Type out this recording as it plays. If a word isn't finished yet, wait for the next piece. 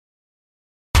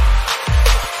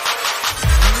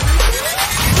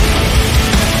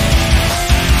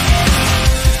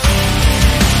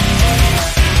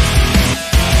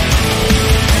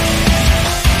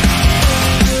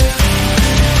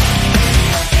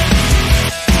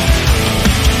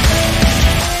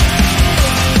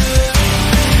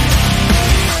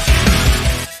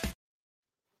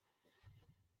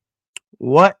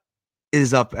What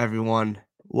is up, everyone?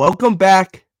 Welcome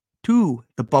back to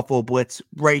the Buffalo Blitz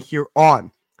right here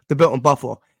on the Built in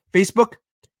Buffalo Facebook,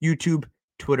 YouTube,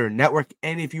 Twitter network.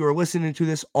 And if you are listening to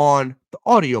this on the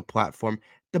audio platform,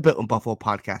 the Built in Buffalo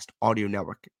Podcast Audio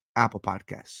Network, Apple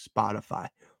Podcasts, Spotify,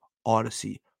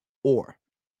 Odyssey, or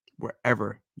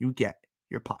wherever you get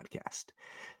your podcast.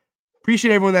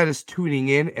 Appreciate everyone that is tuning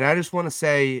in. And I just want to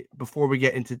say before we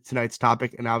get into tonight's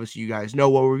topic, and obviously you guys know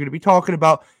what we're going to be talking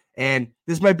about, and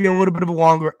this might be a little bit of a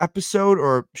longer episode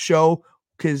or show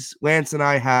because Lance and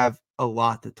I have a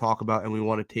lot to talk about and we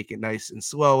want to take it nice and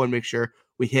slow and make sure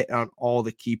we hit on all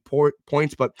the key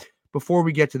points. But before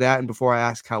we get to that and before I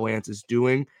ask how Lance is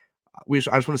doing, I just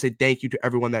want to say thank you to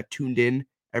everyone that tuned in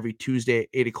every Tuesday at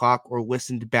 8 o'clock or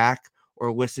listened back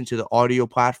or listened to the audio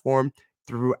platform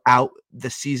throughout the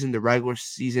season, the regular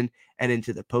season, and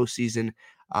into the postseason.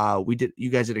 You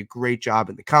guys did a great job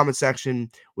in the comment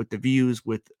section with the views,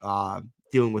 with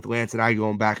dealing with Lance and I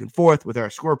going back and forth with our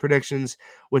score predictions,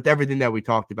 with everything that we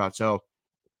talked about. So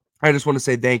I just want to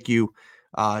say thank you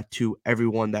to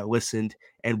everyone that listened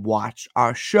and watched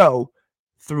our show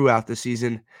throughout the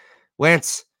season.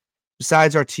 Lance,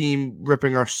 besides our team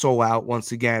ripping our soul out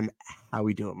once again, how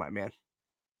we doing, my man?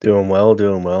 Doing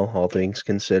well, all things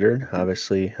considered.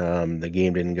 Obviously, the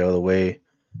game didn't go the way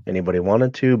anybody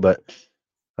wanted to, but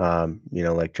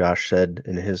like Josh said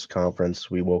in his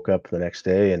conference, we woke up the next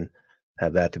day and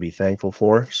have that to be thankful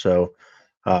for. So,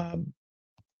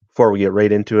 before we get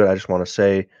right into it, I just want to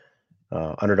say,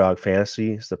 Underdog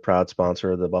Fantasy is the proud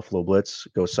sponsor of the Buffalo Blitz.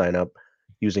 Go sign up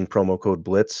using promo code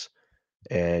Blitz,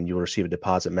 and you'll receive a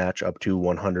deposit match up to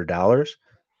 $100.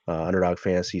 Underdog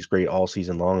Fantasy is great all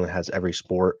season long. It has every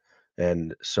sport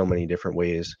and so many different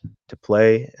ways to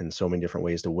play and so many different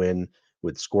ways to win,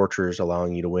 with Scorchers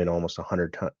allowing you to win almost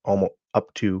almost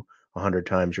up to 100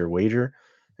 times your wager,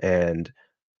 and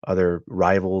other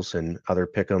rivals and other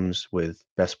pick'ems with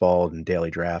best ball and daily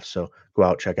drafts. So go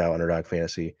out, check out Underdog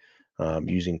Fantasy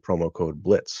using promo code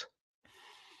Blitz.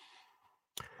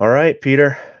 All right,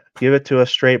 Peter, give it to us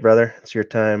straight, brother. It's your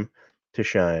time to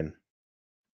shine.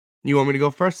 You want me to go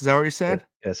first? Is that what you said?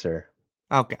 Yes, sir.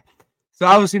 Okay. So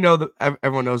obviously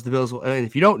everyone knows the Bills, and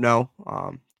if you don't know,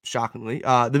 shockingly,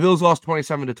 the Bills lost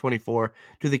 27-24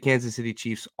 to the Kansas City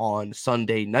Chiefs on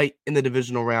Sunday night in the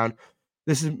divisional round.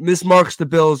 This marks the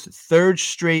Bills' third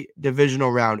straight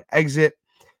divisional round exit.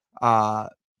 In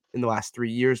the last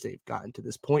 3 years, they've gotten to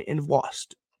this point and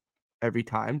lost every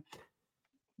time.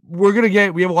 We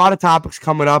have a lot of topics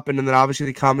coming up, and then obviously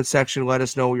the comment section, let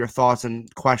us know your thoughts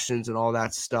and questions and all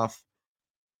that stuff.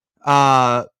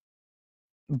 But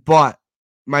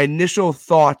my initial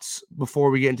thoughts before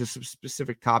we get into some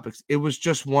specific topics, it was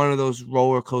just one of those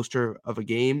roller coaster of a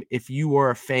game. If you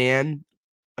were a fan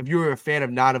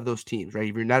of not of those teams, right?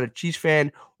 If you're not a Chiefs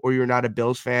fan or you're not a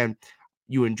Bills fan,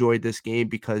 you enjoyed this game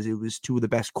because it was two of the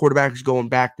best quarterbacks going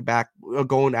back to back,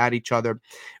 going at each other.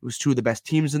 It was two of the best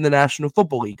teams in the National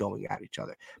Football League going at each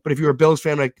other. But if you're a Bills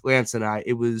fan like Lance and I,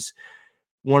 it was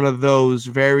one of those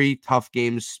very tough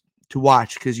games to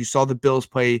watch because you saw the Bills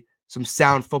play some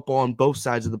sound football on both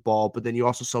sides of the ball, but then you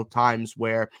also saw times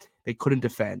where they couldn't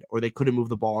defend or they couldn't move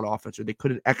the ball on offense or they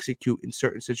couldn't execute in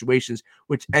certain situations,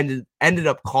 which ended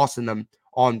up costing them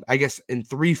on, I guess, in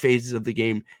 3 phases of the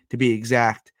game to be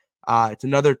exact. It's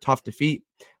another tough defeat.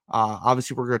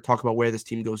 Obviously, we're going to talk about where this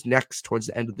team goes next towards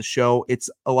the end of the show. It's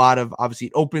a lot of, obviously,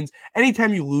 it opens.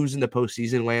 Anytime you lose in the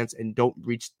postseason, Lance, and don't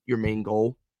reach your main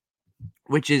goal,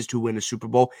 which is to win a Super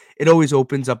Bowl, it always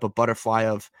opens up a butterfly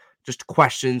of just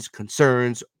questions,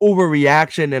 concerns,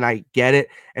 overreaction, and I get it.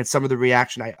 And some of the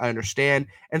reaction I understand,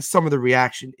 and some of the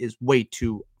reaction is way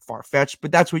too far-fetched,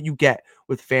 but that's what you get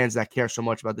with fans that care so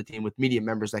much about the team, with media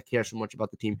members that care so much about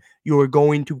the team. You are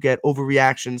going to get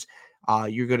overreactions.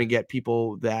 You're going to get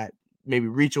people that maybe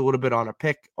reach a little bit on a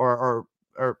pick or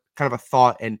kind of a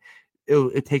thought, and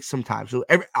it takes some time. So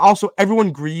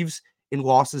everyone grieves in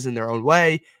losses in their own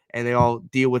way, and they all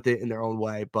deal with it in their own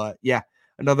way. But yeah,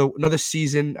 another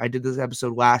season. I did this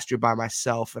episode last year by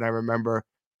myself, and I remember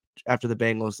after the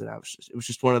Bengals, and it was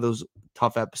just one of those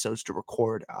tough episodes to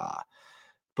record.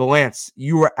 But Lance,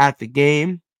 you were at the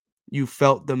game. You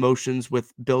felt the emotions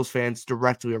with Bills fans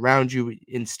directly around you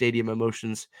in stadium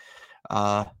emotions.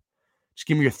 Just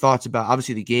give me your thoughts about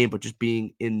obviously the game, but just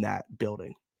being in that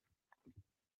building.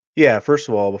 Yeah, first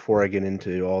of all, before I get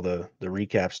into all the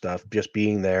recap stuff, just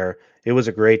being there, it was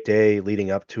a great day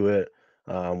leading up to it.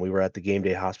 We were at the game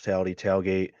day hospitality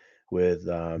tailgate with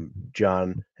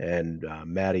John and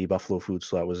Maddie. Buffalo Food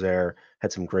Slut was there,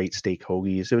 had some great steak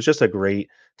hoagies. It was just a great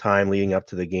time leading up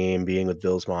to the game, being with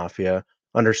Bills Mafia,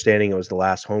 understanding it was the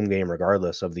last home game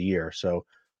regardless of the year. So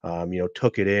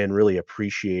took it in, really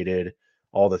appreciated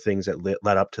all the things that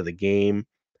led up to the game.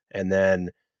 And then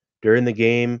during the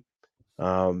game,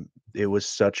 it was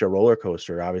such a roller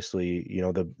coaster. Obviously,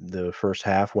 the first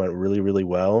half went really, really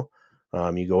well.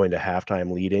 You go into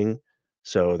halftime leading,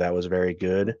 so that was very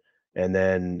good. And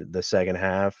then the second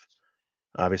half,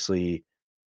 obviously,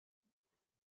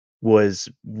 was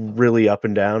really up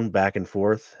and down, back and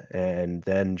forth. And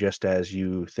then just as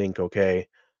you think, okay,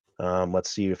 let's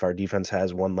see if our defense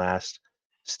has one last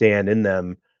stand in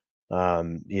them,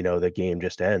 the game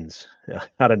just ends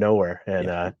out of nowhere. And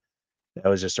Yeah. that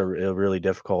was just a really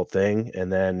difficult thing.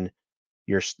 And then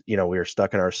we were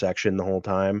stuck in our section the whole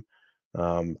time,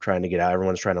 trying to get out.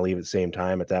 Everyone's trying to leave at the same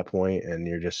time at that point, and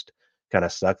you're just kind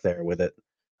of stuck there with it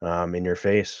in your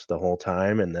face the whole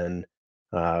time. And then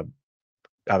uh,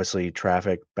 obviously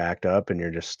traffic backed up, and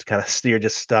you're just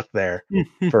stuck there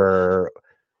for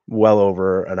well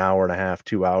over an hour and a half,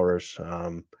 2 hours.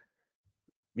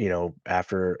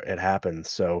 After it happened.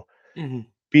 So Mhm.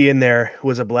 being there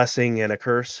was a blessing and a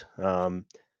curse. Yeah.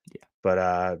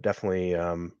 But definitely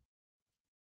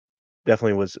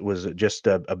was just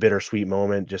a bittersweet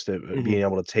moment, just being Mhm.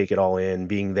 able to take it all in,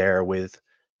 being there with,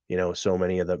 so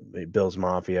many of the Bills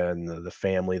Mafia and the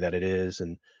family that it is,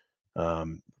 and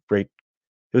great.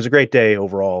 It was a great day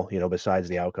overall, besides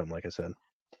the outcome, like I said.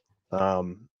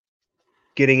 Um,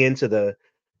 Getting into the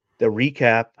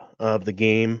recap of the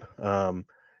game,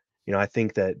 I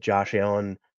think that Josh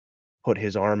Allen put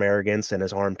his arm arrogance and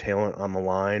his arm talent on the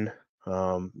line,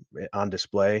 on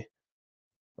display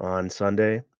on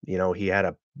Sunday. He had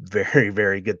a very,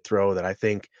 very good throw that I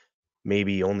think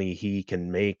maybe only he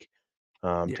can make,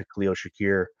 Yeah. to Khalil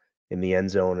Shakir in the end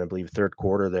zone, I believe third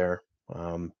quarter there.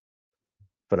 Um,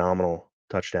 Phenomenal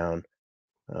touchdown.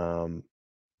 Um,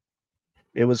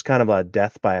 it was kind of a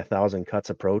death by a thousand cuts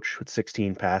approach with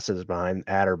 16 passes behind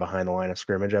the line of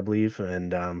scrimmage, I believe,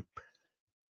 and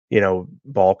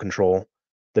ball control.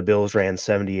 The Bills ran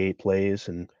 78 plays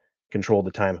and controlled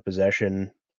the time of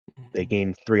possession. They Mhm.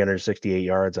 gained 368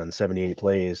 yards on 78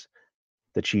 plays.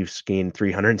 The Chiefs gained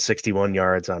 361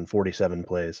 yards on 47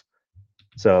 plays.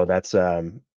 So that's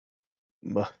a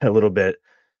little bit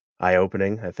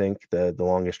eye-opening. I think the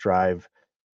longest drive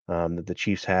that the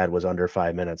Chiefs had was under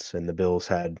 5 minutes, and the Bills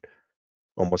had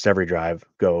almost every drive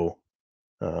go,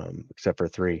 except for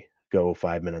three, go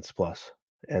 5 minutes plus.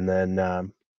 And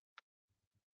then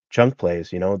chunk plays.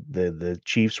 The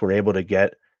Chiefs were able to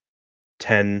get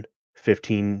 10,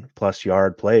 15 plus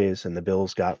yard plays, and the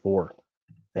Bills got four.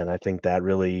 And I think that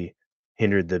really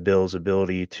hindered the Bills'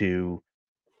 ability to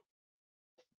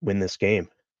win this game.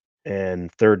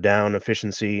 And third down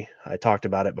efficiency, I talked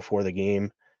about it before the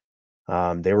game.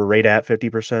 They were right at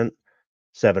 50%,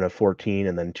 7 of 14,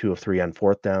 and then 2 of 3 on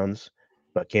fourth downs.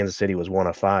 But Kansas City was 1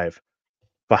 of 5,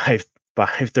 five,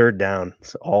 five third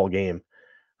downs all game.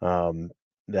 Um,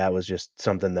 that was just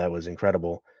something that was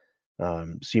incredible.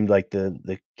 Seemed like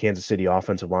the Kansas City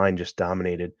offensive line just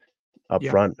dominated up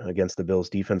Yeah. front against the Bills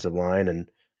defensive line, and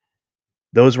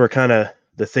those were kind of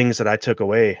the things that I took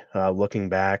away looking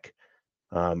back,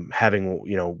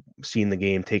 having seen the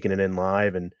game, taking it in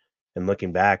live, and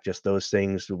looking back, just those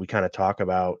things that we kind of talk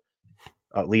about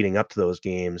leading up to those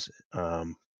games,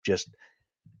 just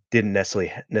didn't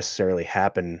necessarily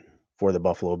happen for the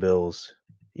Buffalo Bills,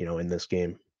 in this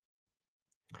game.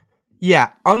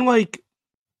 Yeah. Unlike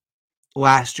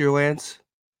last year, Lance,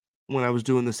 when I was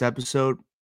doing this episode,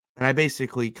 and I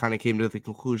basically kind of came to the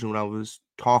conclusion when I was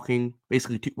talking,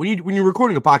 basically, when you're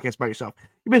recording a podcast by yourself,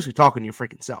 you're basically talking to your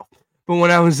freaking self. But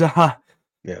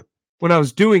Yeah, when I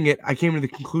was doing it, I came to the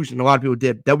conclusion, a lot of people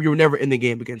did, that we were never in the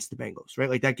game against the Bengals, right?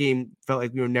 Like that game felt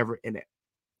like we were never in it.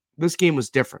 This game was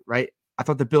different, right? I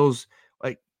thought the Bills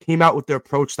came out with their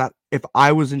approach that if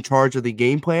I was in charge of the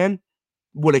game plan,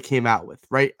 would have came out with,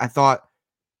 right? I thought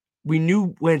we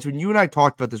knew, Lance, when you and I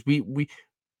talked about this, we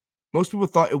most people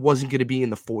thought it wasn't going to be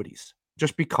in the 40s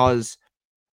just because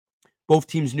both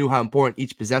teams knew how important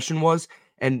each possession was,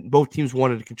 and both teams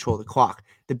wanted to control the clock.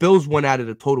 The Bills went at it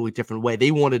a totally different way. They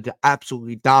wanted to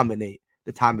absolutely dominate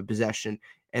the time of possession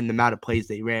and the amount of plays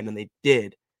they ran, and they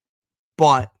did.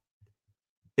 But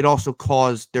it also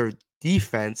caused their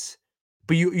defense.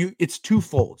 But it's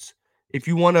twofolds. If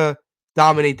you want to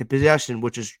dominate the possession,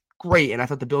 which is great, and I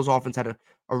thought the Bills offense had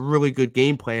a really good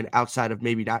game plan outside of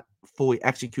maybe not fully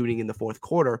executing in the fourth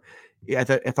quarter. Yeah,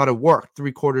 I thought it worked.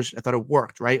 Three quarters, I thought it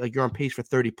worked, right? Like you're on pace for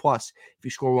 30 plus. If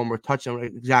you score one more touchdown,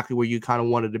 exactly where you kind of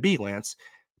wanted to be, Lance.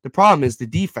 The problem is the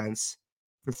defense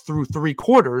through three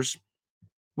quarters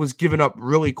was giving up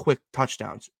really quick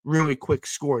touchdowns, really quick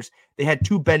scores. They had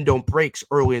two bend don't breaks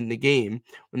early in the game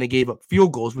when they gave up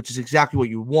field goals, which is exactly what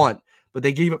you want. but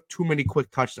they gave up too many quick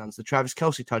touchdowns. The Travis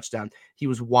Kelce touchdown, he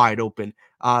was wide open.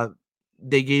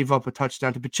 They gave up a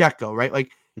touchdown to Pacheco, right?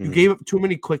 Like you Mhm. gave up too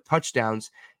many quick touchdowns,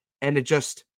 and it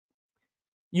just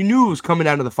you knew it was coming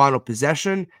down to the final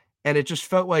possession, and it just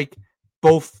felt like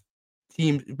both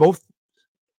teams, both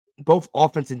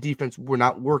offense and defense were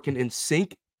not working in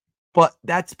sync. But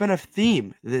that's been a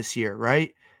theme this year,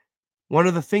 right? One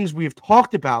of the things we've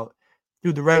talked about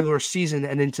through the regular season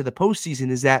and into the postseason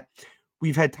is that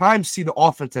we've had times see the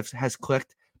offense has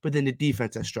clicked, but then the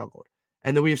defense has struggled.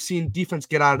 And then we have seen defense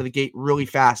get out of the gate really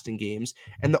fast in games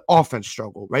and the offense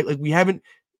struggle, right? Like we haven't,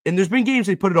 and there's been games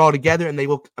they put it all together and they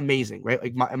look amazing, right?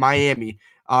 Like Miami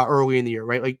early in the year,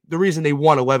 right? Like the reason they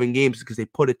won 11 games is because they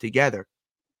put it together.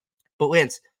 But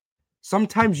Lance,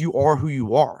 sometimes you are who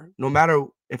you are, no matter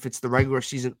if it's the regular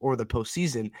season or the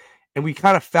postseason. And we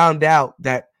kind of found out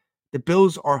that the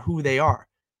Bills are who they are.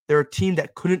 They're a team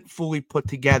that couldn't fully put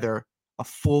together a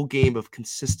full game of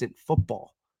consistent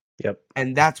football. Yep.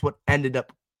 And that's what ended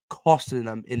up costing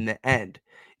them in the end.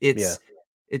 Yeah.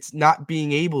 It's not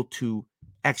being able to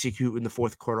execute in the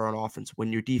fourth quarter on offense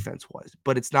when your defense was,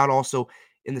 but it's not also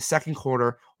in the second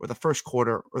quarter or the first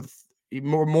quarter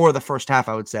or more of the first half,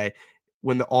 I would say,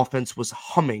 when the offense was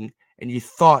humming and you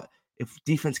thought if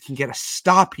defense can get a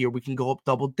stop here, we can go up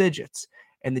double digits.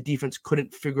 And the defense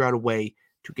couldn't figure out a way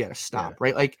to get a Yeah. stop,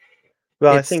 right? Like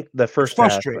Well, I it's think the it's first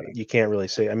half, frustrating. you can't really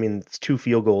say. I mean, it's 2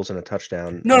 field goals and a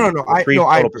touchdown, No, no, no. or 3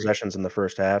 I total agree. possessions in the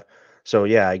first half. So,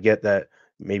 yeah, I get that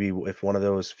maybe if one of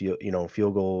those field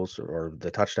goals or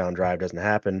the touchdown drive doesn't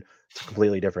happen, it's a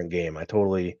completely different game. I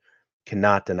totally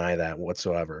cannot deny that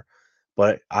whatsoever.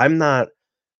 But I'm not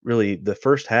really the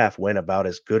first half went about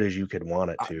as good as you could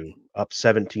want it I, to, up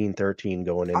 17-13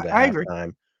 going into I agree.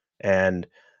 halftime. And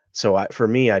so for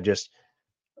me, I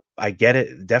get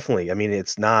it, definitely. I mean,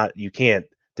 it's not you can't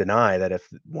deny that if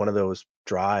one of those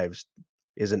drives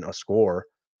isn't a score,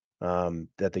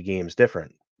 that the game's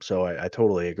different. So I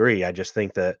totally agree. I just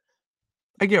think that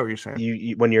I get what you're saying.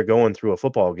 you when you're going through a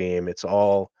football game, it's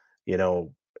all, you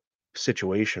know,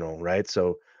 situational, right?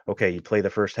 So, okay, you play the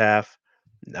first half,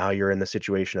 now you're in the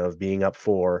situation of being up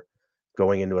 4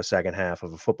 going into a second half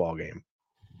of a football game.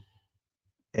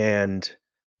 And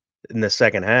in the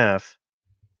second half,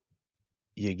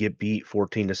 you get beat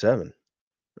 14-7.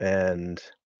 And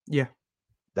Yeah.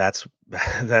 that's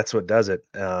that's what does it.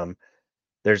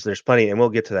 There's plenty, and we'll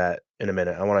get to that in a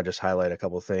minute. I want to just highlight a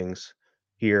couple things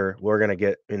here. We're gonna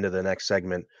get into the next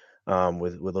segment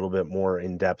with a little bit more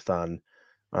in depth on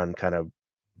kind of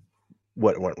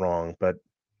what went wrong. But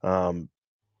um,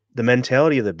 the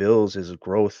mentality of the Bills is a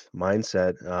growth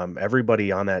mindset.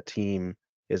 Everybody on that team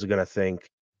is gonna think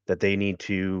that they need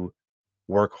to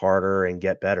work harder and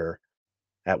get better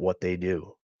at what they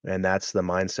do, and that's the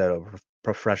mindset of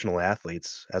professional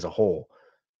athletes as a whole.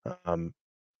 Um,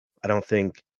 I don't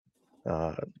think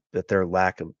uh, that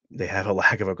they have a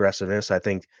lack of aggressiveness. I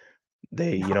think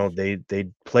No. they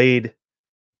played.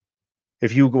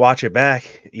 If you watch it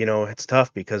back, it's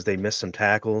tough because they missed some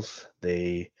tackles.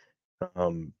 They,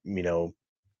 um, you know,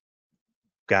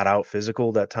 got out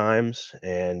physical at times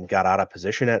and got out of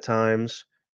position at times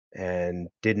and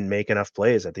didn't make enough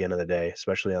plays at the end of the day,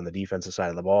 especially on the defensive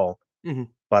side of the ball. Hmm.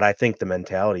 But I think the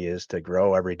mentality is to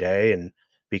grow every day and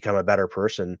become a better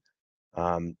person.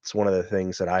 It's one of the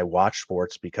things that I watch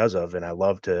sports because of, and I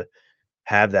love to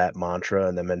have that mantra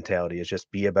and the mentality is just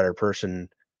be a better person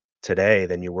today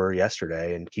than you were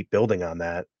yesterday and keep building on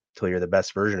that till you're the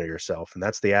best version of yourself. And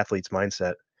that's the athlete's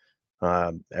mindset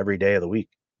every day of the week.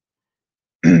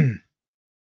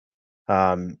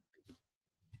 um,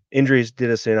 Injuries did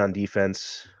us in on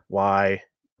defense. Why?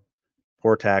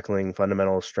 Poor tackling,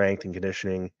 fundamental strength and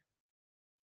conditioning.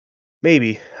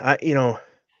 Maybe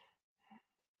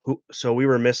so we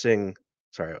were missing.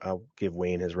 Sorry, I'll give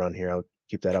Wayne his run here. I'll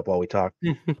keep that up while we talk.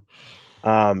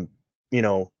 Um, you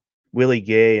know, Willie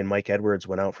Gay and Mike Edwards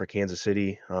went out for Kansas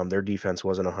City. Their defense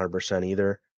wasn't 100%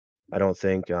 either. I don't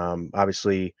think.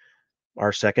 Obviously,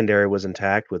 our secondary was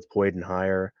intact with Poyd and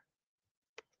Hire,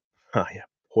 yeah,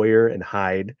 Hoyer and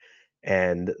Hyde,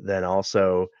 and then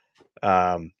also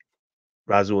um,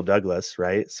 Razul Douglas,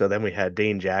 right? So then we had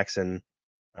Dane Jackson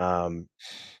um,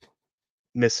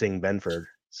 missing Benford.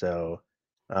 So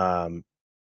um,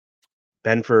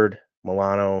 Benford,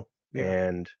 Milano, Yeah.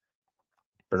 and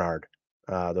Bernard.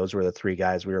 Those were the 3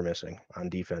 guys we were missing on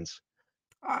defense.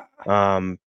 I,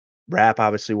 Um, Rap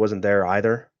obviously wasn't there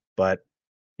either, but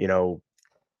you know,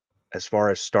 as far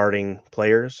as starting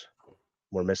players,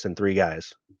 we're missing 3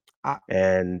 guys, I,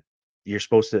 and you're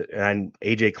supposed to. And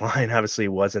AJ Klein obviously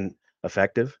wasn't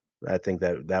effective. I think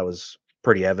that was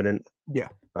pretty evident. Yeah,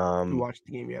 if you Um, watched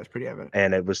the game, yeah, it's pretty evident.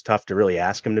 and it was tough to really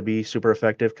ask him to be super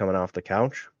effective coming off the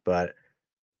couch. But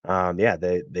yeah,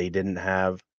 they didn't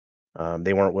have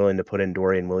they weren't willing to put in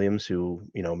Dorian Williams, who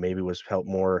maybe was felt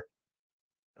more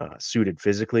suited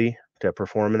physically to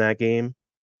perform in that game.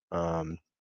 Um,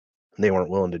 they weren't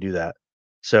willing to do that.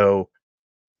 So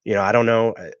I don't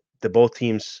know. The both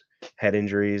teams had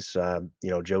injuries. Joe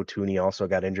Tooney also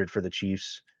got injured for the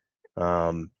Chiefs,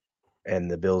 and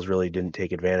the Bills really didn't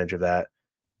take advantage of that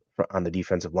on the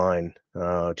defensive line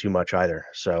too much either.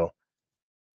 So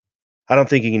I don't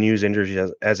think you can use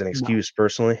injuries as an No, excuse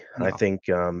personally. I no, think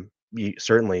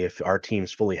certainly if our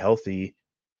team's fully healthy,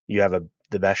 you have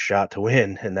the best shot to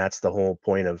win, and that's the whole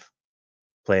point of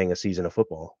playing a season of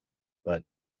football. But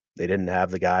they didn't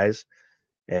have the guys,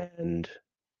 and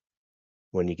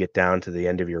when you get down to the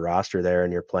end of your roster there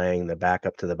and you're playing the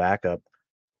backup to the backup,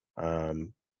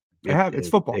 um, it it it's it,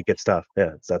 football. it gets tough.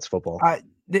 Yeah, that's football.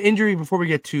 The injury before we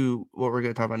get to what we're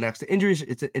going to talk about next, the injuries.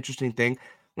 It's an interesting thing,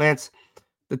 Lance.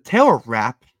 The Taylor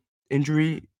Rapp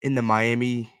injury in the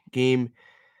Miami game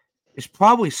is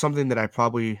probably something that I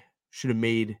probably should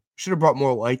have brought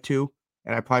more light to,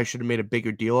 and I probably should have made a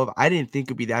bigger deal of. I didn't think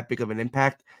it'd be that big of an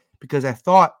impact because I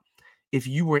thought if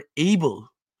you were able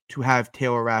to have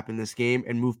Taylor Rapp in this game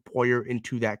and move Poyer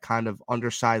into that kind of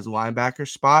undersized linebacker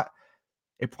spot,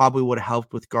 it probably would have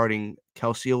helped with guarding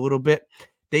Kelsey a little bit.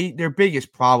 Their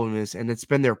biggest problem is, and it's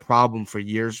been their problem for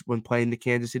years when playing the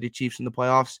Kansas City Chiefs in the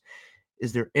playoffs,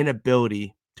 is their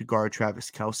inability to guard Travis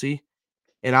Kelsey.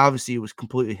 And obviously, it was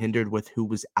completely hindered with who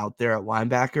was out there at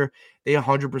linebacker. They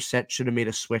 100% should have made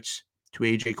a switch to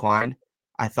AJ Klein.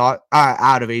 I thought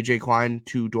out of AJ Klein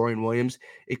to Dorian Williams.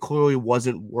 It clearly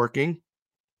wasn't working,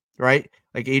 right?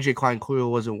 Like AJ Klein clearly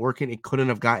wasn't working. It couldn't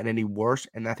have gotten any worse.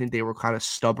 And I think they were kind of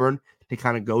stubborn to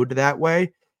kind of go to that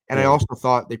way. And I Mhm. also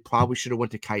thought they probably should have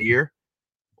went to Kair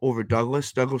over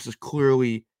Douglas. Douglas is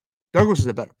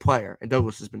a better player, and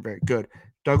Douglas has been very good.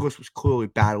 Douglas was clearly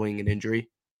battling an injury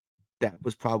that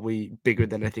was probably bigger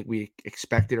than I think we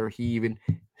expected, or he even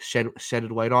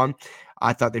shedded light on.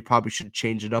 I thought they probably should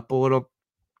change it up a little.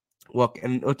 Look,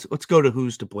 and let's go to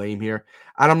who's to blame here.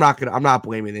 And I'm not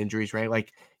blaming the injuries, right?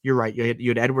 Like you're right. You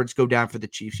had Edwards go down for the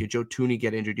Chiefs. You had Joe Tooney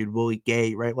get injured. You had Willie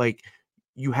Gay, right? Like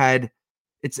you had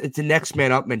it's a next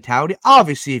man up mentality.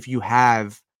 Obviously, if you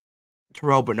have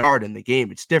Terrell Bernard in the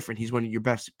game, it's different. He's one of your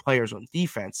best players on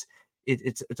defense.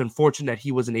 It's unfortunate that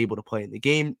he wasn't able to play in the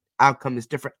game. Outcome is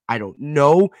different. I don't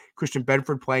know. Christian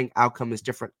Benford playing, outcome is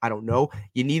different. I don't know.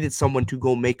 You needed someone to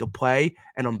go make a play,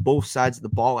 and on both sides of the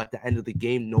ball at the end of the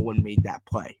game, no one made that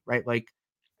play, right? Like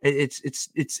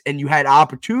and you had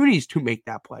opportunities to make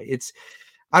that play.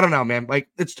 I don't know, man. Like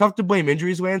it's tough to blame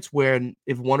injuries, Lance, when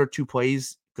if one or two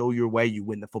plays go your way, you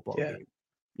win the football Yeah, game.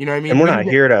 You know what I and mean? we're not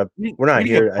We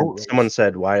didn't here. get boat Someone raced.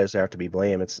 said, "Why does there have to be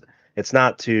blame?" It's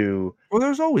not to Well,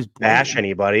 there's always bash blame.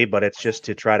 anybody, but it's just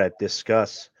to try to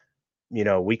discuss.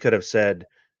 We could have said,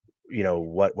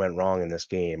 what went wrong in this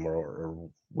game, or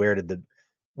where did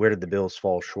the Bills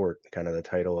fall short? Kind of the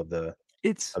title of the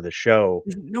It's show,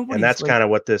 and nobody's that's like kind of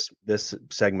what this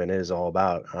segment is all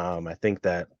about. I think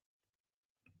that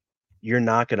you're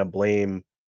not going to blame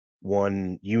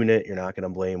one unit, you're not going to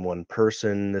blame one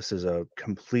person. This is a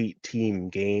complete team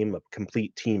game, a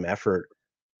complete team effort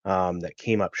that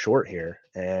came up short here,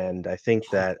 and I think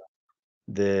that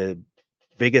the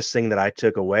biggest thing that I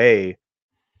took away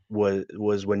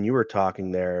was when you were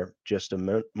talking there just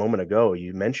a moment ago.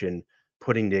 You mentioned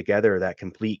putting together that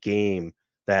complete game,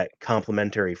 that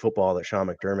complementary football that Sean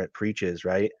McDermott preaches,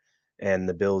 right? And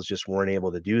the Bills just weren't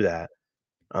able to do that.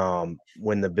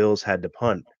 When the Bills had to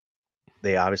punt,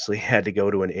 they obviously had to go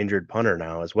to an injured punter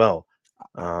now as well,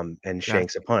 and that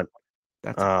shanks a punt.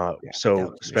 that's a yeah, that So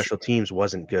was an issue. special teams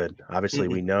wasn't good. Obviously,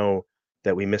 Mm-mm, we know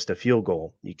that we missed a field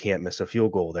goal. You can't miss a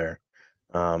field goal there.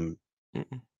 Um,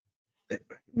 mm-mm.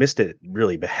 Missed it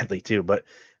really badly too. But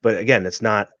again, it's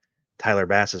not Tyler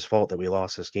Bass's fault that we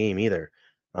lost this game either.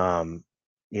 Um,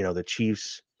 the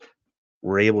Chiefs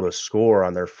were able to score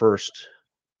on their first,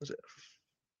 was it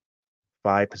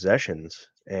 5 possessions,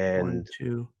 One, and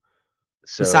two.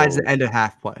 Besides the so end of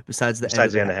half play, besides the end besides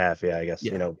of the the end half. of half, yeah, I guess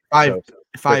Yeah, five, so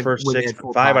their five first when they six, had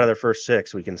four 5 out of times. their first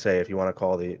 6, we can say, if you want to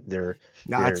call they're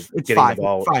It's getting the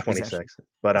ball with five 26. possessions.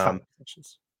 But It's five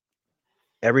possessions.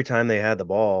 every time they had the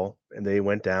ball and they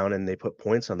went down and they put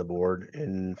points on the board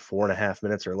in 4.5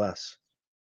 minutes or less,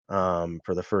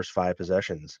 for the first 5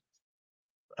 possessions.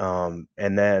 And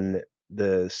then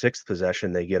the sixth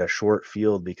possession, they get a short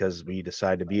field because we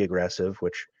decide to be aggressive,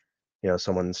 which,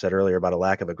 someone said earlier about a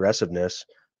lack of aggressiveness.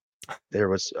 There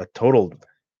was a total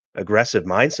aggressive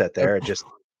mindset Uh, there. It just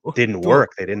didn't Well,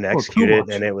 work. They didn't well, too execute it,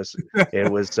 much. and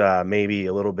it was maybe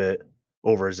a little bit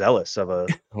overzealous of A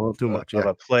little too much, of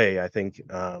yeah. a play, I think.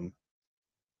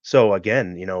 So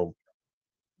again,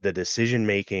 the decision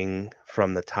making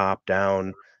from the top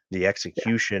down, the Yeah,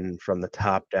 execution from the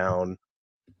top down,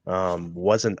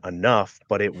 wasn't enough,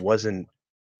 but it wasn't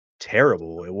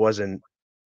terrible. It wasn't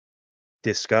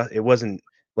It wasn't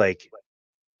like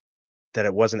that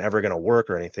it wasn't ever gonna work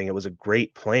or anything. It was a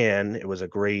great plan. It was a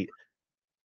great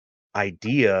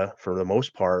idea for the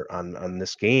most part on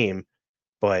this game,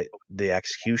 but the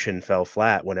execution fell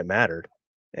flat when it mattered.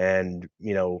 And,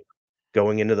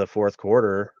 going into the 4th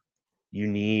quarter, you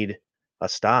need a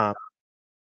stop,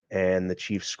 and the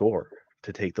Chiefs score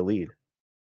to take the lead.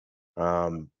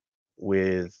 Um,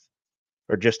 with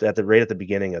or just right at the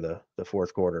beginning of the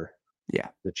 4th quarter, yeah.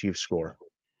 the Chiefs score.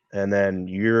 And then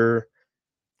you're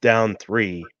down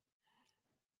 3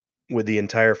 with the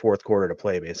entire 4th quarter to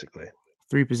play, basically.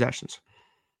 3 possessions.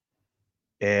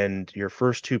 And your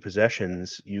first 2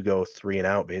 possessions, you go 3 and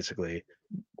out, basically,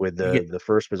 with You get the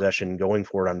first possession going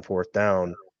for it on 4th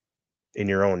down in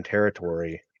your own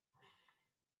territory,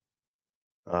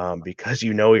 because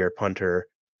your punter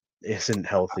isn't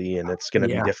healthy and it's gonna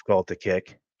be yeah, difficult to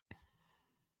kick.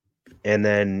 And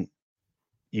then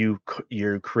you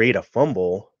create a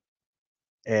fumble,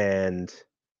 and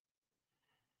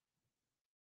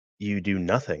you do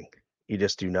nothing. You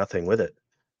just do nothing with it.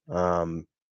 Um,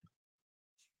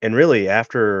 and really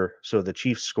the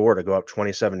Chiefs score to go up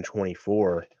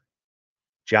 27-24.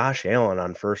 Josh Allen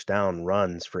on 1st down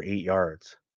runs for 8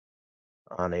 yards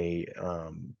on a,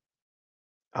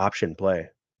 option play,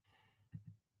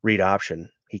 read option.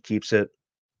 He keeps it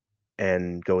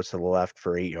and goes to the left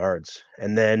for 8 yards,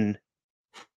 and then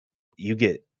you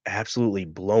get absolutely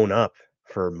blown up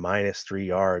for -3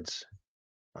 yards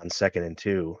on 2nd and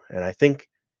 2, and I think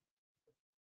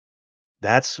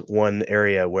that's one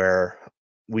area where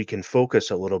we can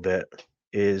focus a little bit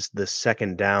is the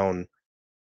 2nd down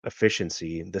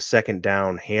efficiency, the 2nd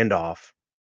down handoff.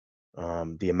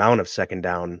 The amount of 2nd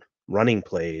down running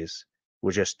plays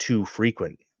was just too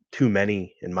frequent, too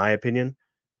many, in my opinion.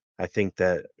 I think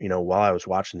that, while I was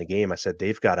watching the game, I said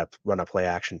they've got to run a play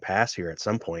action pass here at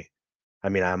some point. I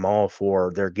mean, I'm all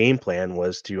for their game plan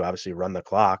was to obviously run the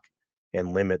clock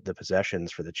and limit the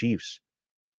possessions for the Chiefs.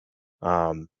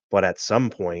 But at some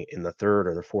point in the 3rd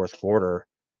or the 4th quarter,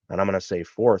 and I'm going to say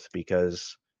 4th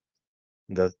because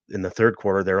in the 3rd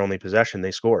quarter, their only possession,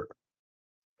 they scored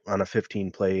on a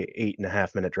 15 play,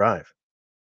 8.5 minute drive.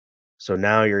 So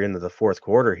now you're into the 4th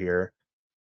quarter here,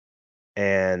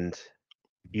 and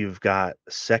you've got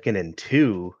 2nd and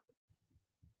 2,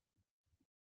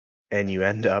 and you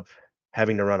end up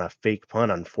having to run a fake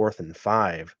punt on 4th and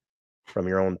 5 from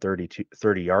your own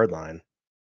 30-yard line.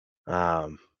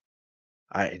 Um,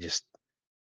 I just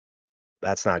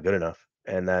That's not good enough.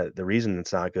 And that the reason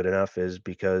it's not good enough is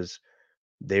because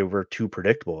they were too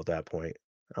predictable at that point.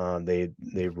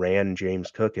 They ran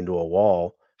James Cook into a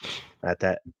wall at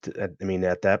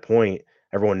that point,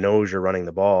 everyone knows you're running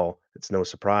the ball. It's no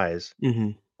surprise.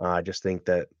 mhm, I just think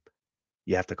that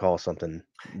you have to call something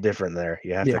different there.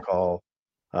 You have to yeah, call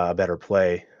a better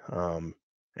play,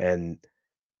 and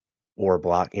or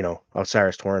block.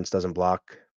 Osiris Torrance doesn't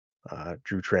block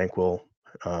Drew Tranquil,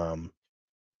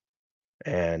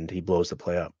 and he blows the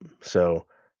play up. So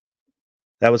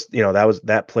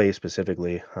that play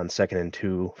specifically on 2nd and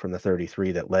 2 from the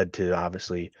 33 that led to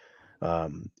obviously,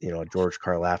 George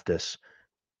Karlaftis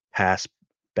pass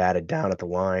batted down at the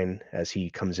line as he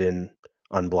comes in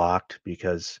unblocked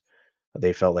because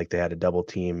they felt like they had to double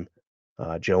team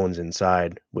Jones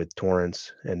inside with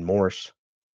Torrance and Morse,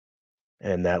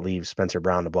 and that leaves Spencer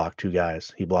Brown to block 2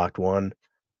 guys. He blocked one,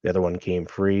 the other one came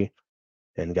free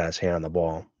and got his hand on the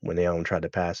ball when Allen tried to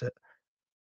pass it.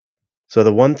 So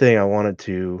the one thing I wanted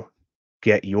to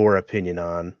get your opinion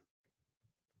on,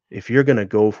 if you're going to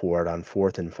go for it on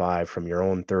 4th and 5 from your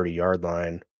own 30-yard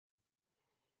line,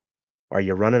 are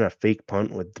you running a fake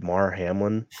punt with Damar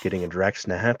Hamlin getting a direct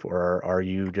snap, or are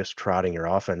you just trotting your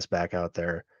offense back out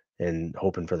there and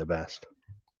hoping for the best?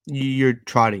 you're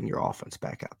trotting your offense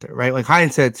back out there, right? Like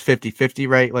Hines said, it's 50-50,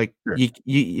 right? Like Sure.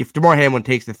 if DeMar Hamlin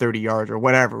takes the 30 yards or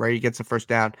whatever, right, he gets the first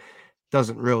down,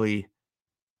 doesn't really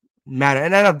matter.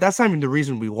 And that's not even the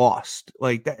reason we lost,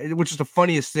 like that, which is the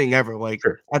funniest thing ever. Like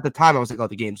Sure. at the time, I was like, "Oh,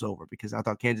 the game's over," because I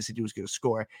thought Kansas City was going to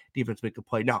score. Defense make the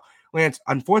play. No, Lance,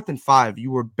 on 4th and 5,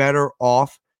 you were better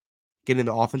off getting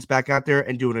the offense back out there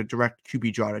and doing a direct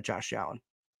QB draw to Josh Allen.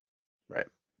 Right.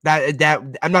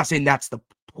 That I'm not saying that's the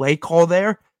play call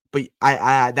there, but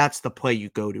I that's the play you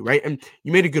go to, right? And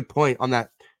you made a good point on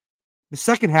that. The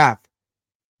second half,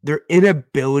 their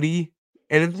inability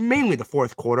and it's mainly the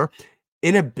fourth quarter,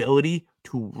 inability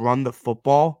to run the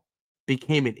football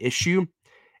became an issue.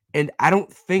 And I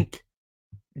don't think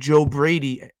Joe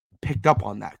Brady picked up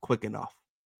on that quick enough.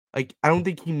 Like, I don't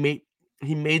think he made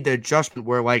the adjustment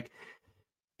where, like,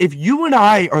 if you and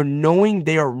I are knowing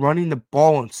they are running the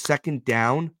ball on second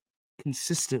down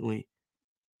consistently,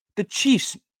 the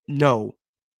Chiefs know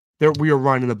that we are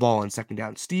running the ball on second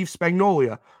down. Steve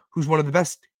Spagnuolo, who's one of the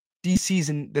best DCs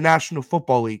in the National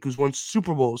Football League, who's won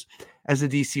Super Bowls as a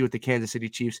DC with the Kansas City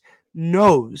Chiefs,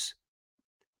 knows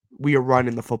we are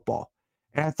running the football.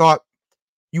 And I thought,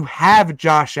 you have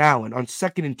Josh Allen on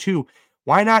 2nd and 2.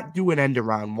 Why not do an end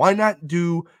around? Why not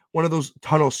do one of those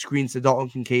tunnel screens to Dalton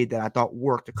Kincaid that I thought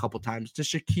worked a couple times to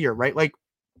Shakir, right? Like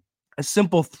a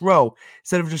simple throw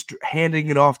instead of just handing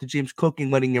it off to James Cook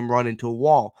and letting him run into a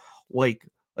wall, like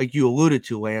you alluded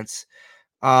to, Lance.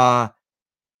 We're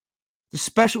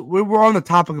on the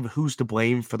topic of who's to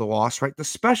blame for the loss, right? The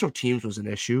special teams was an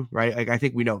issue, right? Like, I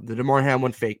think we know the DeMar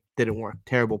Hamlin fake didn't work.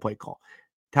 Terrible play call.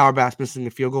 Tower Bass missing the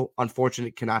field goal.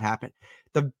 Unfortunate, cannot happen.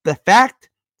 The fact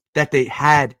that they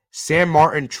had Sam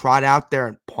Martin trot out there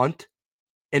and punt,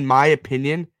 in my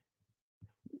opinion,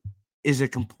 is a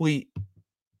complete,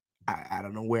 I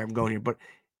don't know where I'm going here, but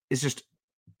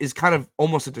is kind of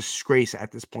almost a disgrace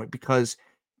at this point, because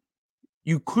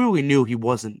you clearly knew he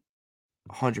wasn't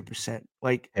 100%.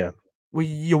 Like, Yeah. when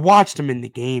you watched him in the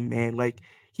game, man, like,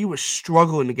 he was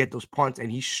struggling to get those punts,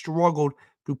 and he struggled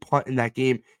to punt in that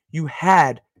game. You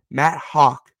had Matt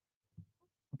Hawk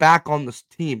back on this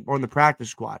team or on the practice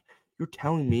squad. You're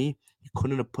telling me you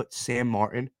couldn't have put Sam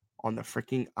Martin on the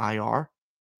freaking IR?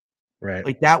 Right.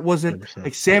 Like, that wasn't 100%.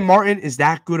 like Sam Martin is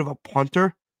that good of a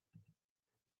punter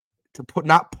to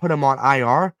not put him on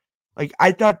IR? Like,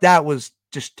 I thought that was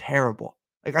just terrible.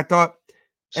 Like, I thought,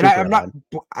 and Super I'm not.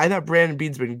 odd. I thought Brandon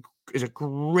Beane's is a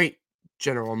great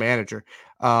general manager,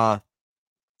 but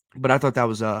I thought that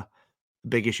was a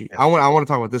big issue. Yeah. I want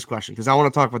to talk about this question because I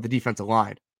want to talk about the defensive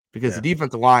line, because the Yeah.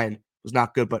 defensive line was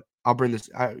not good. But I'll bring this.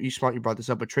 You brought this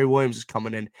up, but Trey Williams is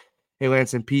coming in. Hey,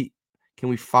 Lance and Pete, can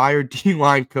we fire D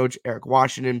line coach Eric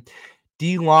Washington?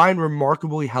 D line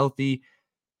remarkably healthy,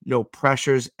 no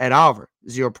pressures. Ed Oliver,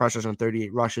 0 pressures on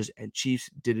 38 rushes, and Chiefs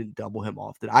didn't double him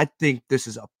often. I think this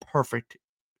is a perfect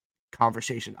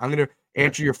conversation. I'm going to Yeah.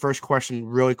 answer your first question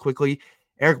really quickly.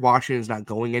 Eric Washington is not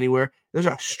going anywhere. There's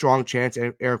a strong chance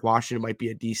Eric Washington might be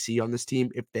a DC on this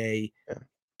team if they Yeah.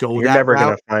 go You're that never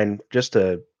gonna route. find just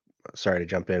to sorry to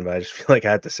jump in, but I just feel like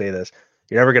I have to say this.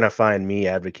 You're never gonna find me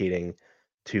advocating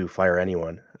to fire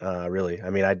anyone. Really. I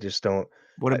mean, I just don't.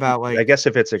 What I, about I like guess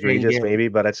if it's Shane egregious, Gary? maybe,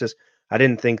 but it's just I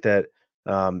didn't think that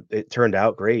it turned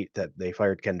out great that they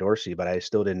fired Ken Dorsey, but I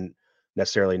still didn't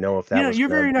necessarily know if You that know, was you're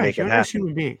gonna very nice. make it You're a nice happen.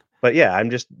 human being. But yeah, I'm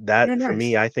just You're that for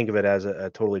me, nice. I think of it as a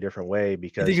totally different way You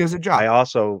think because it was a I job?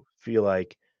 also feel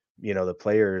like, the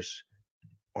players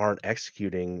aren't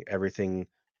executing everything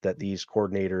that these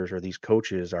coordinators or these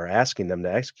coaches are asking them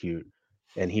to execute.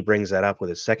 And he brings that up with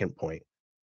his second point.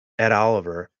 Ed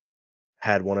Oliver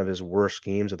had one of his worst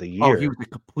games of the Oh, he year, was a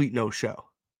complete no-show.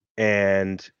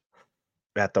 and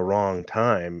at the wrong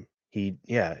time,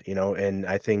 and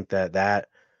I think that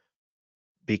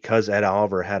because Ed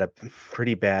Oliver had a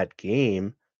pretty bad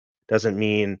game doesn't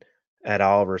mean Ed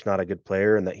Oliver's not a good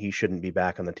player and that he shouldn't be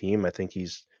back on the team. I think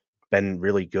he's been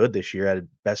really good this year, had a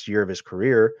best year of his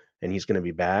career, and he's going to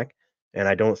be back. And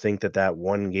I don't think that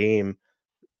one game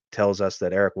tells us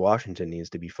that Eric Washington needs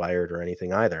to be fired or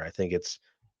anything either. I think it's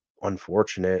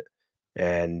unfortunate,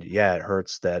 and yeah, it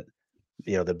hurts that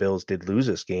the Bills did lose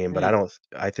this game, but Mm.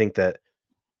 I think that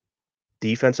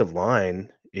defensive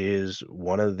line is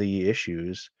one of the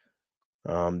issues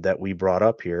that we brought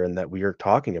up here and that we are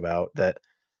talking about, that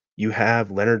you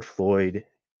have Leonard Floyd,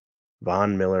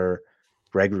 Von Miller,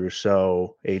 Greg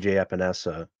Rousseau, AJ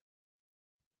Epinesa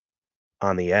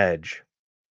on the edge.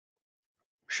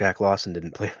 Shaq Lawson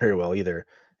didn't play very well either,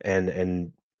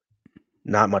 and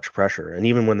not much pressure. And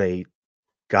even when they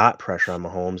got pressure on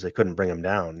Mahomes, they couldn't bring him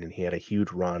down. And he had a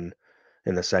huge run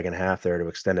in the second half there to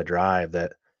extend a drive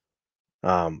that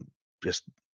just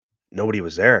nobody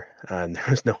was there. And there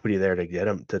was nobody there to get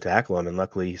him to tackle him. And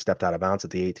luckily, he stepped out of bounds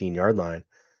at the 18-yard line.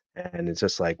 And it's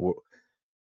just like,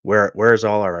 where's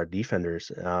all our defenders?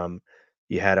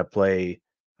 You had a play,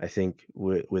 I think,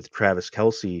 with Travis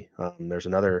Kelsey. There's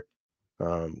another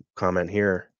comment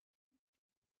here.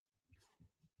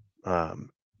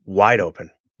 Wide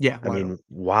open. Yeah, I wide open. mean,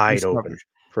 wide Missed open coverage.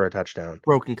 for a touchdown.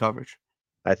 Broken coverage.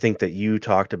 I think that you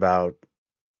talked about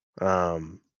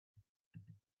um,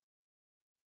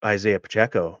 Isaiah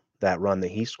Pacheco, that run that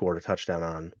he scored a touchdown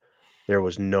on. There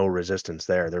was no resistance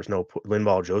there. There's no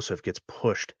Linval Joseph gets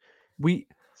pushed We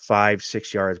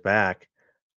 5-6 yards back.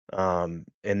 And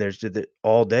there's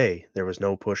all day there was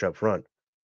no push up front,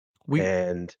 We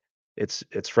and it's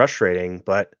frustrating.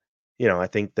 But I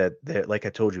think that like I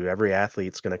told you, every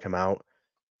athlete's going to come out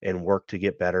and work to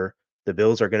get better. The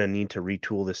Bills are going to need to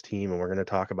retool this team, and we're going to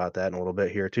talk about that in a little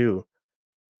bit here too.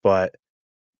 But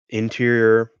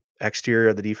interior, exterior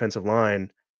of the defensive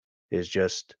line is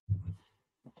just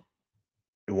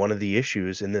one of the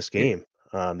issues in this it, game.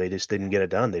 They just didn't get it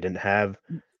done. They didn't have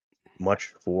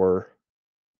much for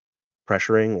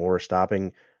pressuring or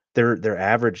stopping. Their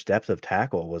average depth of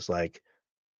tackle was like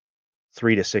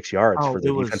 3 to 6 yards oh, for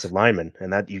the there defensive was lineman,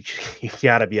 and that you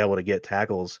gotta be able to get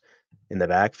tackles in the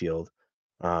backfield.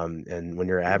 And when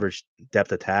your yeah. average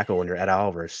depth of tackle when you're at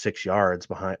Oliver is 6 yards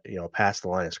behind, past the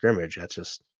line of scrimmage,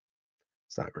 it's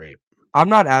not great. I'm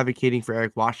not advocating for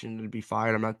Eric Washington to be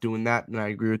fired. I'm not doing that, and I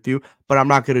agree with you. But I'm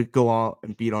not going to go on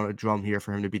and beat on a drum here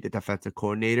for him to be the defensive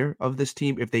coordinator of this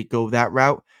team if they go that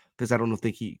route, because I don't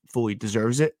think he fully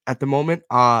deserves it at the moment.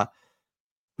 But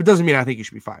doesn't mean I think he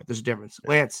should be fired. There's a difference. Yeah.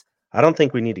 Lance, I don't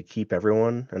think we need to keep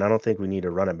everyone, and I don't think we need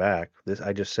to run it back.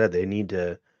 I just said they need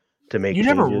to make you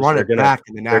never changes. run it back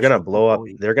in the They're gonna National blow Football up.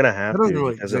 League. They're gonna That have doesn't to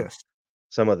really because of exist.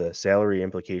 some of the salary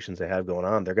implications they have going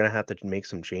on. They're gonna have to make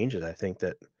some changes. I think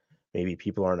that maybe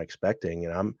people aren't expecting,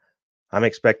 and I'm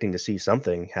expecting to see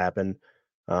something happen.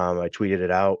 I tweeted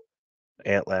it out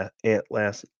at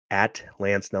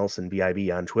Lance Nelson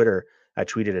BIB on Twitter. I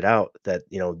tweeted it out that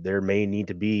there may need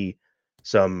to be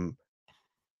some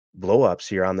blow ups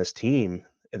here on this team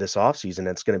this offseason.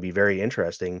 It's going to be very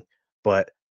interesting.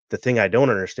 But the thing I don't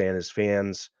understand is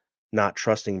fans not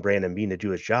trusting Brandon Bean to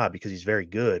do his job because he's very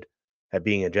good at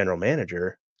being a general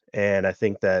manager. And I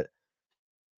think that,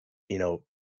 you know,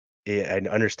 I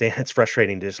understand it's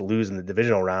frustrating to just lose in the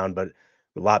divisional round, but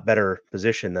a lot better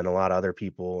position than a lot of other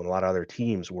people and a lot of other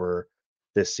teams were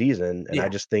this season. And I Yeah.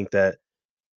 just think that,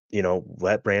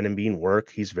 let Brandon Bean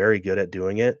work. He's very good at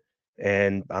doing it.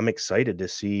 And I'm excited to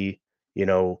see,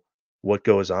 what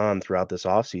goes on throughout this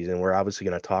offseason. We're obviously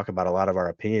going to talk about a lot of our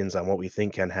opinions on what we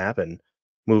think can happen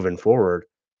moving forward.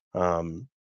 Um,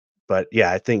 but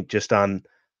yeah, I think just on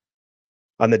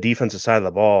the defensive side of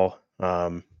the ball,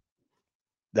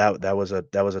 that was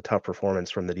a tough performance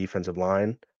from the defensive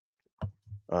line.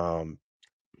 Um,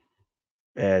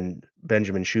 and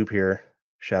Benjamin Shoop here,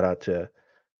 shout out to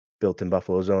Built in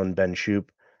Buffalo Zone, Ben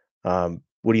Shoop. What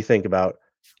do you think about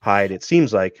Hyde? It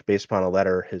seems like, based upon a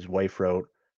letter his wife wrote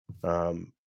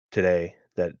um, today,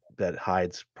 that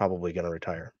Hyde's probably going to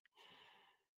retire.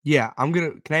 Yeah,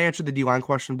 can I answer the D-line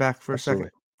question back for a second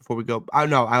Absolutely. before we go? I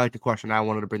know I like the question. I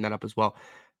wanted to bring that up as well.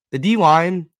 The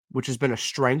D-line, which has been a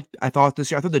strength, I thought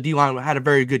this year. I thought the D-line had a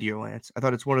very good year, Lance. I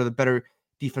thought it's one of the better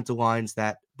defensive lines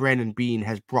that Brandon Bean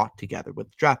has brought together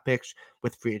with draft picks,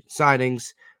 with free agent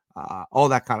signings, all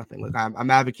that kind of thing. Like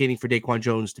I'm advocating for Daquan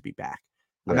Jones to be back.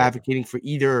 I'm Right. advocating for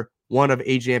either one of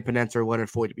AJ Epinesa or Leonard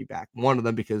Floyd to be back. One of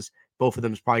them, because both of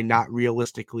them is probably not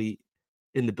realistically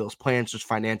in the Bills' plans just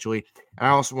financially. And I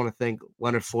also want to think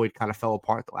Leonard Floyd kind of fell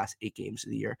apart the last 8 games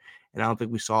of the year. And I don't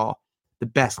think we saw the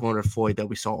best Leonard Floyd that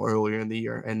we saw earlier in the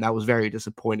year. And that was very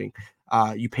disappointing.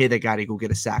 You pay that guy to go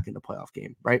get a sack in the playoff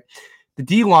game, right? The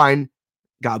D-line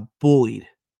got bullied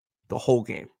the whole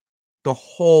game. The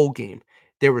whole game.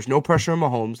 There was no pressure on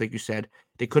Mahomes, like you said.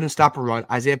 They couldn't stop a run.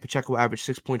 Isaiah Pacheco averaged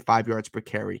 6.5 yards per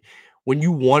carry. When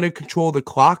you want to control the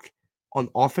clock on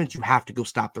offense, you have to go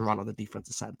stop the run on the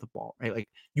defensive side of the ball, right? Like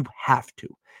you have to.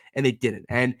 And they didn't.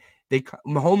 And they kind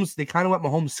of let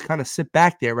Mahomes kind of sit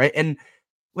back there, right? And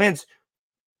Lance,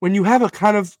 when you have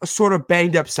a sort of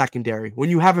banged up secondary, when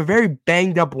you have a very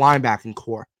banged up linebacking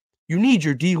core, you need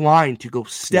your D line to go Yeah.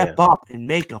 step up and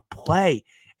make a play.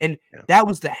 And Yeah. that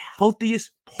was the healthiest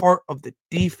part of the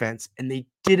defense, and they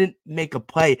didn't make a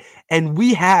play. And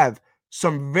we have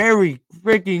some very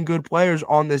freaking good players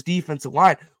on this defensive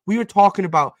line. We were talking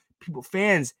about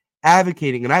fans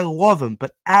advocating, and I love him,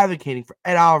 but advocating for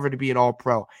Ed Oliver to be an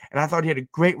all-pro. And I thought he had a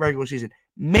great regular season.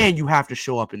 Man, you have to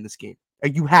show up in this game.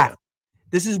 Like you have. Yeah.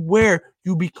 This is where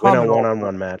you Win become a an all-pro.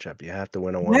 one-on-one matchup. You have to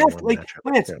win a You have to, one-on-one like,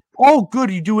 matchup. Lance, Yeah. all good.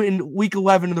 You do it in week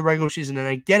 11 of the regular season. And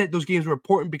I get it. Those games were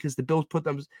important because the Bills put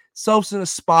themselves in a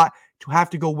spot to have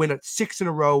to go win it 6 in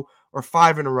a row or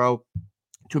 5 in a row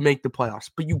to make the playoffs.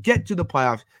 But you get to the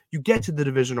playoffs, you get to the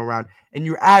divisional round, and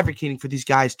you're advocating for these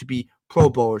guys to be Pro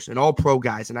Bowlers and all pro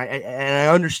guys. And I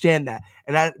understand that.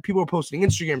 And people are posting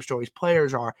Instagram stories,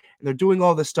 players are, and they're doing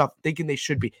all this stuff thinking they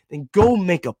should be. Then go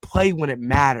make a play when it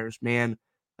matters, man.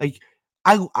 Like,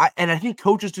 I think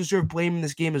coaches deserve blame in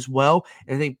this game as well.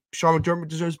 And I think Sean McDermott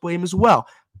deserves blame as well.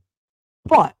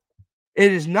 But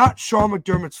it is not Sean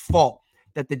McDermott's fault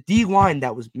that the D-line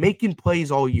that was making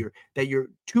plays all year, that your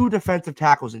two defensive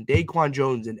tackles and Daquan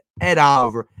Jones and Ed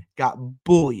Oliver got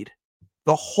bullied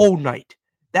the whole night.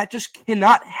 That just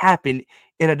cannot happen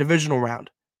in a divisional round.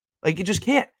 Like, it just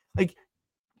can't. Like,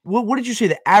 what did you say?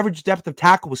 The average depth of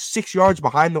tackle was 6 yards in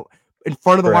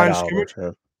front of the For Ed line of Oliver, scrimmage.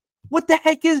 yeah. What the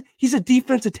heck he's a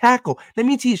defensive tackle? That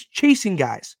means he's chasing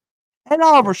guys. Ed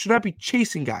Oliver should not be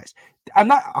chasing guys. I'm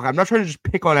not trying to just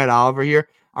pick on Ed Oliver here.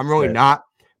 I'm really not.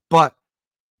 But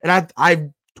I've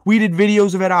tweeted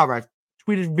videos of Ed Oliver. I've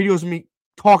tweeted videos of me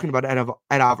talking about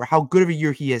Ed Oliver, how good of a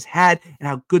year he has had and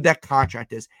how good that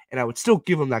contract is. And I would still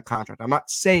give him that contract. I'm not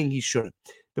saying he shouldn't.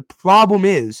 The problem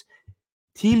is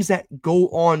teams that go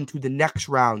on to the next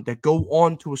round, that go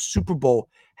on to a Super Bowl,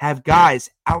 have guys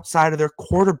outside of their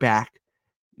quarterback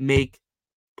make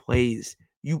plays.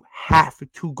 You have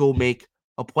to go make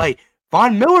a play.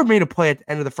 Von Miller made a play at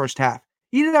the end of the first half.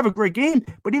 He didn't have a great game,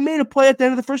 but he made a play at the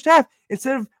end of the first half.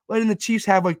 Instead of letting the Chiefs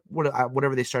have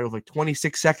whatever they started with, like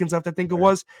 26 seconds left, I think it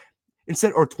was,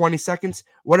 or 20 seconds,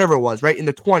 whatever it was, right in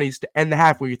the 20s to end the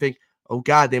half, where you think, oh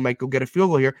God, they might go get a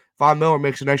field goal here. Von Miller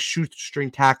makes a nice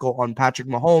shoestring tackle on Patrick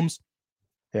Mahomes,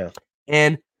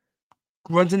 and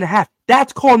runs in the half.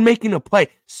 That's called making a play.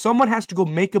 Someone has to go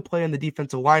make a play on the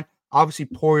defensive line. Obviously,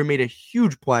 Poirier made a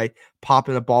huge play,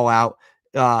 popping the ball out.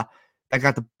 I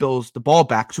got the Bills the ball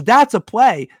back. So that's a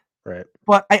play. Right.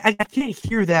 But I can't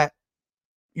hear that.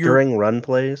 During run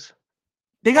plays,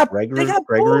 they got Greg bullied.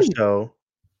 Rousseau,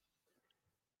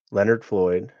 Leonard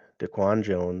Floyd, Daquan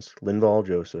Jones, Linval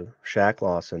Joseph, Shaq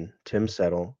Lawson, Tim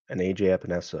Settle, and AJ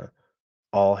Epinesa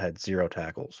all had 0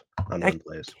 tackles on run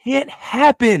plays. Can't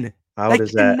happen. How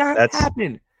does that? That's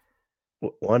happen.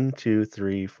 1, 2,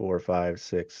 3, 4, 5,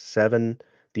 6, 7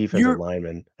 defensive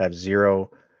linemen have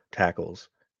 0 tackles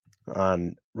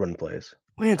on run plays.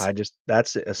 Lance,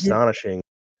 that's astonishing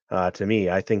to me.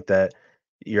 I think that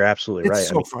you're absolutely right. It's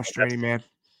so frustrating, man.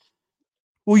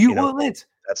 Well, Lance,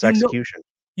 that's execution.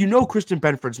 Christian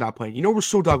Benford's not playing.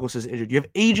 Rousseau Douglas is injured. You have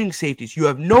aging safeties. You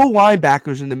have no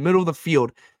linebackers in the middle of the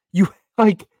field.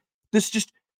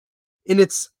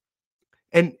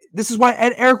 And this is why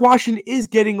Eric Washington is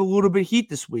getting a little bit of heat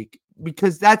this week,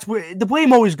 because that's where the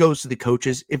blame always goes to the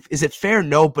coaches. Is it fair?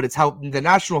 No, but it's how the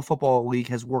National Football League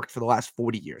has worked for the last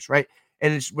 40 years, right?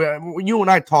 And it's when you and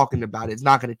I talking about it, it's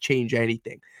not going to change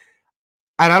anything.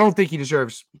 And I don't think he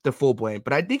deserves the full blame,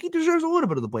 but I think he deserves a little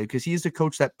bit of the blame because he's the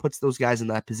coach that puts those guys in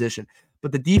that position.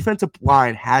 But the defensive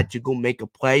line had to go make a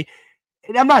play.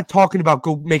 And I'm not talking about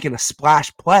go making a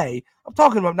splash play. I'm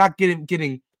talking about not getting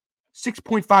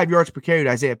 6.5 yards per carry to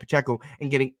Isaiah Pacheco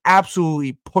and getting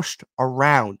absolutely pushed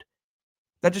around.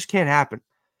 That just can't happen.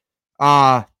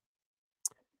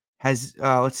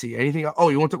 Let's see, anything?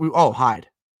 Hyde.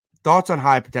 Thoughts on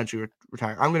Hyde potentially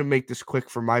retiring? I'm going to make this quick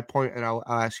for my point, and I'll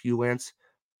ask you, Lance.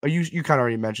 You kind of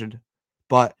already mentioned,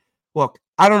 but look,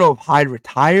 I don't know if Hyde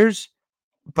retires,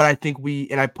 but I think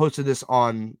I tweeted this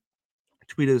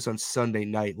on Sunday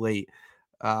night late,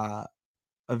 a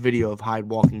video of Hyde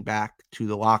walking back to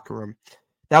the locker room.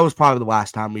 That was probably the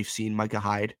last time we've seen Micah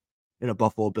Hyde in a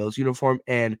Buffalo Bills uniform,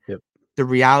 and the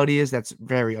reality is that's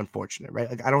very unfortunate, right?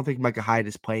 Like, I don't think Micah Hyde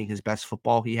is playing his best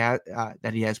football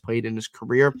that he has played in his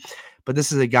career, but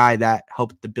this is a guy that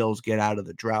helped the Bills get out of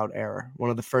the drought era.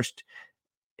 One of the first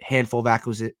handful of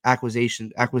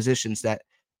acquisitions that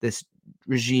this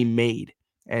regime made,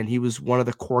 and he was one of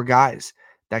the core guys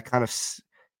that kind of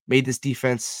made this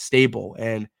defense stable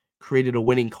and created a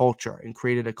winning culture and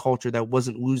created a culture that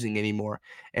wasn't losing anymore.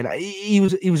 And he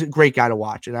was a great guy to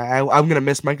watch. And I'm going to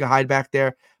miss Micah Hyde back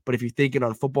there. But if you're thinking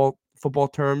on football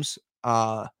terms,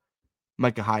 Micah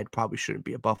Hyde probably shouldn't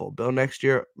be a Buffalo Bill next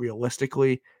year,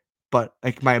 realistically. But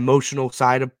like my emotional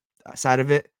side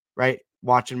of it, right?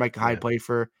 Watching Micah Hyde play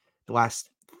for the last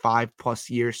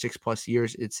 6+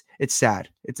 years, it's sad.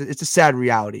 It's a sad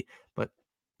reality, but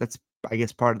that's, I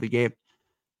guess, part of the game.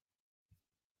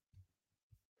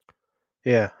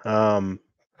 Yeah.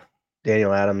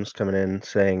 Daniel Adams coming in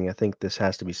saying, I think this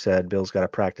has to be said. Bill's got to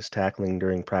practice tackling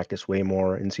during practice way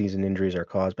more. In-season injuries are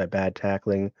caused by bad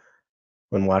tackling.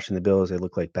 When watching the Bills, they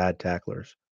look like bad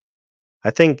tacklers.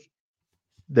 I think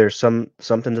there's something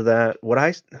to that. What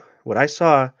I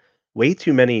saw, way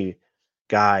too many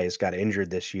guys got injured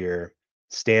this year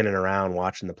standing around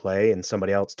watching the play, and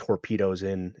somebody else torpedoes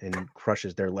in and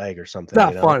crushes their leg or something.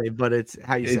 It's not funny, but it's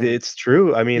how you say it. It's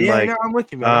true. I mean, I'm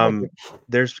with you, man.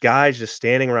 There's guys just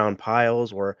standing around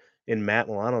piles, or in Matt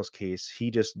Milano's case, he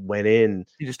just went in.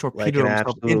 He just torpedoed like an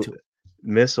himself absolute into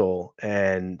missile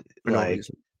and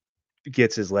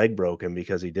gets his leg broken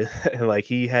because he did. Like,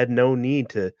 he had no need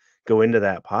to go into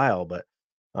that pile. But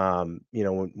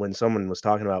when someone was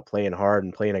talking about playing hard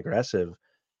and playing aggressive,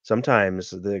 sometimes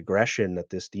the aggression that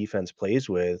this defense plays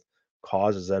with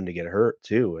causes them to get hurt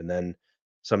too. And then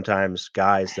sometimes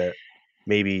guys that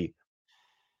maybe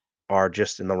are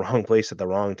just in the wrong place at the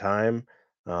wrong time,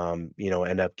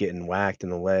 end up getting whacked in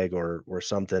the leg or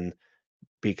something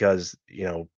because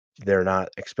they're not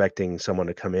expecting someone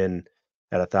to come in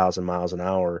at 1,000 miles an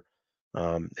hour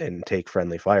and take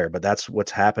friendly fire. But that's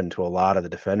what's happened to a lot of the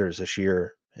defenders this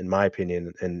year, in my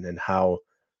opinion, and how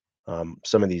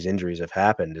some of these injuries have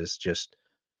happened is just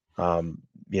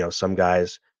some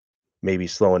guys maybe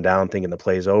slowing down, thinking the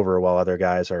play's over, while other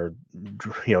guys are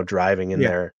driving in Yeah.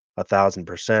 there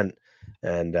 1,000%,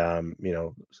 and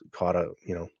caught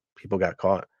people got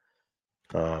caught.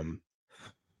 Um,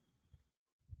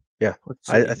 yeah, Let's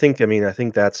I see. think. I mean, I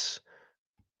think that's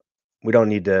we don't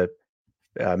need to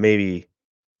maybe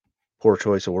poor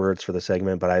choice of words for the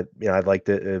segment, but I'd like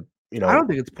to I don't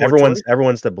think it's poor everyone's choice.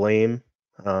 everyone's to blame.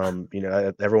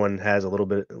 Everyone has a little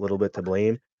bit to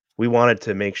blame. We wanted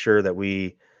to make sure that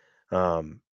we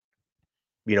um,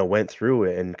 went through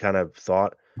it and kind of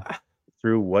thought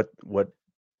through what went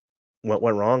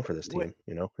wrong for this Wait,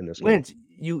 team, in this game. Lance,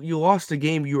 you lost a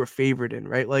game you were favored in,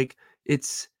 right? Like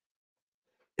it's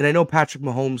and I know Patrick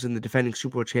Mahomes and the defending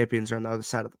Super Bowl champions are on the other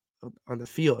side of on the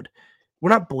field. We're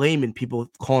not blaming people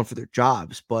calling for their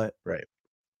jobs, but Right.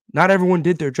 not everyone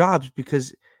did their jobs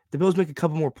because the Bills make a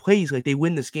couple more plays, like they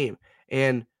win this game.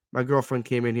 And my girlfriend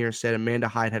came in here and said Amanda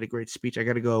Hyde had a great speech. I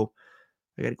gotta go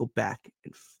back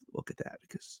and look at that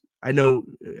because I know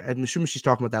I'm assuming she's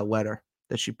talking about that letter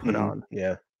that she put Mhm. on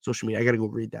Yeah. social media. I gotta go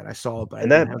read that. I saw it, but I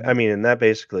And didn't that have I it. mean, and that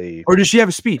basically Or does she have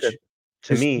a to speech? to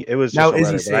Because me, it was now just a Izzy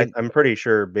letter, but saying, I'm pretty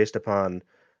sure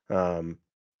um,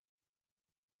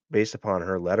 based upon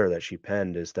her letter that she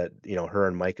penned is that, her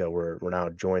and Micah were now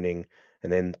joining,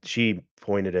 and then she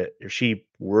worded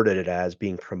it as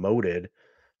being promoted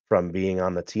from being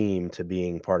on the team to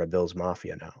being part of Bill's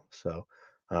Mafia now. So,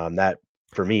 that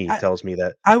for me I tells me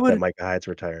that I that would. Micah Hyde's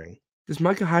retiring. Does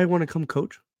Micah Hyde want to come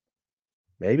coach?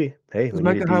 Maybe. Hey, Does we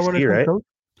need a Micah Hyde want to DC, come right? coach?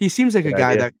 He seems like a Good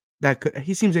guy idea. that could.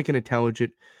 He seems like an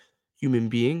intelligent human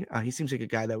being. He seems like a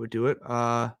guy that would do it.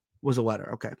 Was a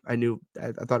letter. Okay, I knew.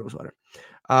 I thought it was a letter.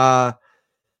 Uh,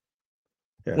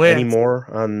 Yeah. Any Lance. more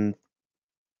on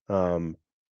um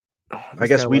Oh, I this guy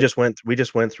guess like. we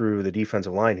just went through the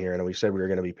defensive line here, and we said we were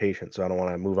gonna be patient, so I don't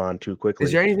wanna move on too Is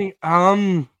quickly. there anything?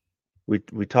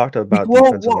 We talked We about well,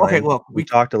 defensive well, okay. line. Look, We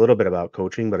talked a little bit about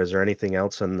coaching, but is there anything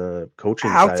else on the coaching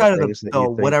side of outside of things that the you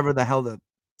think? whatever the hell the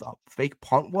fake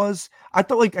punt was. I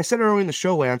thought, like I said earlier in the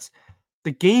show, Lance,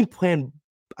 the game plan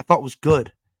I thought was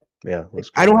good. Yeah, Like, was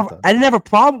good, I thought. I didn't have a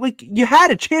problem. Like you had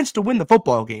a chance to win the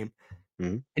football game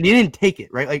Mhm. and you didn't take it,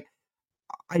 right? Like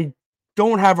I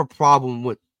don't have a problem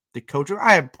with the coach.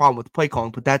 I have a problem with the play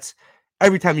calling, but that's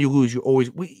every time you lose, you always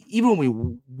even when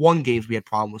we won games, we had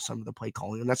problems with some of the play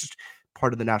calling, and that's just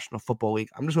part of the National Football League.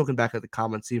 I'm just looking back at the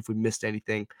comments, see if we missed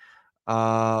anything.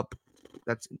 Uh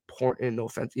that's important. No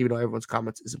offense, even though everyone's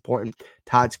comments is important.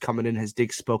 Todd's coming in. Has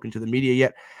Diggs spoken to the media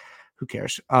yet? Who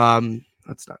cares?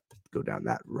 Let's not go down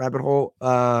that rabbit hole.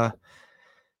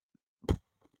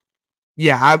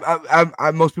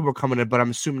 Yeah, most people are coming in, but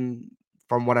I'm assuming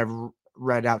from what I've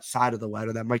read outside of the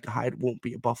letter that Micah Hyde won't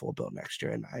be a Buffalo Bill next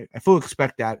year, and I fully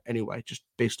expect that anyway, just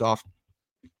based off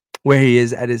where he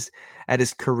is at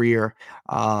his career,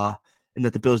 and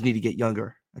that the Bills need to get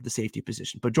younger at the safety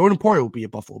position. But Jordan Poyer will be a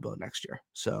Buffalo Bill next year,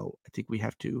 so I think we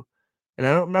have to. And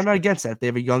I'm not against that. If they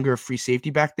have a younger free safety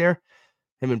back there,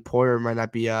 him and Poyer might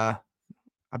not be a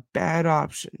bad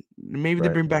option. Maybe they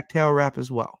Right. bring back Taylor Rapp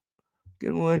as well.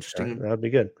 Get a little Okay, interesting. that'd be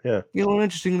good, yeah. Get a little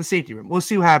interesting in the safety room. We'll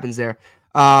see what happens there.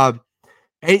 Uh,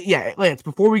 yeah, Lance.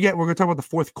 Before we're gonna talk about the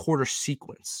fourth quarter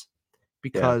sequence Yeah,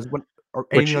 because what or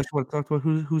anything which else you want to talk about?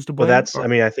 Who's to well, blame? that's Or I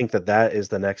mean, I think that is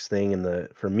the next thing in the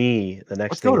for me, the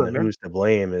next let's go thing to in it, the man. who's to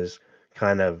blame is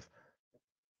kind of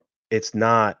it's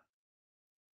not,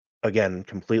 again,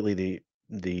 completely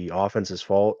the offense's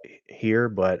fault here,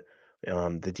 but,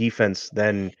 the defense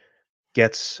then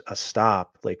gets a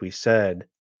stop, like we said,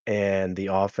 and the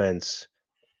offense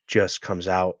just comes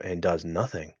out and does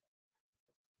nothing.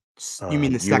 You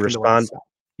mean the You second to last respond stop?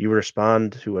 you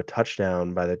respond to a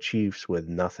touchdown by the Chiefs with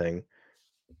nothing.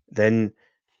 Then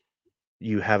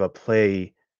you have a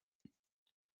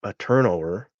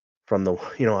turnover from the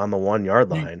on the 1-yard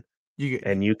You line, you get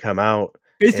and you come out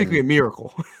basically a and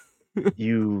miracle.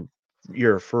 you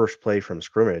your first play from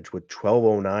scrimmage with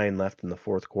 12:09 left in the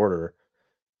 4th quarter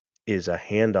is a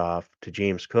handoff to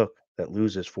James Cook that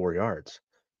loses 4 yards.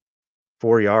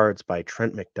 4 yards by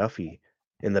Trent McDuffie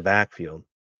in the backfield.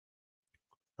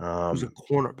 Who's a Um,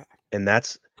 cornerback? and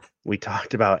that's we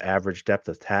talked about average depth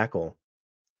of tackle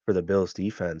for the Bills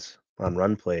defense. on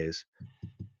run plays.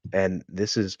 And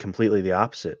this is completely the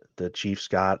opposite. The Chiefs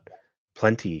got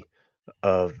plenty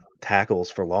of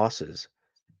tackles for losses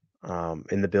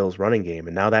in the Bills running game.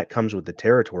 And now that comes with the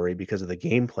territory because of the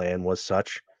game plan was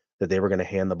such that they were going to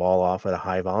hand the ball off at a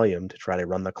high volume to try to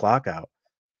run the clock out.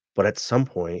 But at some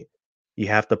point, you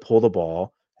have to pull the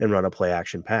ball and run a play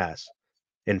action pass.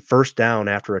 And first down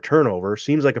after a turnover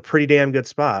seems like a pretty damn good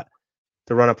spot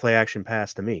to run a play action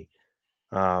pass to me.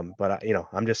 But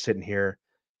I'm just sitting here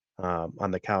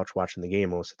on the couch watching the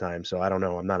game most of the time. So I don't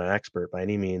know. I'm not an expert by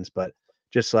any means, but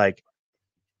just like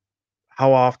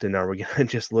how often are we going to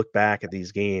just look back at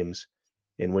these games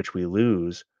in which we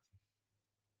lose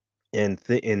and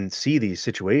see these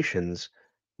situations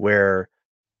where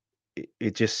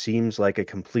it just seems like a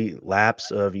complete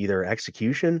lapse of either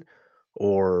execution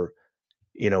or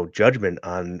judgment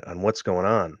on what's going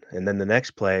on. And then the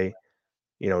next play,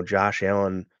 Josh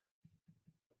Allen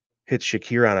hits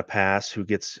Shakir on a pass who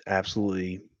gets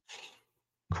absolutely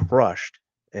crushed,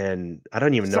 and I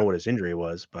don't even So, know what his injury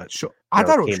was, but I it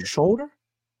thought it was came shoulder.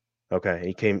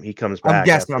 okay. He comes I'm back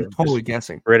guessing. I'm after just totally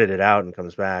guessing. gritted it out and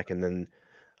comes back, and then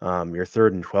your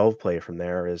 3rd and 12 play from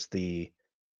there is the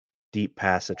deep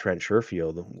pass to Trent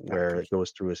Sherfield Gotta where it catch.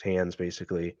 goes through his hands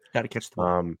basically. Gotta catch the ball.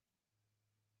 Um,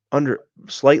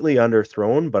 slightly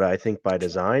underthrown, but I think by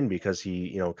design because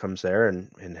he comes there and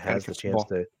Gotta has the catch the chance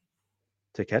ball.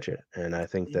 to catch it, and I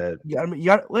think that You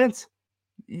got Lance.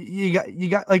 You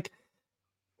got like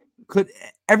could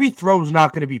every throw is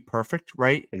not going to be perfect,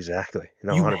 right? exactly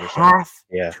no You 100%. have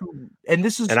Yeah. to, and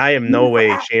this And is I am even no for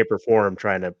way, shape, or form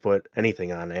trying to put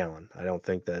anything on Allen. I don't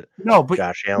think that no, but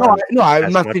Josh no, Allen no, I'm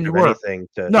has not much saying you of were. anything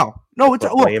to No, it's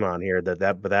put look, blame on here.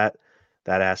 That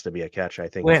has to be a catch, I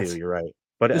think, too. Lance. You're right.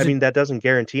 But I There's a mean, that doesn't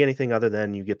guarantee anything other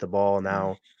than you get the ball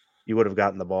now. You would have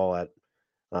gotten the ball at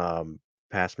um,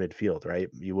 past midfield, right?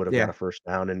 You would have got yeah. a first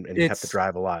down and kept the It's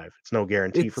drive alive. It's no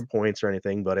guarantee it's for points or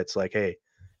anything, but it's like, hey,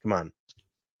 come on.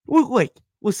 well, like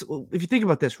listen, if you think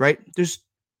about this, right? There's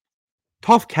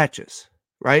tough catches,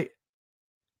 right?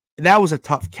 That was a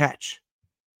tough catch,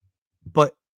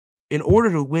 but in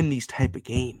order to win these type of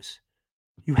games,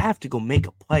 you have to go make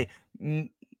a play.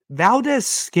 Valdez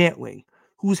Scantling,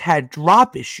 who's had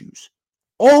drop issues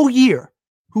all year,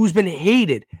 who's been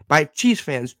hated by Chiefs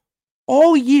fans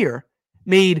all year,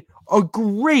 made a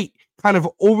great kind of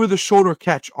over the shoulder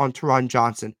catch on Teron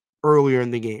Johnson earlier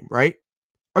in the game, right?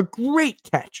 A great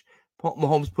catch.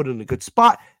 Mahomes put it in a good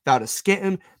spot. Valdez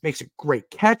Scantling makes a great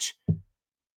catch.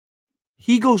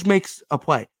 He goes, makes a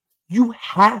play. You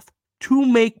have to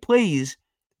make plays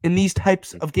in these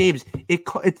types of games. It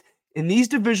in these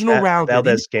divisional That rounds or these,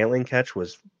 Valdez Scantling catch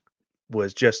was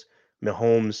just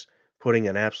Mahomes putting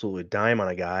an absolute dime on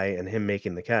a guy and him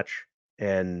making the catch.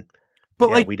 And but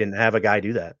yeah, like, we didn't have a guy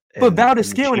do that. but And Valdez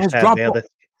the Scantling Chiefs has have dropped ball. Valdez,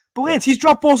 But yeah, Lance, he's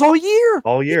dropped balls all year.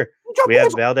 all He year. dropped We have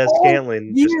balls Valdez all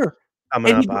Scantling just year,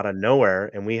 coming and up out of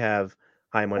nowhere, and we have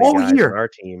high money all guys on year. our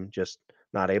team just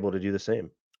not able to do the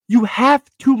same. You have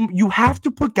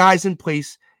to put guys in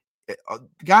place.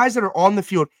 Guys that are on the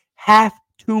field have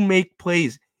to make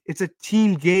plays. It's a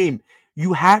team game.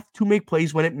 You have to make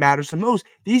plays when it matters the most.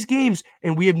 These games,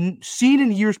 and we have seen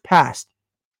in years past,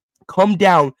 come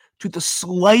down to the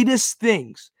slightest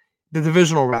things. The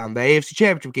divisional round, the AFC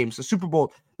Championship games, the Super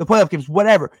Bowl, the playoff games,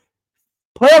 whatever.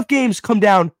 Playoff games come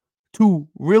down to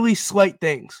really slight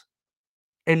things.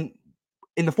 And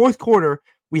in the fourth quarter,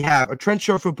 we have a Trent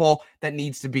Sherfield ball that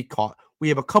needs to be caught. We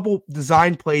have a couple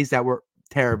design plays that were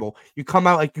terrible. You come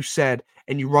out, like you said,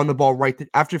 and you run the ball right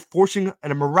after forcing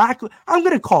a miraculous, I'm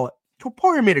going to call it.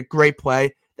 Topuria made a great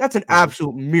play. That's an Mhm.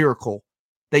 absolute miracle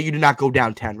that you did not go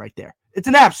down 10 right there. It's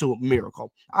an absolute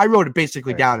miracle. I wrote it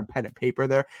basically Right. down in pen and paper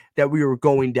there that we were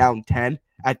going down 10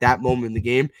 at that moment in the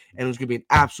game, and it was going to be an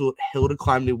absolute hill to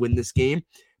climb to win this game.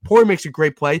 Poirier makes a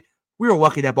great play. We were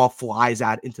lucky that ball flies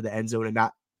out into the end zone and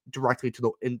not directly to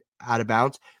the out of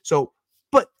bounds. So,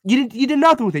 but you did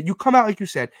nothing with it. You come out like you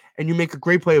said, and you make a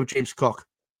great play with James Cook.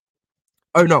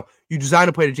 Or no, you design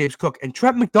a play to James Cook, and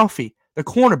Trent McDuffie, the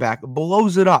cornerback,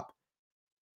 blows it up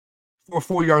for a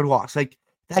 4-yard loss. Like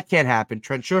that can't happen.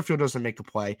 Trent Sherfield doesn't make a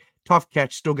play. Tough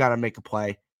catch, still got to make a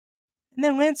play. And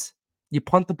then Lance, you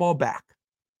punt the ball back,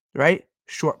 right?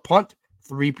 Short punt,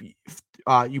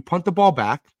 you punt the ball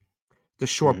back. The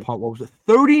short Mhm. punt, what was it?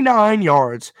 39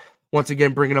 yards. Once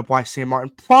again, bringing up why Sam Martin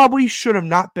probably should have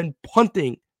not been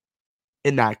punting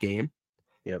in that game.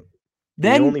 Yep. He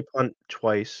Then, only punt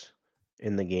twice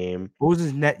in the game. what was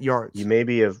his net You yards?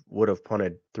 maybe would have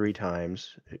punted 3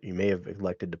 times. You may have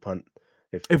elected to punt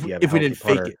if If you have a if we healthy didn't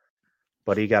fake punter, it,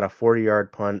 but he got a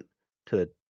 40-yard punt to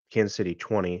the Kansas City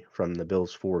 20 from the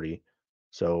Bills 40.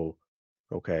 So,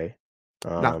 okay.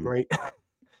 Not great.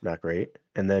 Not great.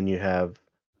 And then you have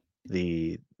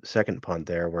the second punt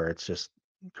there where it's just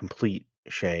complete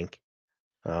shank,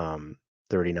 um,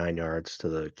 39 yards to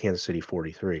the Kansas City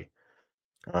 43.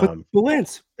 But Um,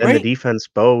 Lance, then the right? defense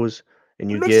bows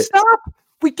and Let's stop.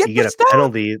 We get the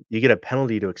stop. you get a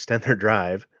penalty to extend their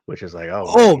drive, which is like, "Oh,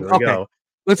 man, Oh, here we okay. go."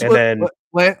 Let's And then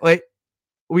wait.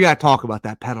 We gotta talk about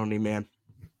that penalty, man.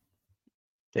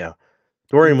 yeah,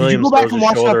 Dorian Did you go Williams back throws and his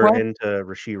watch that shoulder play? into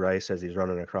Rashee Rice as he's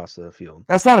running across the field.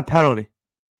 That's not a penalty.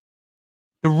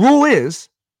 The rule is,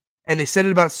 and they said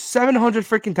it about 700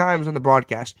 freaking times on the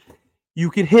broadcast, you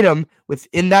can hit him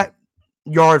within that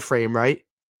yard frame, right?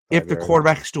 5 If the yards.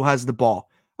 quarterback still has the ball.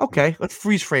 Okay, let's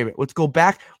freeze frame it. Let's go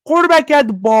back. Quarterback had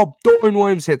the ball. Dorian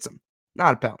Williams hits him.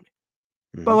 Not a penalty.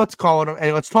 But let's call it,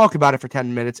 and let's talk about it for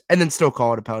 10 minutes, and then still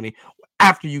call it a penalty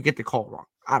after you get the call wrong.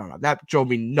 I don't know. That drove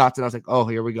me nuts, and I was like, oh,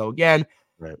 here we go again.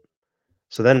 Right.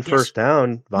 So then But yes, first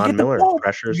down, you Von get the Miller ball. You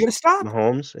pressures get a stop.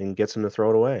 Mahomes and gets him to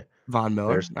throw it away. Von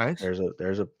Miller, There's nice.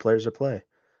 there's a play.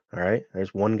 All right.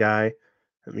 There's one guy,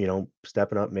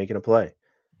 stepping up, making a play.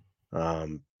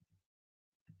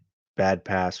 Bad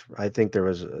pass. I think there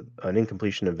was an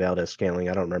incompletion of Valdez-Scantling.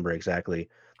 I don't remember exactly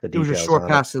the It was a details short on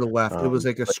it. pass to the left. It was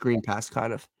like a But screen pass,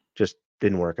 kind of. just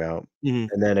didn't work out. Mm-hmm.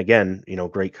 And then again,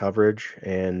 great coverage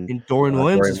and And Dorian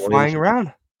Williams Dorian is flying Williams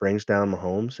around. brings down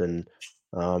Mahomes and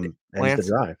ends the Lance,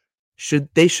 drive.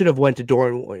 they should have went to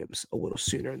Dorian Williams a little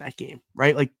sooner in that game,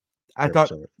 right? Like I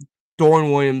thought 100%.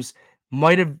 Dorian Williams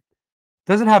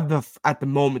doesn't have at the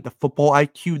moment the football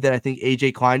IQ that I think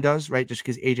AJ Klein does, right? Just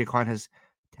because AJ Klein has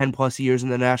 10 plus years in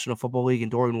the National Football League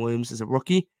and Dorian Williams is a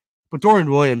rookie. But Dorian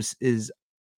Williams is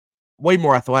way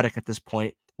more athletic at this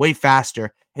point, way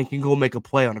faster, and can go make a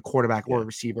play on a quarterback or a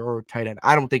receiver or a tight end.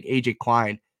 I don't think AJ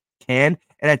Klein can.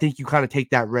 And I think you kind of take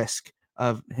that risk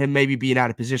of him maybe being out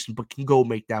of position, but can go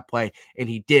make that play. And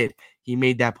he did. He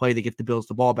made that play to get the Bills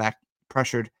the ball back,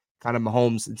 pressured kind of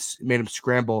Mahomes and made him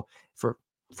scramble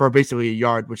for basically a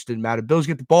yard, which didn't matter. Bills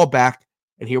get the ball back,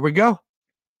 and here we go.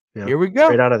 Yeah. Here we go.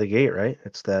 Straight out of the gate, right?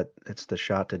 It's the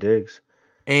shot to Diggs.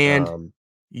 And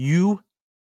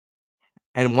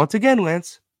and once again,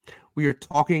 Lance, we are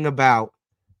talking about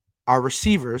our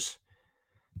receivers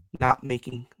not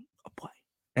making a play.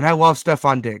 And I love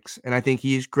Stephon Diggs, and I think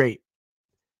he is great.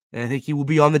 And I think he will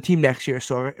be on the team next year.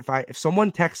 So if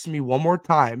someone texts me one more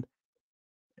time,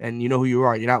 and you know who you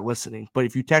are, you're not listening. But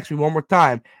if you text me one more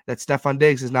time that Stephon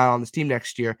Diggs is not on this team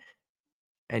next year,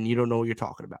 and you don't know what you're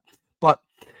talking about. But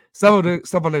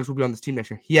Stephon Diggs will be on this team next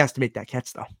year. He has to make that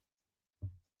catch, though.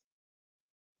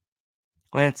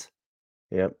 Lance?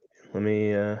 Yep. Let me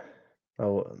you're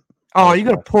going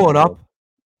to pull it up?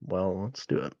 Well, let's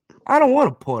do it. I don't want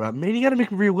to pull it up, man. You got to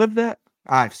make me relive that.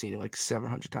 I've seen it like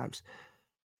 700 times.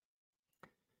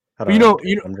 But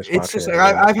it's just like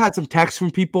I've had some texts from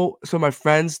people, some of my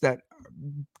friends that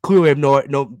clearly have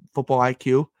no football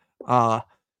IQ. No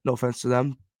offense to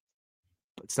them,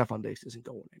 but Stephon Diggs isn't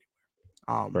going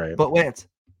anywhere. Right. But Lance,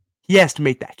 he has to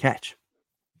make that catch.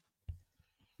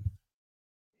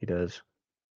 He does.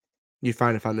 You're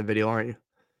trying to find the video, aren't you?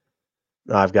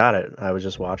 No, I've got it. I was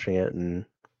just watching it and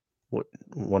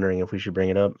wondering if we should bring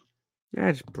it up.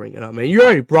 Yeah, just bring it up, man. You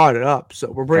already brought it up,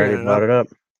 so we're bringing it up.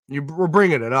 We're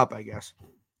bringing it up, I guess.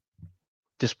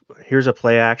 Just here's a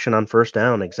play action on first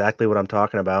down, exactly what I'm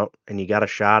talking about, and you got a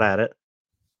shot at it.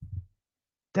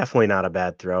 Definitely not a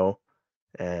bad throw,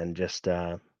 and just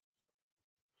I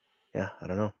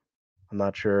don't know. I'm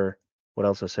not sure what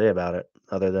else to say about it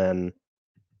other than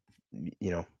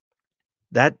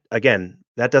that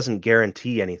that doesn't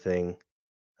guarantee anything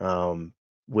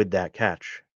with that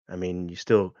catch. I mean,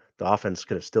 the offense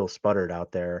could have still sputtered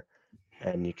out there,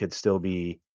 and you could still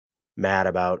be mad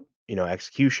about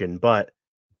execution, but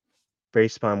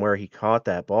based upon where he caught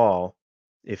that ball,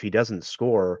 if he doesn't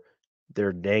score,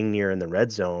 they're dang near in the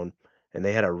red zone, and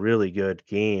they had a really good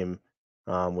game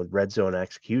with red zone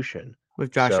execution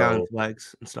with Josh Allen's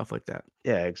legs and stuff like that.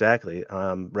 Yeah, exactly.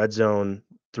 Red zone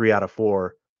 3 out of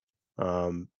 4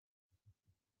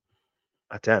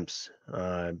 attempts.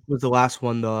 Was the last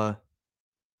one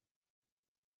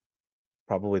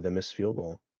probably the missed field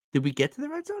goal? Did we get to the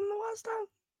red zone the last time?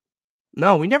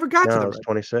 No, we never got to the red zone. No, it was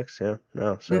 26. Yeah,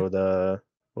 no. So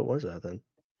what was that then?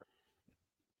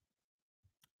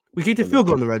 We kicked a field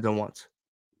goal in the red zone once.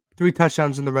 3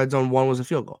 touchdowns in the red zone. 1 was a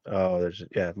field goal. Oh,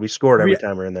 we scored every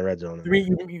time we're in the red zone.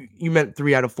 3. You meant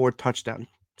 3 out of 4 touchdowns.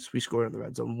 We scored in the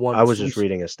red zone. I was just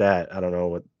reading a stat. I don't know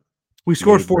what. We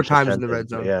scored 4 times in the red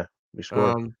zone. Yeah, we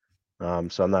scored.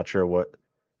 So I'm not sure what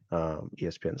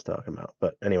ESPN's talking about,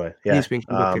 but anyway, yeah. ESPN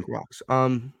can go kick rocks.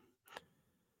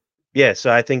 Yeah,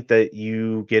 so I think that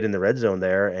you get in the red zone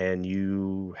there and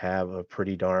you have a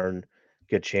pretty darn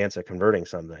good chance at converting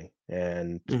something.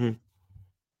 And Mhm.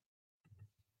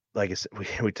 like I said,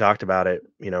 we talked about it,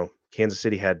 Kansas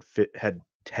City had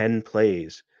 10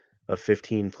 plays of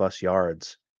 15 plus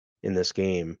yards in this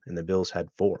game, and the Bills had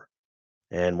 4.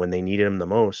 And when they needed them the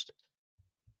most,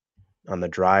 on the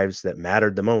drives that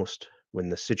mattered the most, when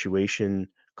the situation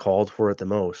called for it the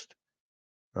most,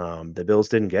 the Bills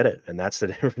didn't get it, and that's the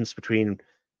difference between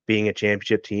being a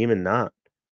championship team and not.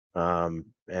 And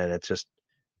it's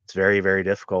very, very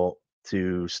difficult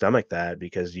to stomach that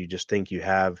because you just think you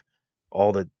have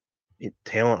all the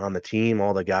talent on the team,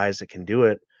 all the guys that can do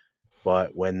it,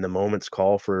 but when the moments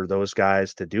call for those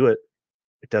guys to do it,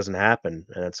 it doesn't happen,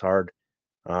 and it's hard.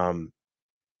 Um,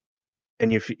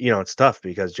 and it's tough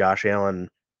because Josh Allen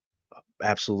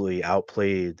absolutely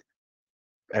outplayed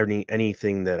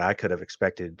anything that I could have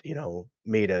expected,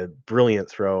 made a brilliant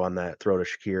throw on that throw to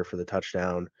Shakir for the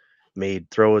touchdown, made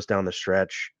throws down the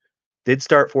stretch. Did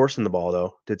start forcing the ball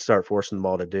though. Did start forcing the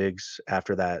ball to Diggs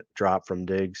after that drop from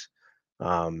Diggs.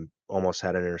 Almost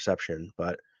had an interception,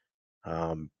 but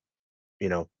um,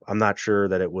 I'm not sure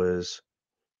that it was,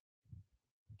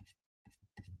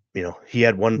 he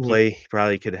had one Mhm. play he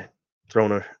probably could have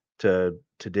thrown to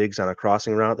Diggs on a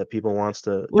crossing route that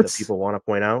What's people want to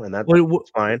point out, and that's what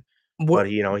fine. what But,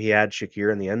 he had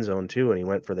Shakir in the end zone too, and he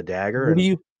went for the dagger what do and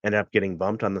you ended up getting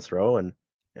bumped on the throw, and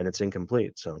it's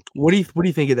incomplete, so what do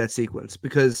you think of that sequence?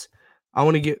 Because I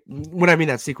want to get when I mean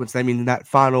that sequence, I mean that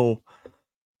final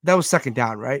that was second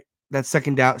down, right? That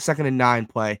second down, second and 9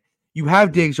 play. You have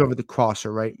mhm. Diggs over the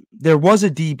crosser, right? There was a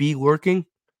DB lurking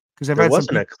because I've There had some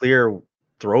wasn't a people, clear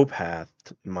throw path.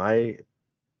 My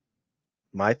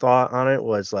thought on it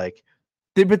was, like,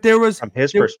 but there was from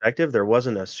his there perspective, there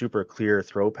wasn't a super clear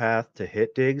throw path to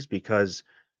hit Diggs because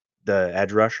the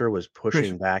edge rusher was Chris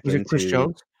pushing back was it Chris into.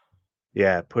 Jones?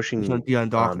 Yeah, Was on pushing, Deion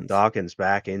Dawkins. Dawkins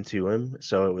back into him,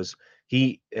 so it was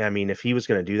I mean, if he was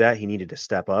gonna do that, he needed to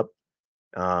step up,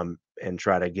 and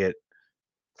try to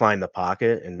climb the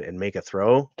pocket and make a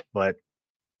throw, but,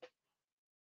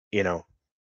 you know,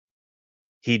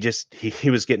 he just he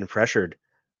was getting pressured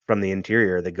from the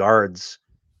interior. The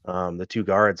 2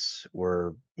 guards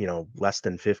were, less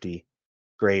than 50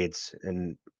 grades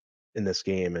in this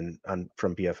game and on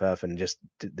from PFF and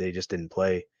they just didn't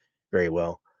play very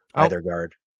well, Oh, either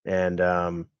guard, and,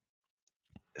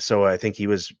 so I think he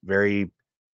was very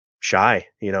shy,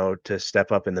 to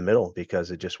step up in the middle because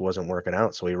it just wasn't working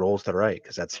out. So he rolls to the right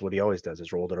because that's what he always does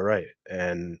is roll to the right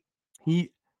and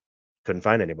he couldn't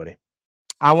find anybody.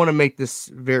 I want to make this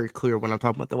very clear when I'm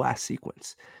talking about the last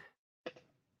sequence.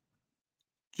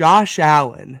 Josh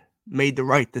Allen made the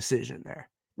right decision there.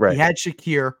 He Right, had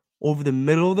Shakir over the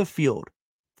middle of the field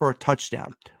for a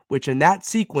touchdown, which in that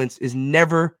sequence is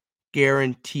never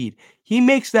guaranteed. He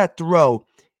makes that throw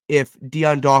if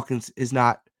Deion Dawkins is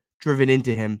not driven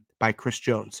into him by Chris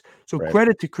Jones. So right.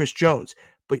 credit to Chris Jones.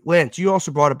 But Lance, you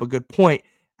also brought up a good point.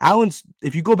 Allen's,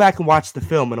 if you go back and watch the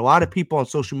film, and a lot of people on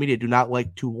social media do not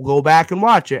like to go back and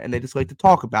watch it, and they just like to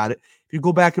talk about it. If you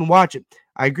go back and watch it,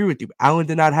 I agree with you. Allen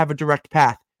did not have a direct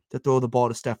path to throw the ball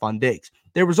to Stephon Diggs.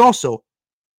 There was also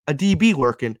a DB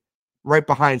lurking right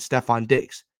behind Stephon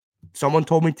Diggs. Someone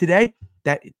told me today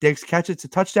that Diggs catch it's a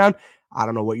touchdown. I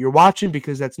don't know what you're watching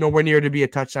because that's nowhere near to be a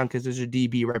touchdown because there's a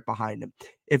DB right behind him.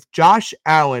 If Josh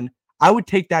Allen, I would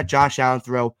take that Josh Allen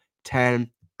throw 10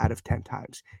 out of 10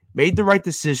 times. Made the right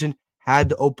decision, had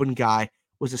the open guy,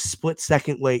 was a split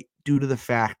second late due to the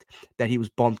fact that he was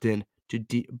bumped in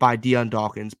by Deion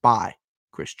Dawkins by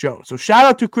Chris Jones. So shout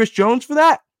out to Chris Jones for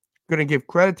that. Going to give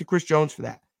credit to Chris Jones for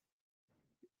that.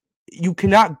 You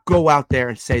cannot go out there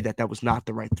and say that that was not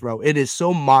the right throw. It is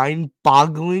so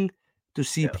mind-boggling to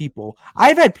see Yeah. people.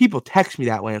 I've had people text me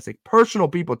that, Lance, like personal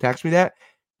people text me that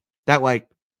like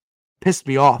pissed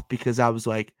me off because I was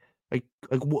like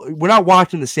we're not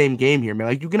watching the same game here, man.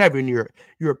 Like you can have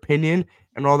your opinion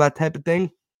and all that type of thing,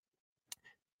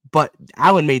 but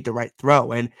Allen made the right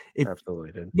throw, and if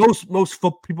Absolutely did.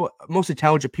 most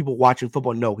intelligent people watching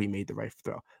football know he made the right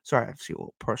throw. Sorry, I feel a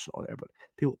little personal there, but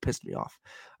people pissed me off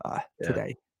Yeah.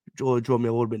 today. Drove me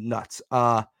a little bit nuts.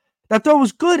 That throw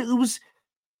was good. It was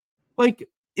like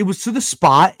it was to the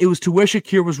spot. It was to where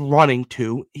Shakir was running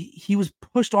to. He was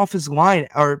pushed off his line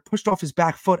or pushed off his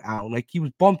back foot out. Like he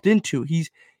was bumped into. He's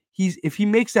if he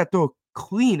makes that throw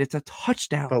clean, it's a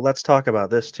touchdown. But let's talk about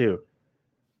this too.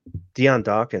 Deion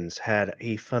Dawkins had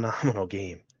a phenomenal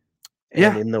game. And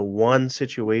Yeah, in the one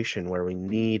situation where we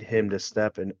need him to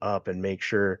step up and make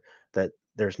sure that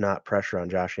there's not pressure on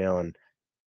Josh Allen,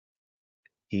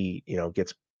 he,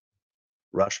 gets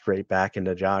rushed right back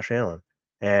into Josh Allen.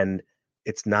 And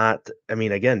it's not. I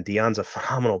mean, again, Dion's a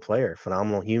phenomenal player,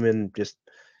 phenomenal human, just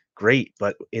great.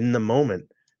 But in the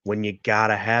moment, when you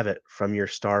gotta have it from your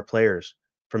star players,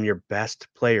 from your best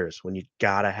players, when you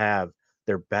gotta have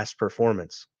their best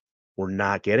performance, we're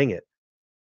not getting it.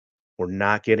 We're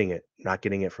not getting it. Not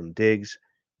getting it from Diggs.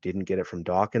 Didn't get it from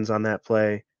Dawkins on that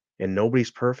play. And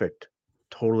nobody's perfect.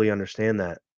 Totally understand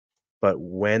that. But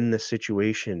when the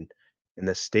situation and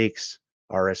the stakes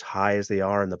are as high as they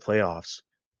are in the playoffs,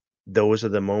 those are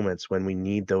the moments when we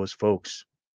need those folks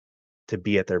to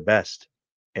be at their best.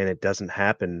 And it doesn't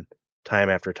happen time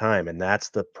after time. And that's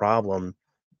the problem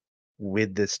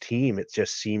with this team. It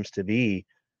just seems to be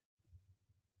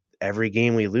every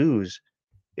game we lose,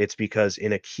 it's because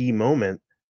in a key moment,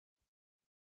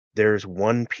 there's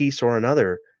one piece or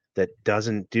another that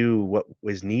doesn't do what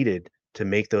was needed to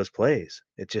make those plays.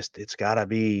 It's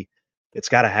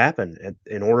gotta happen. And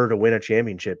in order to win a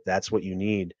championship, that's what you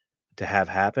need to have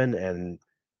happen. And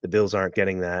the Bills aren't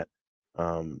getting that.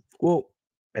 Well,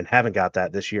 And haven't got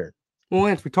that this year. Well,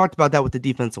 Lance, we talked about that with the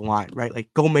defensive line, right?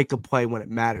 Like, go make a play when it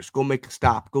matters. Go make a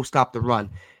stop. Go stop the run.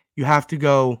 You have to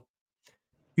go.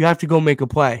 You have to go make a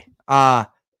play.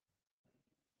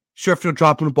 Sherfield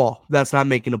dropping the ball. That's not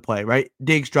making a play, right?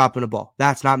 Diggs dropping the ball.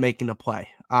 That's not making a play.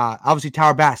 Obviously,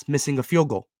 Tower Bass missing a field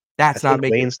goal. I That's not think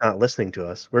making. Wayne's not listening to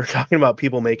us. We're talking about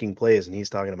people making plays, and he's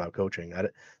talking about coaching.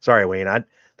 Sorry, Wayne.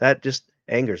 That just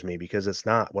angers me because it's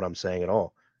not what I'm saying at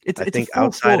all. I It's a think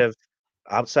full floor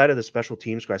outside of the special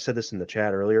teams, I said this in the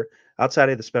chat earlier. Outside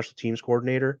of the special teams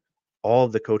coordinator, all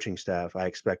of the coaching staff I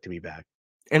expect to be back.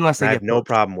 unless And they I have get no poached.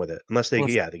 problem with it, unless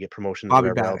Unless they get promotions or Bobby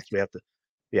whatever else Bannock. we have to.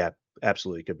 Yeah,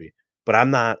 absolutely could be. But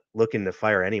I'm not looking to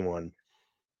fire anyone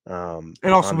And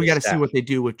also, on we the got to see staff. what they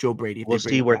do with Joe Brady if they We'll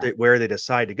bring see him back. where they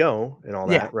decide to go and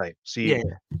all Yeah, that, right? See, yeah.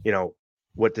 you know,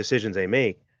 what decisions they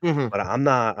make. Mm-hmm. But I'm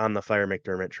not on the fire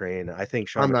McDermott train. I think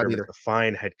Sean I'm not McDermott's either. a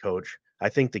fine head coach. I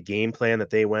think the game plan that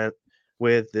they went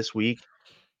with this week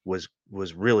was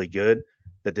really good.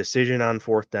 The decision on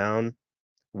fourth down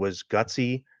was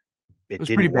gutsy. It It was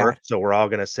pretty didn't work, bad. so we're all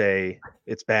gonna say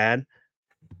it's bad.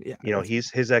 Yeah, You know,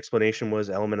 that's his explanation was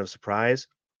element of surprise.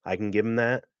 I can give him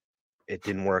that. It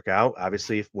didn't work out.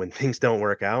 Obviously, if when things don't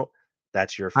work out,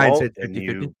 that's your fault, hindsight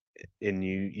 50-50. and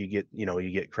you get you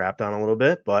get crapped on a little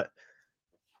bit. But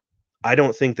I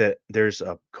don't think that there's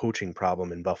a coaching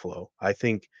problem in Buffalo. I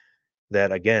think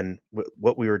that again,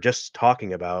 what we were just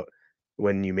talking about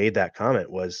when you made that comment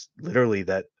was literally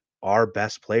that our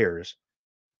best players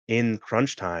in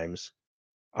crunch times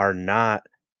are not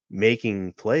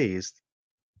making plays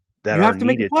that You are have to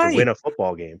make a needed to win play. a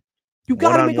football game. You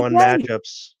got to make a One-on-one play.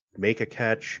 matchups, make a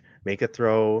catch, make a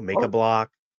throw, make a Or block,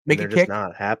 and make a they're just kick.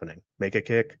 not happening. Make a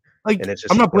kick, Like, and it's I'm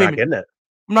just not we're not blaming getting it.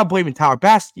 I'm not blaming Tower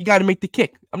Bass. You got to make the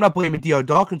kick. I'm not blaming D.R.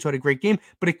 Dawkins, who had a great game,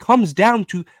 but it comes down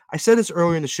to, I said this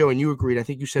earlier in the show, and you agreed. I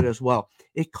think you said it as well.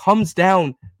 It comes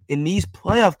down in these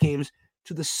playoff games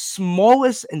to the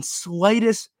smallest and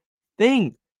slightest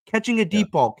thing. Catching a Yeah.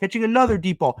 deep ball, catching another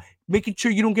deep ball, making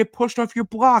sure you don't get pushed off your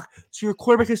block so your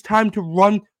quarterback has time to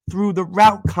run through the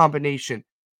route combination.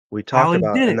 We talked Allen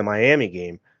about in didn't. the Miami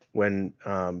game when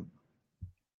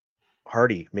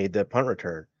Hardy made the punt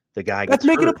return. The guy That's gets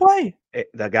making a hurt. play.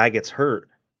 The guy gets hurt,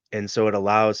 and so it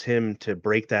allows him to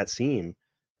break that seam.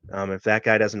 If that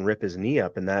guy doesn't rip his knee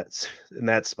up in in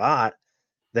that spot,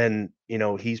 then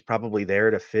he's probably there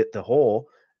to fit the hole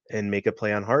and make a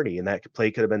play on Hardy, and that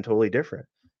play could have been totally different.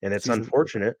 And it's Season was over.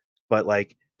 unfortunate, but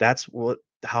like that's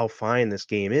how fine this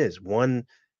game is. One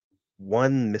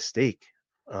mistake,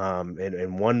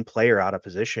 and one player out of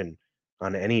position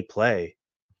on any play,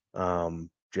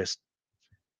 just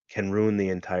can ruin the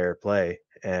entire play,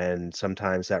 and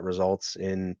sometimes that results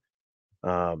in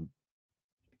um,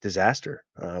 disaster,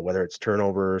 whether it's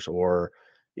turnovers or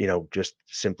just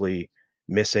simply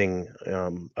missing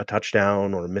a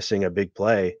touchdown or missing a big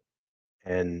play,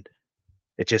 and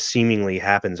it just seemingly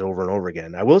happens over and over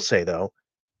again. I will say though,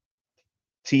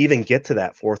 to even get to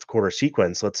that fourth quarter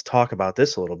sequence, let's talk about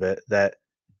this a little bit. That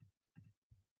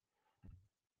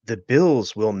the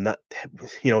Bills will not,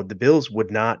 the Bills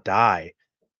would not die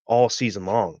all season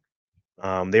long.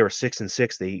 They were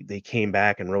 6-6. They came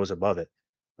back and rose above it.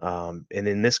 And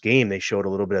in this game, they showed a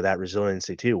little bit of that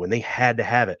resiliency too. When they had to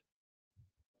have it,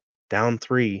 down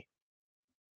three,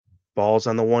 balls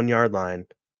on the 1 yard line,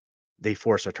 they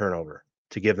force a turnover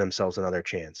to give themselves another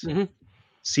chance. Mm-hmm.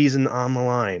 Season on the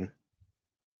line,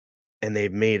 and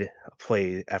they've made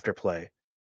play after play.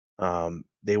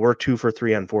 They were 2 for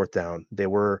 3 on fourth down. They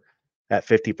were at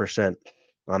 50%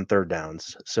 on third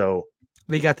downs. So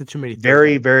They got the too many third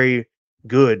very, downs. very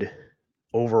good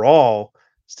overall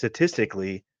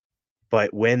statistically.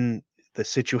 But when the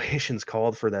situations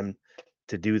called for them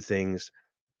to do things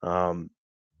to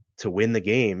win the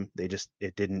game.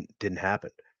 It didn't happen.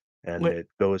 And it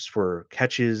goes for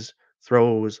catches,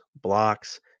 throws,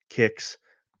 blocks, kicks,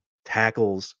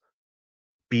 tackles,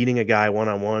 beating a guy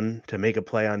one-on-one to make a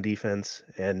play on defense,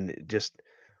 and just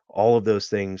all of those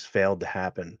things failed to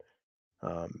happen,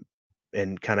 um,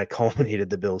 and kind of culminated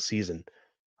the Bills season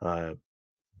uh,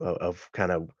 of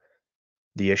kind of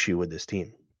the issue with this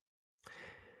team.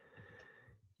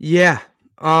 Yeah.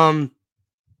 I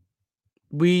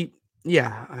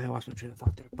lost my train of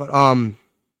thought there. But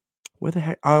where the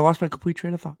heck? I lost my complete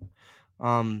train of thought.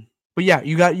 But yeah,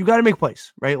 you got to make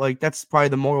plays, right? Like that's probably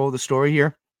the moral of the story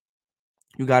here.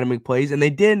 You got to make plays, and they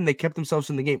did, and they kept themselves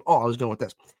in the game. Oh, I was going with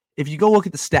this. If you go look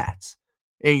at the stats,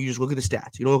 and you just look at the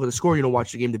stats, you don't look at the score, you don't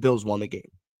watch the game. The Bills won the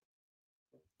game.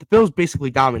 The Bills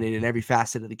basically dominated in every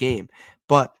facet of the game,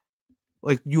 but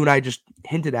like you and I just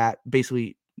hinted at,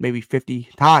 basically maybe 50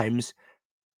 times,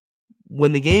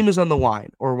 when the game is on the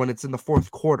line or when it's in the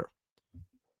fourth quarter,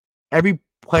 every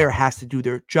player has to do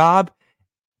their job,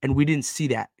 and we didn't see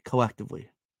that collectively,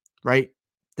 right?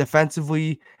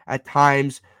 Defensively, at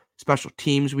times, special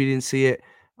teams, we didn't see it.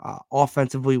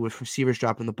 Offensively, with receivers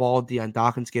dropping the ball, Deion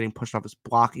Dawkins getting pushed off his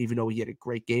block, even though he had a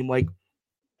great game. Like,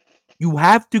 you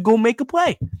have to go make a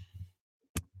play.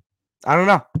 I don't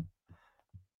know.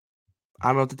 I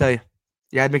don't know what to tell you.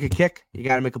 You got to make a kick. You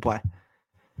got to make a play.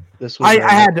 This was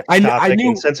I knew,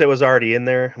 and since it was already in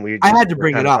there, I had to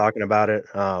bring it up. Talking about it.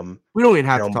 We don't even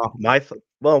have to talk.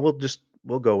 Well,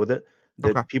 we'll go with it.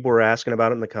 Okay. People were asking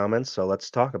about it in the comments, so let's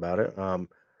talk about it.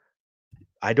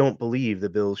 I don't believe the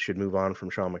Bills should move on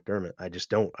from Sean McDermott. I just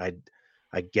don't.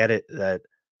 I get it that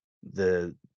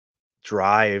the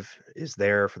drive is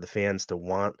there for the fans to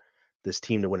want this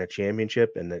team to win a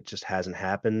championship, and it just hasn't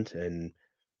happened. And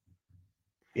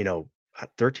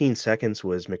 13 seconds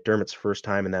was McDermott's first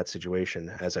time in that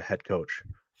situation as a head coach,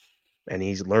 and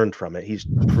he's learned from it. He's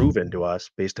proven to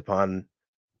us, based upon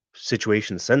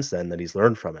situations since then, that he's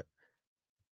learned from it.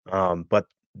 But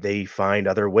they find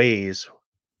other ways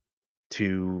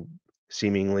to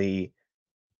seemingly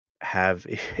have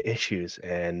issues,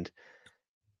 and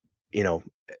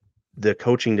the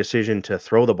coaching decision to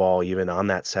throw the ball even on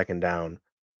that second down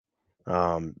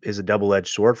is a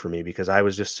double-edged sword for me, because I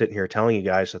was just sitting here telling you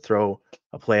guys to throw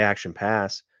a play action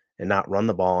pass and not run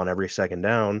the ball on every second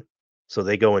down. So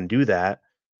they go and do that,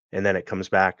 and then it comes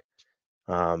back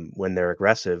when they're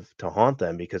aggressive to haunt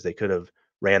them, because they could have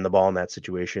ran the ball in that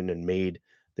situation and made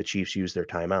the Chiefs use their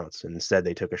timeouts. And instead,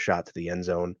 they took a shot to the end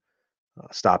zone,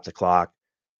 stopped the clock,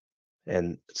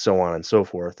 and so on and so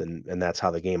forth. And that's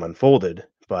how the game unfolded.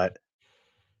 But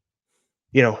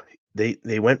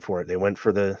they went for it. They went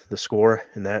for the score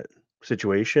in that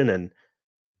situation, and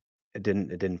it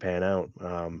didn't pan out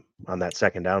on that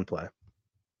second down play.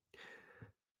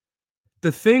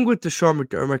 The thing with the Sean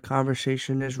McDermott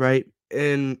conversation is, right,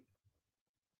 and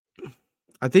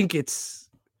I think it's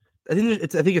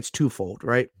twofold,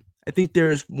 right? I think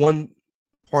there's one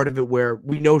part of it where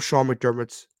we know Sean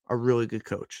McDermott's a really good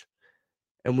coach,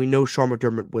 and we know Sean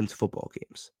McDermott wins football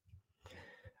games.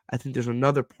 I think there's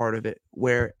another part of it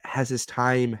where has his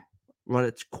time run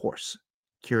its course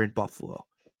here in Buffalo.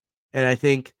 And I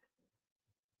think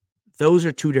those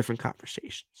are two different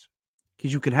conversations.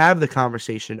 Because you can have the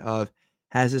conversation of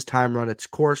has his time run its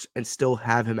course and still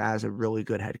have him as a really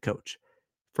good head coach.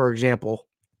 For example,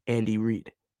 Andy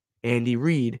Reid. Andy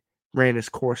Reid ran his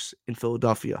course in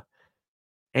Philadelphia.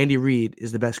 Andy Reid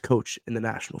is the best coach in the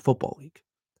National Football League.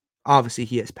 Obviously,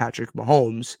 he has Patrick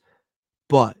Mahomes,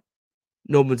 but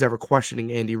no one's ever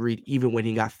questioning Andy Reid, even when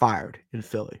he got fired in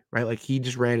Philly, right? Like, he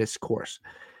just ran his course.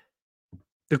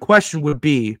 The question would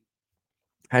be,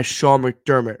 has Sean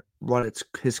McDermott run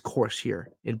his course here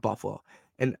in Buffalo?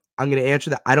 And I'm going to answer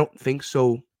that. I don't think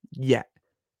so yet.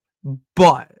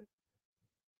 But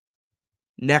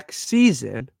next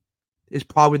season is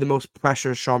probably the most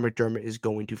pressure Sean McDermott is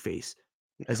going to face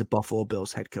as a Buffalo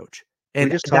Bills head coach. And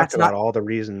we just talked about all the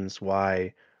reasons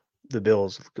why the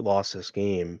Bills lost this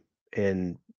game,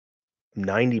 and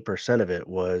 90% of it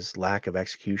was lack of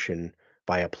execution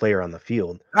by a player on the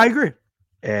field. I agree.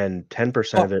 And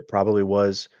 10% of it probably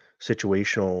was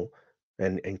situational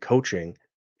and coaching.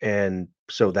 And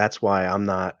so that's why I'm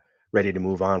not ready to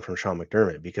move on from Sean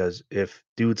McDermott, because if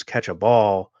dudes catch a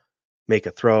ball, make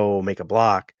a throw, make a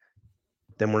block,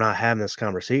 then we're not having this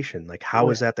conversation. Like, how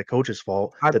is that the coach's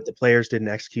fault that the players didn't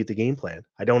execute the game plan?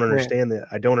 I don't understand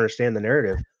the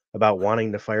narrative about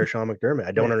wanting to fire Sean McDermott.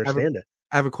 I don't understand it.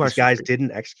 I have a question. These guys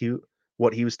didn't execute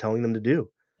what he was telling them to do.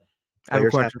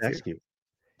 Players have to execute.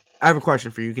 I have a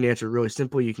question for you. You can answer really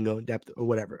simply. You can go in depth or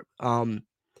whatever.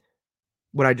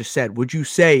 What I just said, would you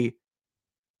say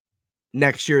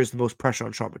next year is the most pressure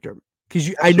on Sean McDermott. Because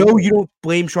I know Absolutely. you don't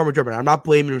blame Sean McDermott. I'm not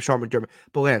blaming Sean McDermott.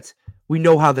 But Lance, we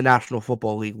know how the National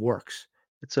Football League works.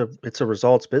 It's a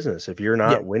results business. If you're Yeah,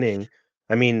 not winning,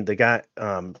 I mean, the guy,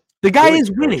 the guy Phillies is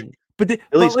coach, winning. But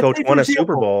Phillies let's coach say, for won a Super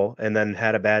example, Bowl and then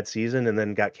had a bad season and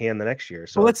then got canned the next year. but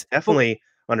So it's let's but, definitely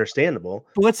understandable.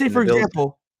 but let's say, And for the Bills,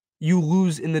 example, you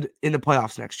lose in the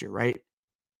playoffs next year, right?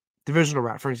 Divisional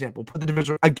round, for example. Put the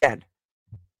division again.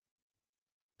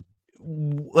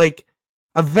 Like,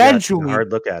 you got to take a eventually,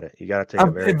 hard look at it. You got to take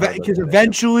a very hard look because at it.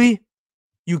 eventually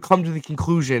you come to the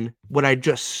conclusion what I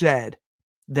just said,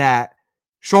 that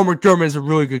Sean McDermott is a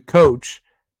really good coach,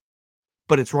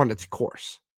 but it's run its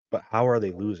course. But how are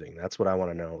they losing? That's what I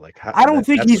want to know. Like, how, I don't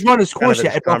think that's he's run his kind of course this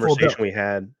yet at Buffalo conversation Bills. we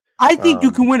had. I think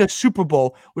you can win a Super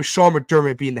Bowl with Sean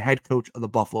McDermott being the head coach of the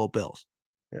Buffalo Bills.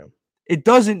 Yeah. It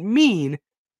doesn't mean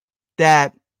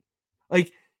that,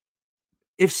 like,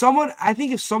 if someone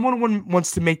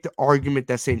wants to make the argument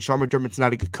that saying Sean McDermott's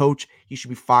not a good coach, he should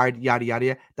be fired, yada yada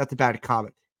yada, that's a bad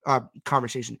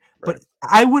conversation. Right. But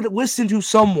I would listen to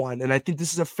someone, and I think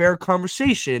this is a fair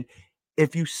conversation,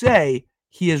 if you say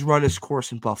he has run his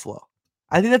course in Buffalo.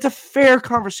 I think that's a fair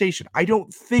conversation. I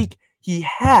don't think he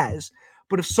has,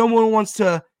 but if someone wants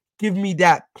to give me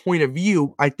that point of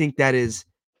view, I think that is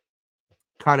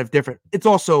kind of different. It's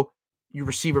also your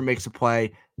receiver makes a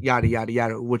play, yada, yada,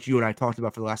 yada, which you and I talked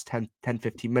about for the last 10,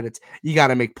 15 minutes. You got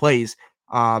to make plays.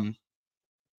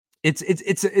 It's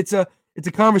a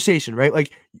conversation, right?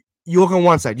 Like, you look on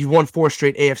one side, you've won 4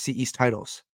 straight AFC East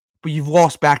titles, but you've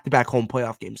lost back-to-back home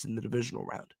playoff games in the divisional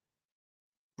round,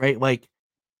 right? Like,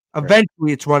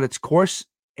 eventually it's run its course,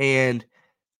 and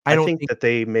I don't think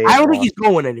he's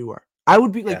going anywhere. I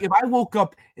would be like, if I woke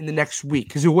up in the next week,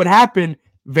 because it would happen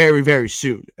very, very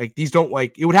soon. Like, these don't,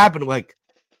 like, it would happen like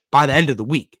by the end of the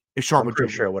week. If Sean I'm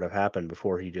pretty sure it would have happened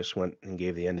before he just went and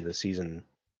gave the end of the season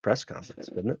press conference,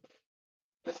 didn't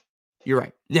it? You're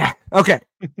right. Yeah. Okay.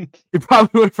 It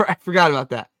probably would have. I forgot about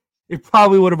that. It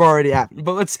probably would have already happened.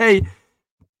 But let's say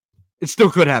it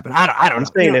still could happen. I don't know. I'm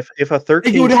saying if a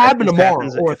 13 would happen seconds tomorrow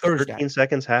happens, or if a Thursday. 13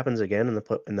 seconds happens again in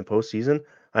the postseason,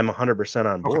 I'm 100%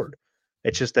 on board.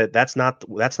 It's just that's not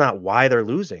why they're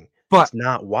losing. But It's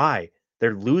not why.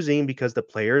 They're losing because the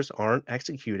players aren't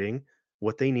executing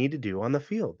what they need to do on the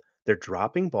field. They're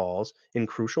dropping balls in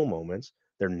crucial moments.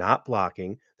 They're not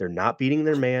blocking. They're not beating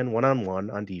their man one-on-one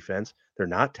on defense. They're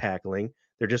not tackling.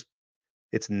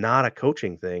 It's not a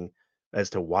coaching thing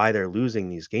as to why they're losing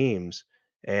these games.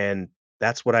 And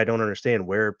that's what I don't understand,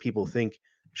 where people think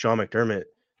Sean McDermott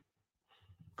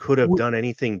could have done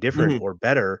anything different or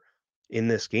better in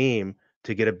this game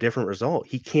to get a different result.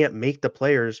 He can't make the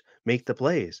players make the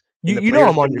plays. And the you know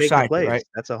players I'm on didn't your make the side, plays. right?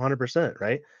 That's 100%,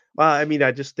 right? Well, I mean,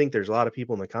 I just think there's a lot of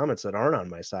people in the comments that aren't on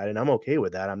my side, and I'm okay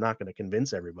with that. I'm not going to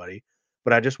convince everybody,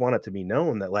 but I just want it to be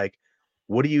known that, like,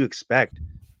 what do you expect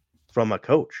from a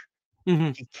coach?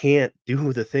 Mm-hmm. He can't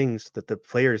do the things that the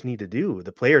players need to do.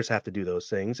 The players have to do those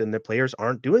things, and the players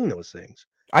aren't doing those things.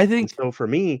 I And think so for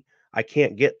me, I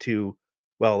can't get to,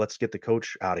 well, let's get the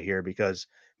coach out of here because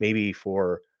maybe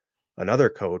for another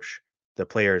coach, the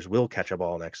players will catch a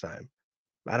ball next time.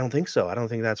 I don't think so. I don't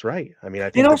think that's right. I mean, I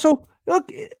And think that also,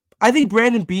 look, I think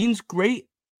Brandon Beane's great,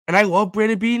 and I love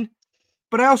Brandon Beane,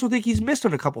 but I also think he's missed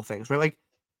on a couple things, right? Like,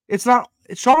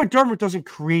 Sean McDermott doesn't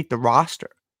create the roster.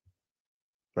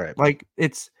 right. Like,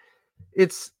 it's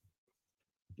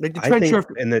like the I Trent think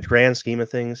Scherf. in the grand scheme of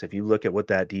things, if you look at what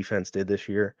that defense did this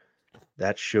year,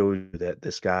 that shows you that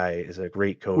this guy is a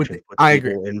great coach and puts I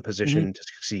agree. people in Mm-hmm. position to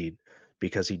succeed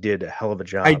because he did a hell of a I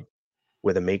job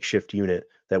with a makeshift unit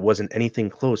that wasn't anything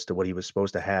close to what he was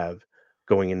supposed to have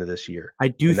going into this year.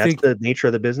 do And that's think the nature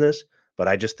of the business, but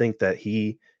I just think that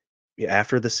he,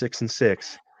 after the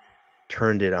 6-6,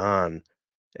 turned it on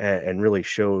and really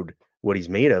showed what he's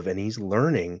made of, and he's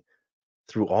learning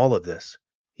through all of this.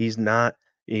 He's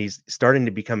starting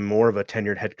to become more of a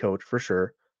tenured head coach for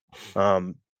sure.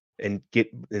 And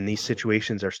these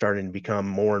situations are starting to become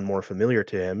more and more familiar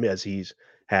to him as he's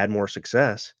had more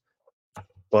success.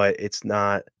 But it's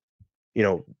not, you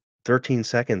know, 13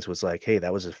 seconds was like, hey,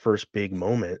 that was his first big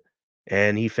moment,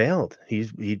 and he failed.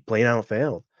 He plain out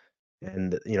failed.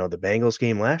 And the Bengals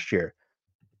game last year,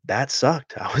 that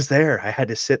sucked. I was there. I had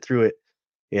to sit through it,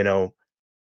 you know,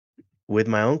 with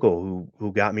my uncle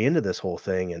who got me into this whole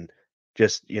thing, and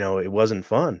just, it wasn't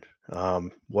fun.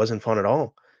 Wasn't fun at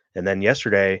all. And then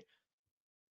yesterday,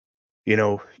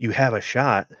 you have a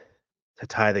shot to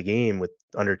tie the game with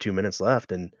under 2 minutes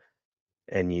left, and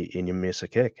you miss a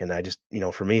kick. And I just,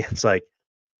 for me, it's like,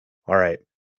 all right,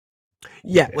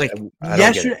 yeah, like I don't get it.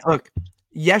 yesterday. Look,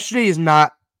 yesterday is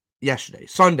not yesterday.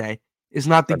 Sunday is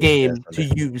not the Sunday, game to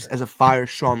Sunday. use as a fire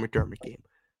Sean McDermott game.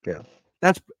 Yeah.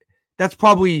 That's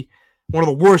probably one of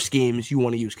the worst games you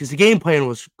want to use because the game plan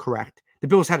was correct. The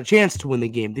Bills had a chance to win the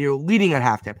game. They were leading at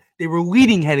halftime. They were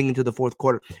leading heading into the fourth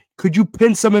quarter. Could you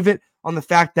pin some of it on the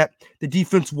fact that the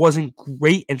defense wasn't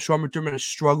great and Sean McDermott has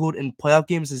struggled in playoff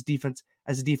games as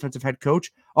a defensive head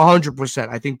coach? 100%.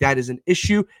 I think that is an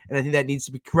issue, and I think that needs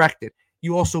to be corrected.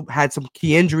 You also had some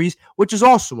key injuries, which is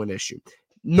also an issue.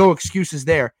 No excuses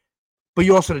there, but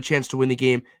you also had a chance to win the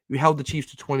game. You held the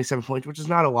Chiefs to 27 points, which is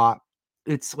not a lot.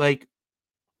 It's like,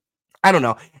 I don't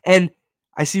know. And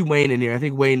I see Wayne in here. I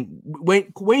think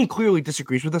Wayne clearly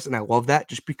disagrees with us, and I love that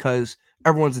just because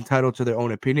everyone's entitled to their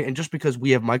own opinion. And just because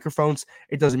we have microphones,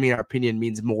 it doesn't mean our opinion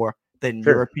means more than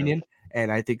your Sure. opinion.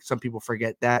 And I think some people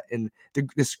forget that in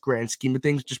this grand scheme of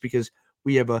things. Just because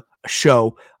we have a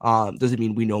show doesn't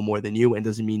mean we know more than you, and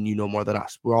doesn't mean you know more than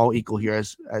us. We're all equal here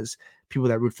as people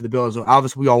that root for the Bills. So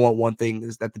obviously, we all want one thing,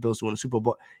 is that the Bills win a Super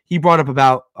Bowl. He brought up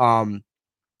about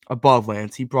above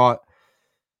Lance. He brought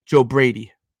Joe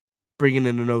Brady, bringing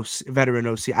in a veteran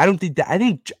OC. I don't think that. I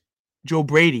think Joe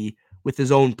Brady, with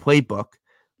his own playbook,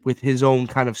 with his own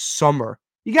kind of summer.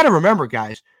 You got to remember,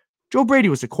 guys, Joe Brady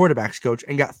was the quarterbacks coach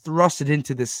and got thrusted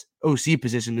into this OC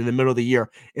position in the middle of the year,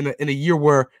 in a year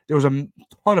where there was a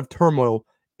ton of turmoil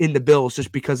in the Bills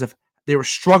just because of they were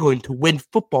struggling to win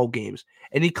football games.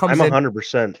 And he comes I'm in.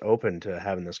 100% open to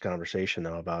having this conversation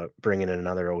though about bringing in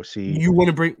another OC. You want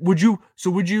to bring? Would you?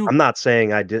 So would you? I'm not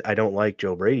saying I don't like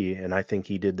Joe Brady, and I think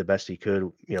he did the best he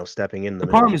could, stepping in the The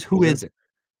middle of problem the is, who season. is it?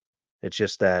 It's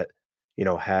just that,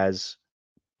 has,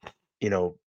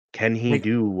 can he Like,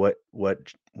 do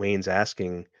what Wayne's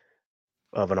asking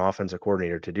of an offensive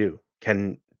coordinator to do?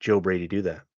 Can Joe Brady do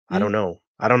that? I don't know.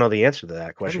 I don't know the answer to that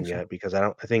I question think so. yet because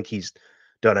I think he's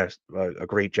done a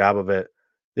great job of it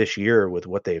this year with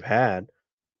what they've had.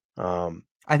 I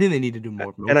think they need to do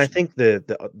more And I motion. think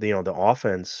the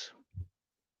offense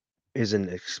isn't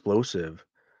explosive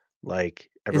like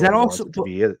Is that everyone wants also, it to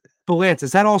be. but Lance,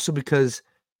 is that also because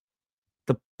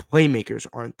the playmakers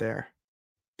aren't there?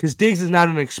 Because Diggs is not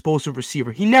an explosive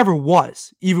receiver. He never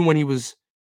was, even when he was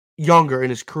younger in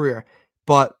his career.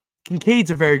 But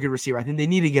Kincaid's a very good receiver. I think they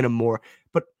need to get him more.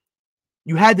 But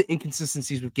you had the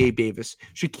inconsistencies with Gabe Davis.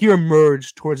 Shakir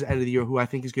emerged towards the end of the year, who I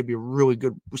think is going to be a really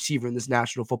good receiver in this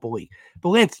National Football League. But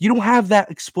Lance, you don't have that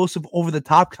explosive,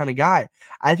 over-the-top kind of guy.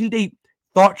 I think they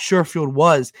thought Sherfield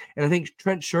was, and I think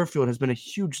Trent Sherfield has been a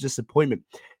huge disappointment.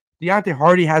 Deontay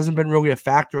Hardy hasn't been really a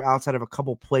factor outside of a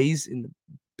couple plays. In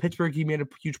Pittsburgh, he made a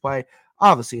huge play.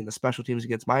 Obviously, in the special teams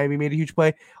against Miami, made a huge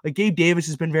play. Like, Gabe Davis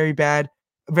has been very bad,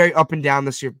 very up and down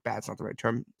this year. Bad's not the right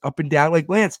term. Up and down. Like,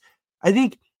 Lance, I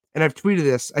think, and I've tweeted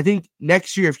this, I think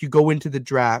next year, if you go into the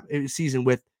draft season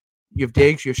with, you have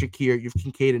Diggs, you have Shakir, you have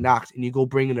Kincaid and Knox, and you go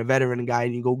bring in a veteran guy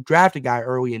and you go draft a guy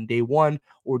early in day 1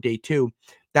 or day 2,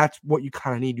 that's what you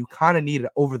kind of need. You kind of need an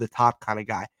over-the-top kind of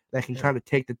guy that can kind of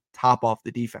take the top off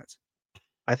the defense.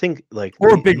 I think like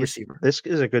Or a big receiver. this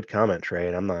is a good comment, Trey,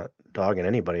 and I'm not dogging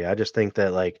anybody. I just think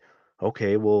that like,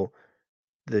 okay, well,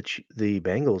 the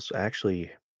Bengals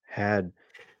actually had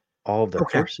all of their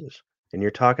Okay. horses, and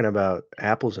you're talking about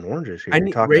apples and oranges here. I You're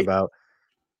need talking rate. about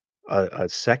a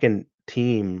second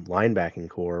team linebacking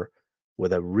core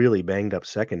with a really banged up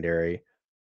secondary,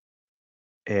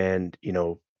 and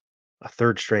a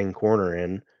third string corner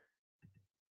in.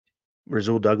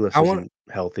 Rasul Douglas I want isn't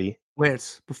healthy,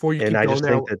 Lance, before you and keep I going just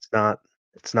there, think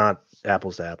it's not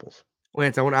apples to apples.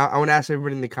 Lance, I want to ask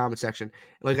everybody in the comment section.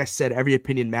 Like I said, every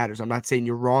opinion matters. I'm not saying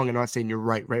you're wrong. I'm not saying you're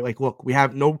right. Right? Like, look, we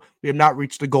have not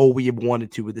reached the goal we have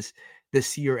wanted to with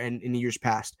this year and in the years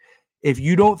past. If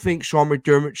you don't think Sean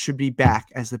McDermott should be back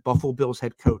as the Buffalo Bills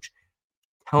head coach,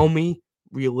 tell me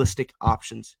realistic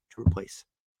options to replace.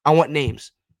 I want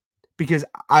names because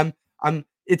I'm.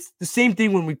 It's the same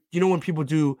thing when when people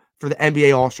do for the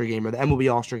NBA All-Star game or the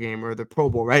MLB All-Star game or the Pro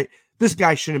Bowl, right? This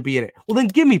guy shouldn't be in it. Well, then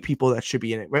give me people that should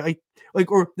be in it, right?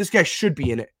 Or this guy should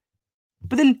be in it.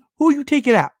 But then who are you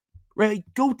taking out, right? Like,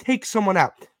 go take someone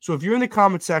out. So if you're in the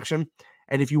comment section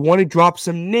and if you want to drop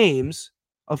some names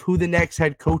of who the next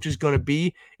head coach is going to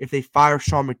be if they fire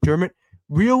Sean McDermott,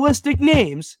 realistic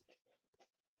names,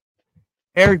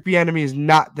 Eric Bieniemy is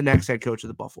not the next head coach of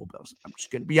the Buffalo Bills. I'm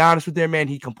just going to be honest with you, man.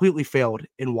 He completely failed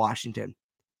in Washington.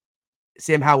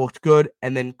 Sam Howell looked good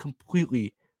and then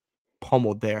completely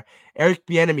pummeled there. Eric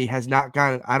Bieniemy has not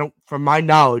gotten, from my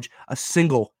knowledge, a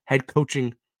single head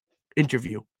coaching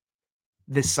interview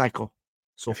this cycle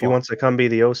so If he far. wants to come be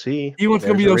the OC, He wants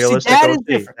to there's be a the OC. realistic That is OC.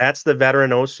 different. That's the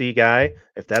veteran OC guy.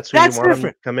 If that's who you That's want him to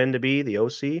different. come in to be, the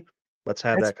OC, Let's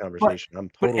have That's that conversation. I'm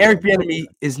but totally Eric on board with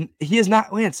Bieniemy he has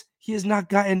not Lance. He has not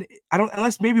gotten. I don't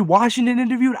unless maybe Washington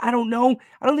interviewed. I don't know.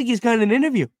 I don't think he's gotten an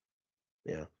interview.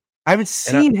 that. Yeah. I haven't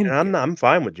And I seen him. and I'm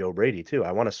fine with Joe Brady too.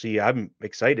 I wanna see I'm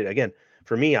excited. Again,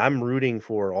 for me, I'm rooting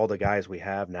for all the guys we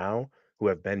have now who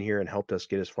have been here and helped us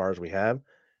get as far as we have.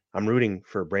 I'm rooting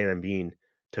for Brandon Beane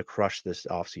to crush this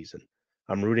offseason.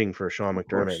 I'm rooting for Sean Of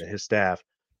McDermott course, and his staff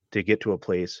to get to a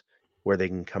place where they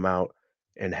can come out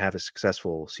and have a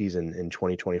successful season in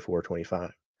 2024,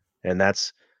 25. And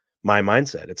that's my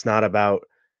mindset. It's not about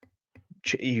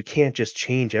you can't just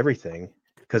change everything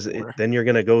because or then you're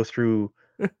gonna go through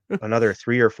another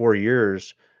 3 or 4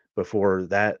 years before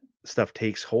that stuff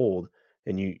takes hold,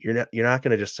 and you're not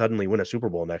gonna just suddenly win a Super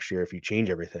Bowl next year if you change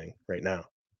everything right now.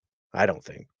 I don't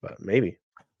think, but maybe.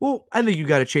 well, I think you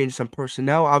got to change some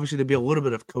personnel. Obviously, there'd be a little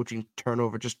bit of coaching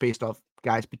turnover just based off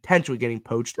guys potentially getting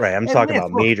poached. Right, I'm And talking Lance,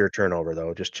 about look, major turnover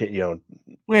though, just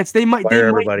Lance, they might, they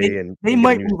fire might, they, everybody and they get a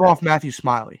might new move staff. off Matthew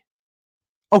Smiley.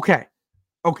 Okay,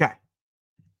 okay,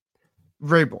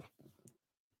 Vrabel.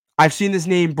 I've seen this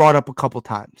name brought up a couple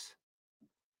times.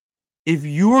 If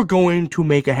you are going to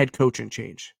make a head coaching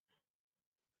change,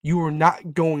 you are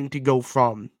not going to go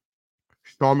from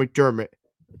Sean McDermott,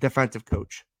 defensive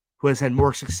coach, who has had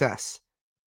more success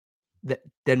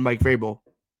than Mike Vrabel,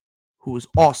 who is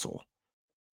also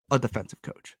a defensive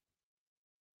coach.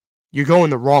 You're going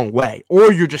the wrong way,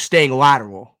 or you're just staying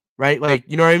lateral, right? Like,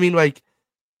 you know what I mean? Like,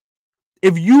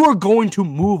 if you are going to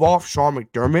move off Sean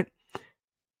McDermott,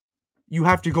 you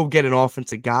have to go get an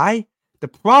offensive guy. The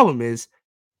problem is,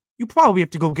 you probably have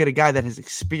to go get a guy that has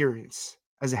experience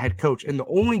as a head coach. And the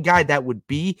only guy that would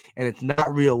be, and it's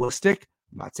not realistic,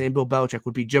 I'm not saying Bill Belichick,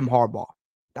 would be Jim Harbaugh.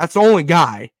 That's the only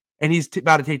guy, and he's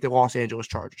about to take the Los Angeles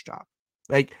Chargers job.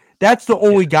 Like, that's the Yeah,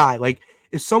 only guy. Like,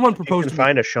 if someone if you proposed can to me,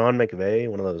 find a Sean McVay,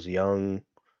 one of those young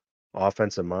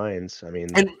offensive minds, I mean,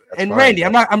 and that's and fine, Randy,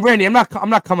 but I'm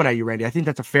not coming at you, Randy. I think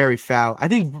that's a very foul. I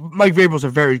think Mike Vrabel's a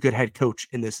very good head coach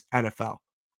in this NFL.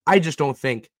 I just don't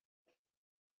think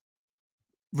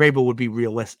Vrabel would be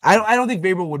realistic. I don't think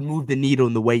Vrabel would move the needle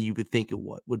in the way you would think it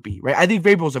would be, right? I think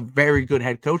Vrabel's a very good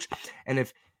head coach, and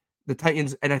if the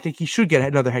Titans, and I think he should get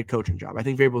another head coaching job. I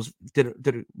think Vrabel's did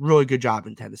a really good job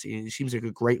in Tennessee, and he seems like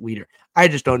a great leader. I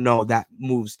just don't know if that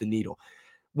moves the needle.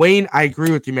 Wayne, I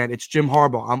agree with you, man. It's Jim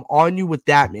Harbaugh. I'm on you with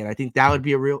that, man. I think that would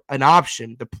be an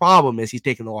option. The problem is he's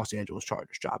taking the Los Angeles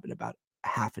Chargers job in about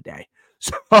half a day,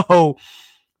 so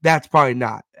that's probably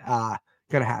not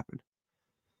gonna happen.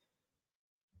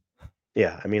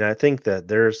 yeah, I mean, I think that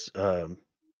there's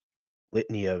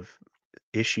litany of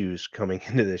issues coming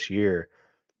into this year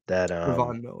that For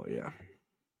Von Miller, yeah.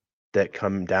 that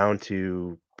come down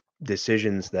to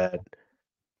decisions that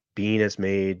Bean has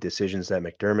made, decisions that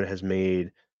McDermott has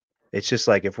made. It's just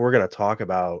like if we're gonna talk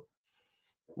about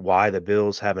why the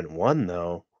Bills haven't won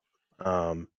though,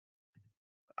 um,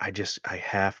 I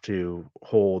have to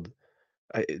hold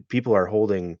people are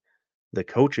holding the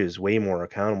coaches way more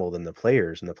accountable than the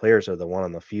players, and the players are the one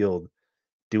on the field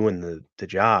doing the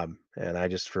job. And I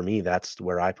just for me, that's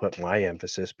where I put my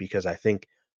emphasis because I think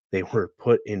they were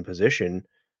put in position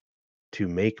to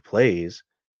make plays,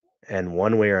 and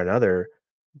one way or another,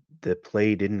 the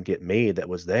play didn't get made that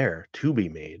was there to be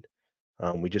made.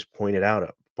 We just pointed out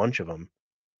a bunch of them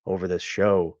over this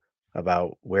show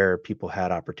about where people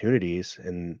had opportunities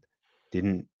and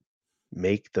didn't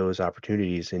make those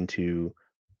opportunities into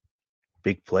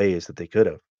big plays that they could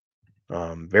have.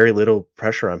 Very little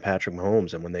pressure on Patrick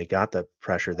Mahomes, and when they got the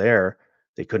pressure there,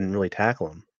 they couldn't really tackle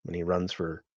him when he runs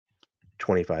for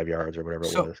 25 yards or whatever it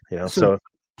So, was. You know, so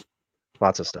so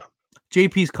lots of stuff.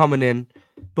 JP's coming in,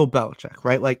 Bill Belichick,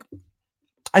 right? Like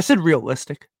I said,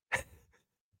 realistic,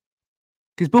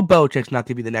 because Bill Belichick's not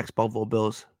going to be the next Buffalo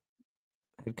Bills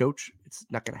head coach. It's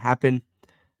not going to happen.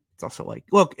 It's also like,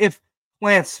 look, if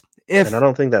Lance, And I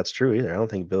don't think that's true either. I don't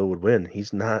think Bill would win.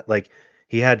 He's not like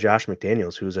he had Josh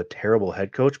McDaniels, who was a terrible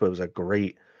head coach, but was a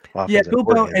great yeah, offensive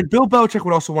coordinator. Bill Belichick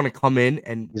would also want to come in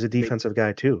and He's a make defensive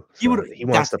guy too, he so would he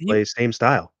wants that's to he, play same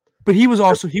style. but he was They're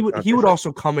also not he would different.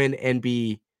 also come in and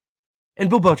be. And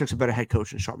Bill Belichick's a better head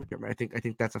coach than Sean McDermott. I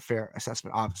think that's a fair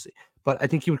assessment, obviously. But I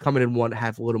think he would come in and want to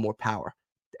have a little more power,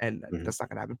 and Mhm. that's not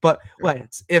going to happen. But Right.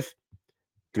 Lance, if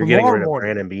You're getting tomorrow rid of morning,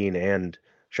 Brandon Beane and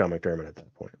Sean McDermott at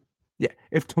that point. yeah,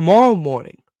 if tomorrow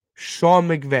morning Sean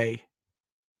McVay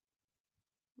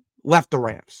left the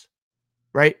Rams,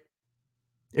 right?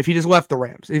 If he just left the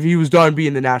Rams, if he was done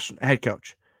being the national head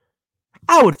coach,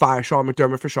 I would fire Sean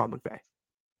McDermott for Sean McVay.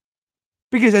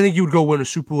 Because I think you would go win a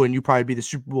Super Bowl and you'd probably be the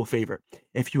Super Bowl favorite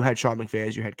if you had Sean McVay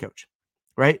as your head coach,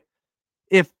 right?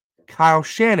 If Kyle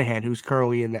Shanahan, who's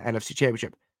currently in the NFC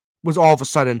Championship, was all of a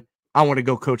sudden I want to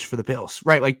go coach for the Bills,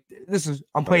 right? Like I'm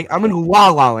in 100%. la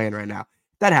la land right now.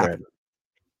 That Right. happened.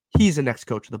 He's the next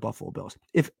coach of the Buffalo Bills.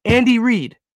 If Andy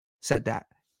Reid said that,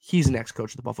 he's the next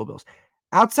coach of the Buffalo Bills.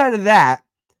 Outside of that,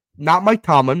 not Mike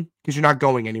Tomlin, because you're not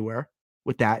going anywhere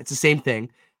with that. It's the same thing.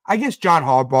 I guess John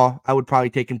Harbaugh, I would probably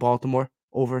take in Baltimore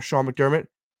over Sean McDermott.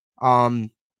 I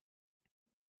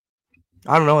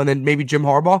don't know. And then maybe Jim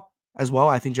Harbaugh as well.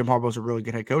 I think Jim Harbaugh is a really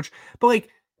good head coach. But like,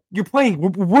 you're playing,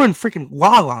 we're in freaking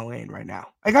la la land right now.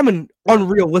 Like, I'm in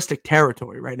unrealistic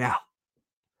territory right now.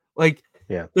 Like,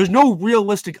 Yeah. there's no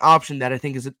realistic option that I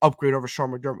think is an upgrade over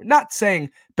Sean McDermott. Not saying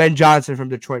Ben Johnson from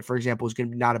Detroit, for example, is going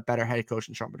to be not a better head coach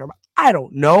than Sean McDermott. I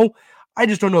don't know. I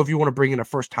just don't know if you want to bring in a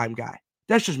first-time guy.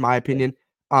 That's just my opinion.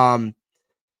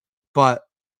 But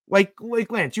like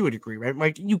Lance, you would agree, right?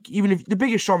 Like, even if the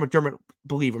biggest Sean McDermott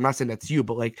believer, I'm not saying that's you,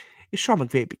 but like, if Sean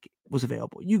McVay was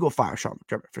available, you go fire Sean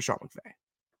McDermott for Sean McVay.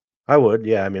 I would,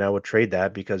 yeah. I mean, I would trade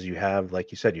that because you have,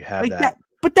 like you said, you have Like that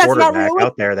but that's not quarterback realistic.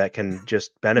 out there that can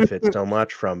just benefit so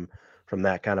much from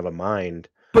that kind of a mind.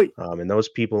 But And those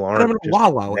people I'm aren't in just la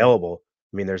la land. available.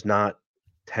 I mean, there's not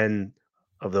 10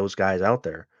 of those guys out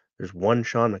there. There's one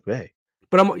Sean McVay,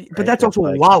 But right? that's And it's also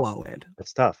like, la la land.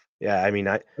 it's tough. Yeah, I mean,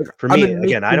 for I'm me, in make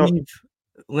again, believe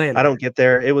land I over don't get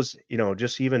there. It was,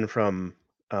 just even from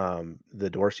the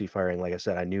Dorsey firing, like I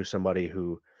said, I knew somebody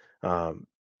who, um,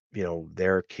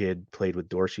 their kid played with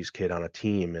Dorsey's kid on a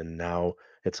team, and now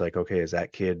it's like, okay, is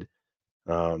that kid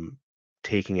um,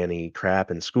 taking any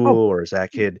crap in Oh, school, or is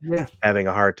that kid yeah. having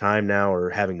a hard time now, or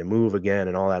having to move again,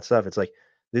 and all that stuff? It's like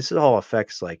this all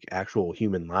affects like actual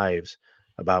human lives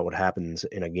about what happens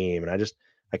in a game, and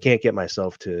I can't get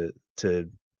myself to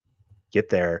get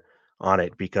there on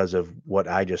it because of what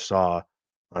I just saw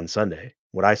on Sunday.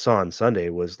 What I saw on Sunday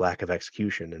was lack of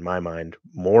execution in my mind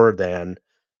more than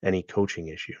any coaching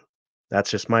issue. That's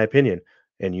just my opinion.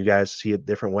 And you guys see it a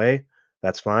different way.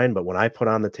 That's fine. But when I put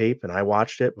on the tape and I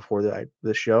watched it before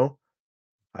the show,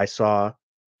 I saw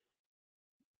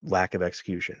lack of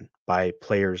execution by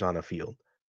players on a field,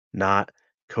 not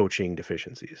coaching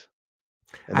deficiencies.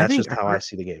 And I that's think just how I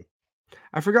see the game.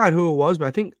 I forgot who it was,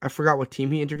 but I forgot what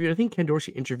team he interviewed. I think Ken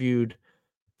Dorsey interviewed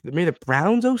maybe the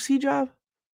Browns OC job.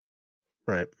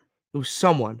 Right. It was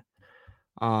someone.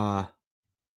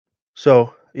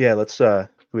 So yeah,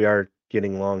 we are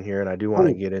getting long here, and I do want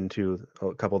to Oh get into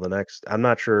a couple of the next. I'm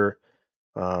not sure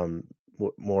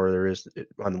what more there is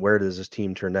on where does this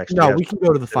team turn next. Do you no, have we can go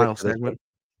something to the specific final for this one? segment.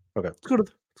 Okay. Let's go to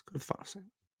the final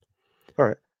segment. All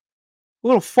right. A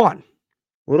little fun.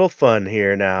 Little fun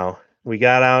here now. We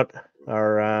got out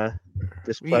our We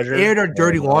displeasure aired our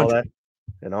dirty and all that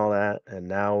laundry. and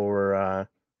now we're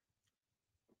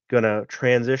gonna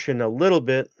transition a little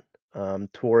bit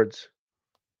towards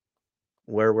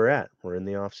where we're at. We're in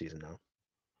the off season now.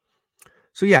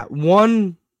 So yeah,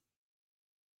 one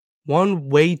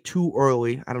way too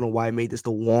early. I don't know why I made this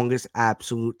the longest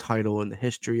absolute title in the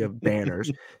history of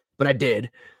banners, but I did.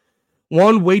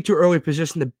 One way too early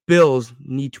position the Bills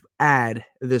need to add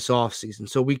this offseason.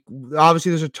 So we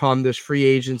obviously there's a ton, there's free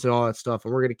agents and all that stuff,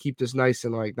 and we're gonna keep this nice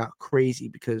and like not crazy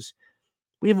because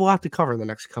we have a lot to cover in the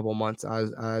next couple of months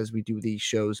as we do these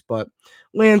shows. But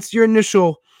Lance, your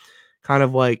initial kind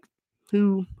of like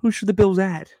who should the Bills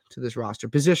add to this roster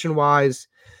position wise?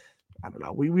 I don't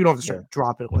know. We don't have to start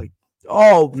dropping like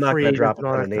I'm not free going to agents drop a and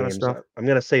all ton of that kind of names. stuff. I'm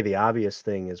going to say the obvious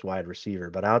thing is wide receiver,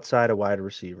 but outside of wide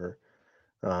receiver,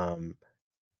 um,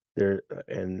 there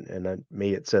and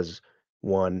me it says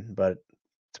one, but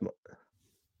it's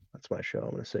that's my show.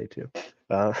 I'm going to say two.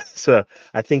 So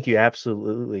I think you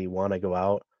absolutely want to go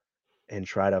out and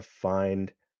try to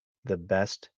find the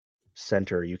best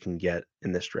center you can get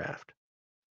in this draft.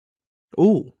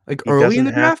 Ooh, like He early in doesn't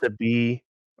the have draft? to be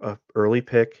a early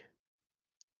pick.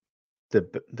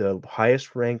 The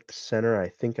highest ranked center I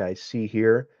think I see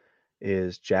here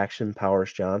is Jackson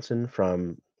Powers Johnson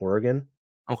from Oregon.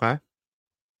 Okay.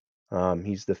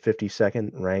 He's the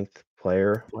 52nd ranked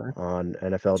player on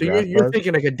NFL So Draft you're Buzz.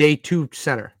 thinking like a day 2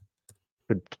 center.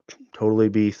 Could totally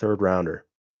be third rounder.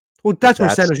 Well, that's where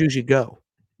centers usually go.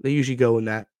 They usually go in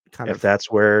that kind if of.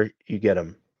 that's where you get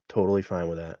him, totally fine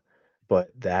with that. But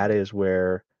that is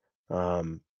where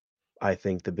I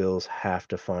think the Bills have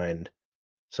to find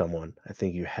someone. I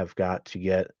think you have got to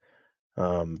get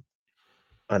an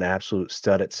absolute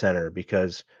stud at center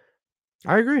because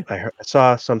I agree. I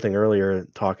saw something earlier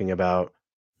talking about,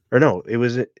 or no, it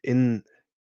was in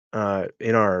our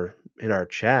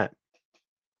chat.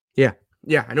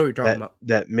 Yeah, I know what you're talking about.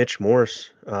 That Mitch Morse,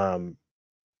 the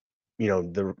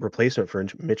replacement for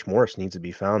Mitch Morse needs to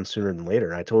be found sooner than later.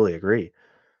 And I totally agree.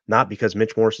 Not because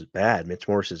Mitch Morse is bad. Mitch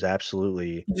Morse is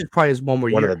absolutely He just probably has one more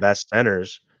one of year. the best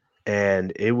centers.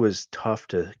 and it was tough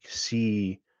to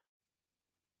see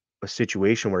a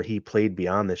situation where he played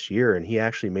beyond this year, and he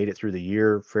actually made it through the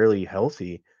year fairly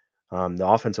healthy. The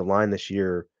offensive line this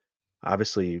year,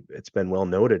 obviously, it's been well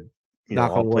noted,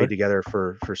 Knock all on played wood. together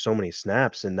for so many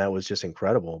snaps, and that was just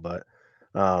incredible. But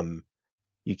um,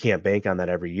 you can't bank on that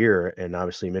every year. And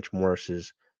obviously, Mitch Morris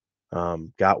has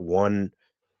got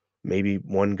maybe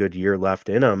one good year left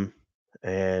in him,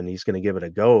 and he's going to give it a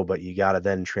go. But you got to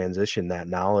then transition that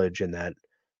knowledge and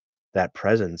that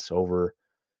presence over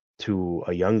to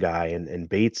a young guy. And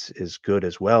Bates is good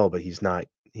as well, but he's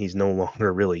no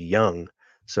longer really young.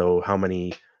 So how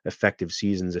many effective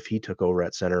seasons if he took over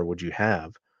at center would you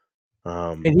have?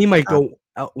 And he might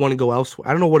Not want to go elsewhere.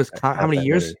 I don't know what his how not many that many.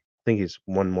 years. I think he's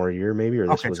one more year maybe, or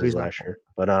this Okay, was so his he's not last old. year.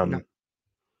 But Yeah.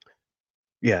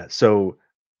 yeah, so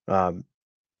um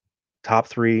top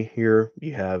 3 here,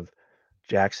 you have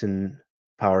Jackson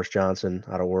Powers Johnson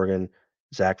out of Oregon,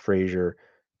 Zach Frazier,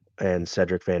 and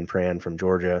Cedric Van Pran from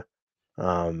Georgia.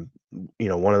 Um,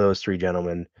 one of those 3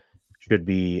 gentlemen should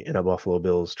be in a Buffalo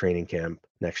Bills training camp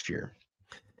next year.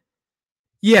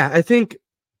 Yeah, I think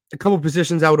a couple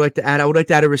positions I would like to add. I would like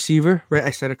to add a receiver, right?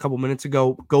 I said a couple minutes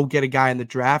ago, go get a guy in the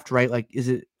draft, right? Like, is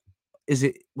it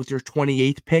with your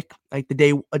 28th pick, like a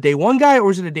day one guy, or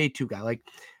is it a day two guy? Like,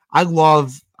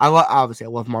 obviously I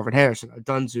love Marvin Harrison,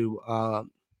 Dunzu,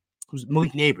 who's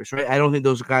Malik Neighbors, right? I don't think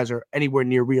those guys are anywhere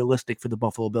near realistic for the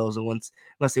Buffalo Bills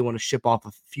unless they want to ship off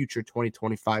a future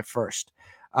 2025 first.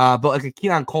 But like a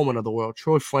Keenan Coleman of the world,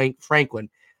 Troy Franklin,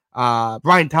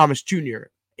 Brian Thomas Jr.,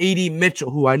 A.D.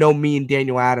 Mitchell, who I know me and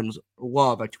Daniel Adams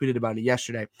love. I tweeted about it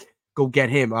yesterday. Go get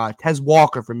him. Tez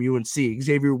Walker from UNC,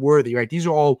 Xavier Worthy, right? These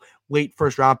are all late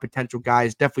first round potential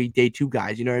guys, definitely day two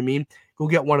guys. You know what I mean? Go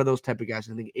get one of those type of guys.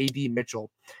 I think A.D. Mitchell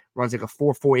runs like a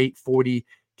 4.48 40,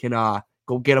 can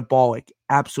go get a ball like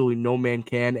absolutely no man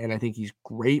can, and I think he's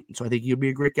great. So I think he'll be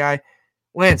a great guy.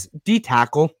 Lance, D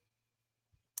tackle.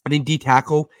 I think D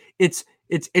tackle. It's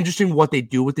interesting what they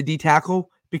do with the D tackle,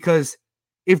 because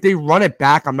if they run it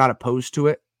back, I'm not opposed to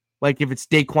it. Like if it's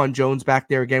Daquan Jones back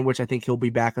there again, which I think he'll be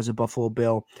back as a Buffalo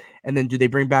Bill, and then do they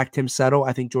bring back Tim Settle?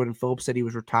 I think Jordan Phillips said he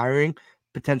was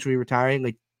potentially retiring.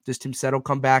 Like, does Tim Settle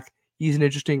come back? He's an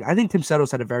interesting. I think Tim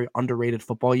Settle's had a very underrated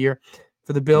football year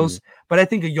for the Mhm. Bills, but I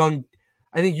think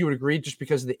you would agree, just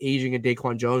because of the aging of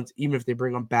Daquan Jones, even if they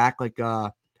bring him back like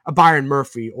a Byron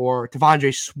Murphy or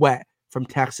Tavondre Sweat from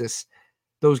Texas,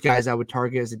 those guys I would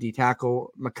target as a D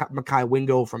tackle. Makai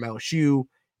Wingo from LSU,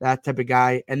 that type of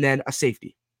guy, and then a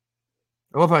safety.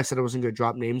 I love how I said I wasn't going to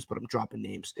drop names, but I'm dropping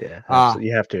names. Yeah, Uh, absolutely,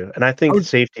 you have to, and I I think would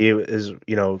safety is,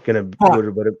 gonna thought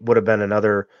would have been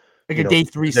another, like a day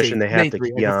three position safety, they have day to three,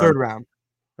 key like a third on. round.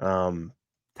 Um,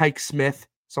 Tyke Smith,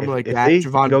 something like if that. they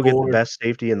can Javon go get the Bullard. best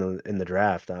safety in the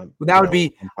draft, But that would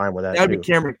I'm fine with that that would be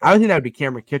too. Cameron. I But don't think that would be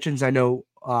Cameron Kitchens. I know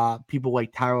people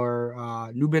like Tyler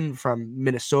Nubin from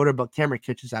Minnesota, but Cameron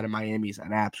Kitchens out of Miami is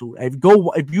an absolute.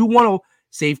 If you want a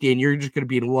safety and you're just going to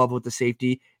be in love with the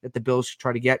safety that the Bills should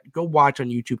try to get, go watch on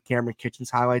YouTube Cameron Kitchens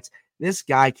highlights. This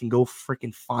guy can go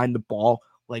freaking find the ball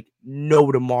like no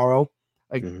tomorrow.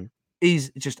 Like, mhm,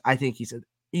 I think he's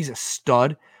a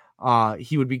stud.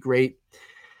 He would be great.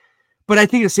 But I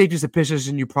think a safety is a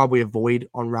position you probably avoid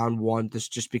on round one,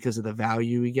 just because of the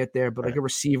value you get there. But like right. a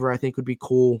receiver, I think would be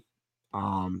cool.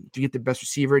 To get the best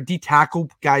receiver, D tackle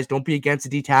guys, don't be against a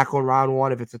D tackle in round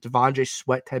one. If it's a Devondre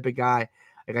Sweat type of guy,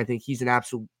 like I think he's an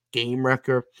absolute game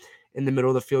wrecker in the middle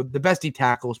of the field. The best D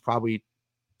tackle is probably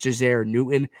Jazair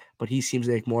Newton, but he seems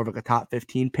like more of like a top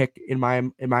 15 pick in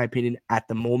my opinion at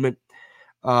the moment.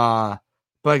 Uh,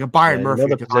 but like a Byron Yeah, Murphy or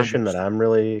the Devondre. position that I'm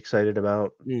really excited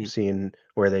about Mm. seeing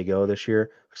where they go this year,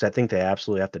 because I think they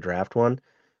absolutely have to draft one,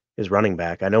 is running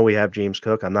back. I know we have James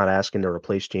Cook. I'm not asking to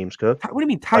replace James Cook, What do you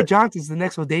mean Ty but Johnson's the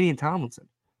next LaDainian Tomlinson?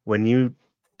 when you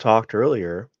talked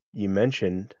earlier, you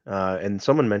mentioned, and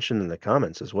someone mentioned in the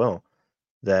comments as well,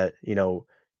 that,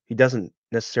 he doesn't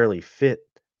necessarily fit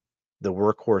the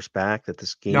workhorse back that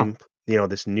this No. game,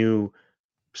 this new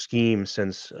scheme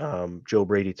since Joe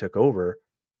Brady took over,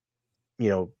 you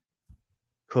know,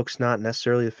 Cook's not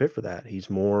necessarily the fit for that. He's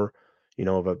more,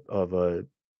 of a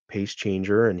pace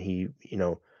changer, and he,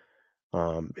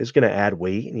 is going to add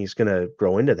weight, and he's going to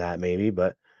grow into that maybe.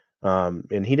 But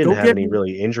and he didn't Go have get any me.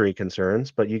 really injury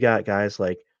concerns. But you got guys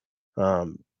like,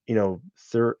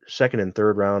 third, second, and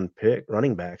third round pick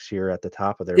running backs here at the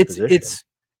top of their It's position, it's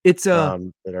it's a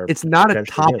that are it's not a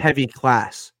potentially top good. heavy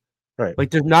class. Right,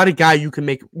 Like there's not a guy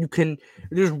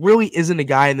there really isn't a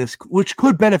guy in this which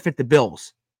could benefit the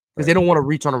Bills, because they right, don't want to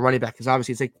reach on a running back, because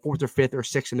obviously it's like fourth or fifth or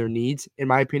sixth in their needs, in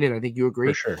my opinion. I think you for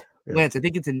agree. sure. Yeah. Lance, I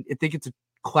think it's a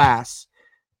class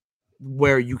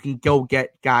where you can go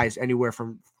get guys anywhere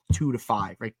from 2 to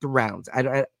 5, right? The rounds. I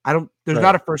don't. There's Right.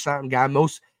 not a first round guy.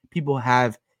 Most people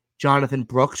have Jonathan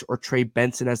Brooks or Trey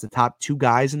Benson as the top 2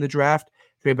 guys in the draft.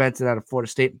 Trey Benson out of Florida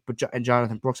State, and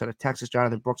Jonathan Brooks out of Texas.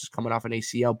 Jonathan Brooks is coming off an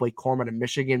ACL. Blake Corum out of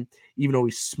Michigan, even though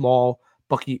he's small.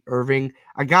 Bucky Irving,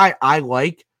 a guy I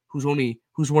like, who's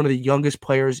one of the youngest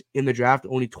players in the draft,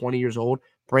 only 20 years old.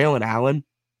 Braylon Allen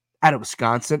out of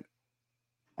Wisconsin.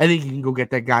 I think you can go get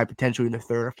that guy potentially in the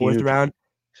 3rd or 4th Huge. round.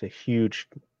 He's a huge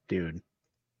dude.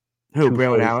 Who,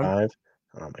 Braylon Allen? 245.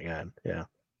 Oh my God. Yeah.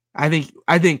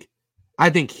 I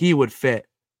think he would fit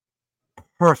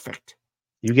perfect.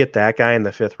 You get that guy in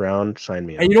the 5th round, sign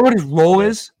me up. And you know what his role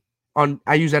is?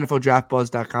 I use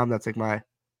NFLDraftBuzz.com. That's like my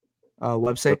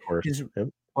website.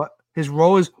 His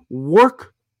role is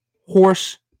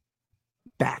workhorse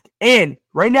back. And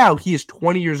right now he is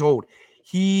 20 years old.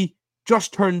 He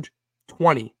just turned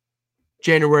 20,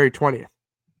 January 20th.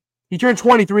 He turned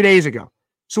 20 3 days ago.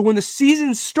 So when the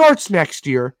season starts next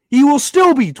year, he will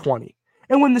still be 20.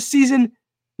 And when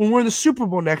we're in the Super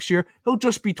Bowl next year, he'll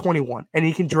just be 21, and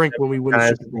he can drink when we win the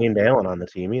Super Bowl. Named Allen on the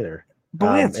team either.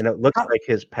 And it looks like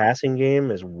his passing game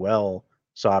is well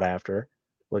sought after.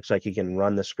 Looks like he can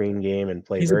run the screen game and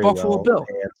play very well. He's a Buffalo Bill.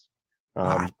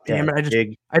 Damn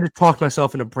it! I just talked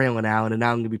myself into Braylon Allen, and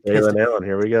now I'm gonna be pissed. Braylon Allen,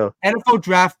 here we go. NFL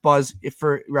Draft Buzz, if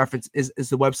for reference, is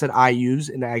the website I use,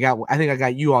 and I think I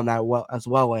got you on that as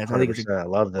well, Lance. I think I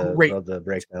love the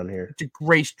breakdown here. It's a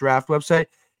great draft website.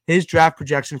 His draft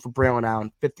projection for Braylon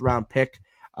Allen, 5th round pick,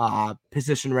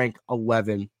 position rank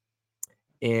 11.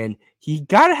 And he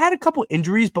had a couple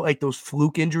injuries, but like those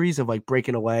fluke injuries of like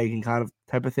breaking a leg and kind of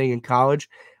type of thing in college,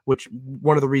 which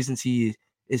one of the reasons he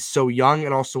is so young,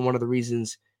 and also one of the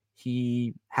reasons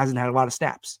he hasn't had a lot of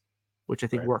snaps, which I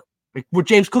think worked. Like what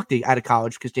James Cook did out of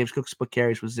college, because James Cook split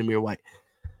carries with Zamir White.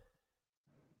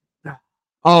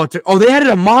 Oh, they added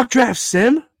a mock draft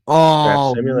sim?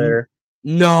 Oh, draft simulator.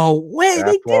 No way,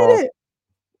 they did it.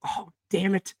 Oh,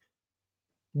 damn it.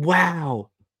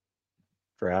 Wow.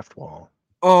 Draft wall.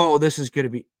 Oh, this is going to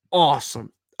be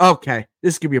awesome. Okay,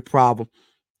 this is going to be a problem.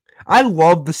 I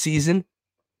love the season,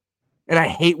 and I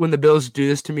hate when the Bills do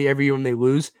this to me every year when they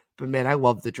lose. But, man, I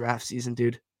love the draft season,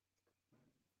 dude.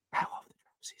 I love the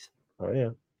draft season. Oh, yeah.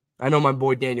 I know my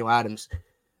boy Daniel Adams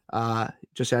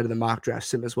just added the mock draft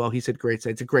sim as well. He said great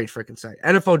site. It's a great freaking site.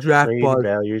 NFL Draft Buzz.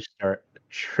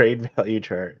 Trade value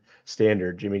chart.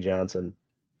 Standard, Jimmy Johnson,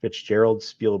 Fitzgerald,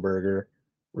 Spielberger,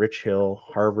 Rich Hill,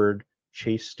 Harvard,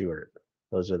 Chase Stewart.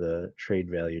 Those are the trade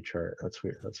value chart. That's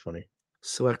weird. That's funny.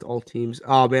 Select all teams.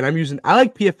 Oh, man, I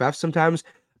like PFF sometimes,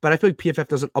 but I feel like PFF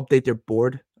doesn't update their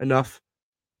board enough.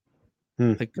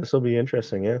 Like, this will be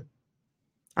interesting, yeah.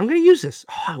 I'm going to use this.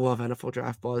 Oh, I love NFL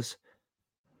Draft Buzz.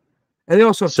 And they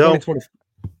also have 2020.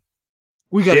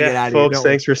 We got to get out of here. Folks,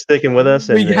 thanks for sticking with us.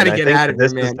 We got to get out of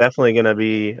here, man. This is definitely going to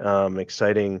be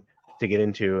exciting to get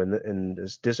into, and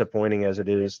as disappointing as it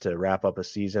is to wrap up a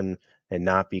season and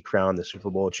not be crowned the Super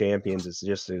Bowl champions, it's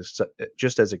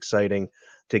just as exciting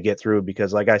to get through,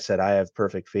 because like I said, I have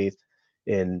perfect faith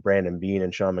in Brandon Beane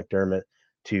and Sean McDermott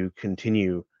to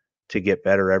continue to get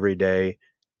better every day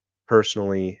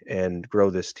personally and grow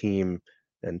this team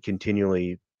and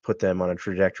continually put them on a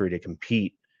trajectory to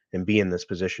compete and be in this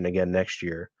position again next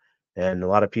year. And a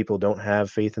lot of people don't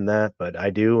have faith in that, but I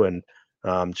do. And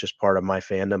it's just part of my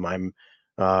fandom. I'm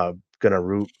going to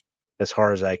root as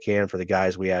hard as I can for the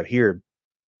guys we have here,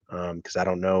 because I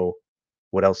don't know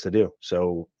what else to do.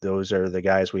 So those are the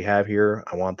guys we have here.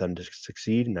 I want them to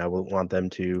succeed, and I want them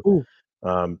to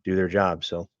do their job.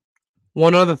 So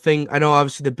one other thing, I know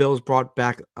obviously the Bills brought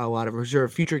back a lot of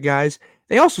reserve future guys.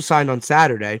 They also signed on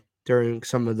Saturday during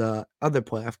some of the other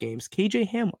playoff games, KJ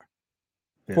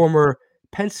Hamler, former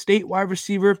Penn State wide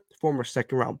receiver, former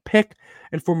 2nd round pick,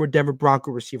 and former Denver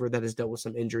Bronco receiver that has dealt with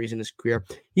some injuries in his career.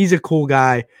 He's a cool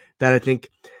guy that I think,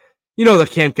 the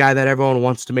camp guy that everyone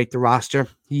wants to make the roster.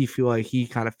 He feel like he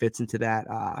kind of fits into that.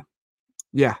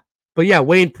 But yeah,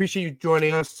 Wayne, appreciate you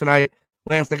joining us tonight.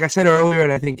 Lance, like I said earlier,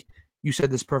 and I think you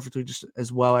said this perfectly just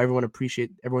as well,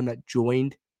 appreciate everyone that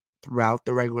joined throughout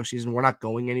the regular season. We're not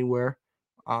going anywhere.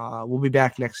 We'll be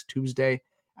back next Tuesday,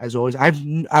 as always.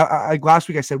 Last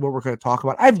week I said what we're going to talk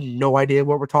about. I have no idea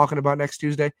what we're talking about next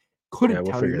Tuesday. Couldn't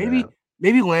tell you.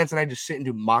 Maybe Lance and I just sit and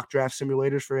do mock draft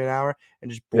simulators for an hour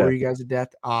and just bore you guys to death.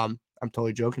 I'm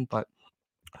totally joking, but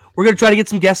we're going to try to get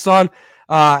some guests on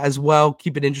as well.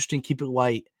 Keep it interesting. Keep it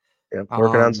light. Yeah,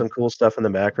 working on some cool stuff in the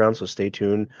background, so stay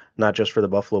tuned, not just for the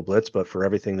Buffalo Blitz, but for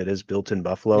everything that is built in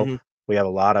Buffalo. Mm-hmm. We have a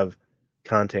lot of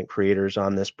content creators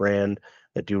on this brand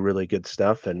that do really good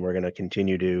stuff, and we're going to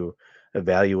continue to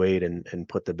evaluate and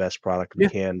put the best product we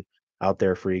can out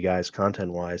there for you guys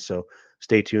content-wise. So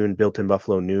stay tuned. Built in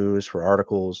Buffalo News for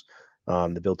articles,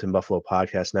 the Built in Buffalo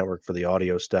Podcast Network for the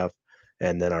audio stuff,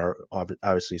 and then our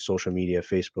obviously social media,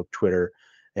 Facebook, Twitter,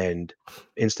 and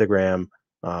Instagram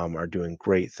are doing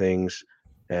great things.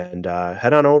 And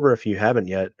head on over if you haven't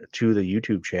yet to the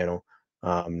YouTube channel.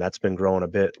 That's been growing a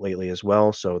bit lately as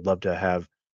well. So I'd love to have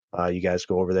you guys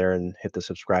go over there and hit the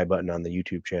subscribe button on the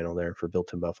YouTube channel there for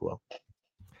Built in Buffalo.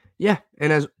 Yeah,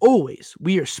 and as always,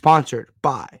 we are sponsored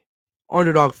by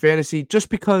Underdog Fantasy. Just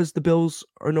because the Bills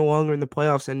are no longer in the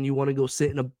playoffs and you want to go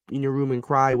sit in your room and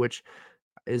cry, which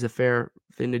is a fair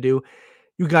thing to do,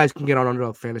 you guys can get on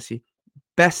Underdog Fantasy.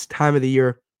 Best time of the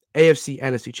year, AFC,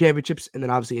 NFC championships, and then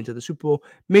obviously into the Super Bowl.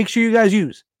 Make sure you guys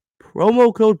use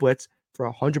promo code Blitz for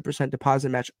a 100% deposit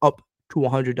match up to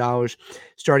 $100,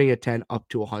 starting at 10 up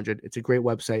to 100. It's a great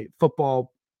website.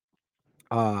 Football,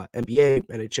 NBA,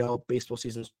 NHL, baseball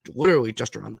season's literally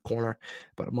just around the corner,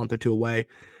 about a month or two away.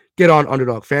 Get on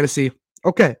Underdog Fantasy.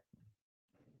 Okay.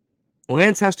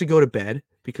 Lance has to go to bed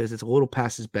because it's a little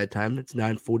past his bedtime. It's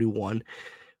 9:41.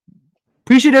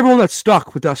 Appreciate everyone that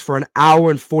stuck with us for an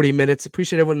hour and 40 minutes.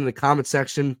 Appreciate everyone in the comment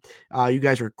section. You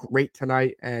guys were great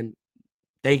tonight, and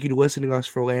thank you to listening to us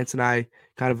for Lance and I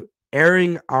kind of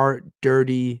airing our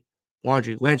dirty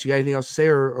laundry. Lance, you got anything else to say,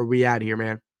 or are we out of here,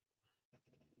 man?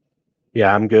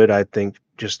 Yeah, I'm good. I think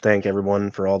just thank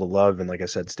everyone for all the love. And like I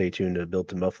said, stay tuned to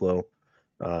Built in Buffalo.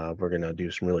 We're going to do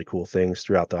some really cool things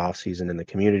throughout the off season in the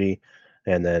community.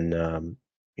 And then,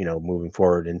 moving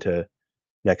forward into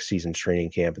next season's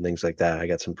training camp and things like that. I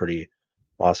got some pretty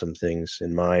awesome things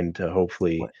in mind to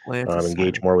hopefully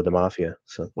engage more with the Mafia.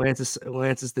 So Lance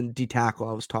is the D tackle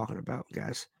I was talking about,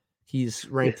 guys. He's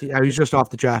ranked. He's just off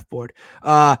the draft board.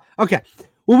 Okay.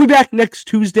 We'll be back next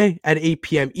Tuesday at 8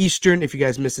 p.m. Eastern. If you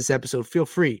guys missed this episode, feel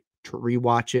free to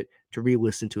rewatch it, to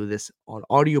re-listen to this on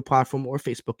audio platform or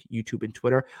Facebook, YouTube, and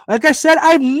Twitter. Like I said,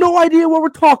 I have no idea what we're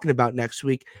talking about next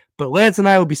week, but Lance and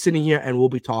I will be sitting here and we'll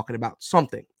be talking about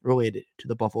something related to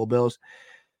the Buffalo Bills.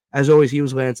 As always, he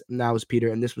was Lance, and I was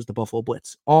Peter, and this was the Buffalo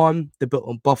Blitz on the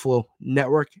Buffalo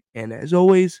Network. And as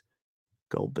always,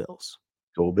 go Bills.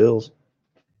 Go Bills.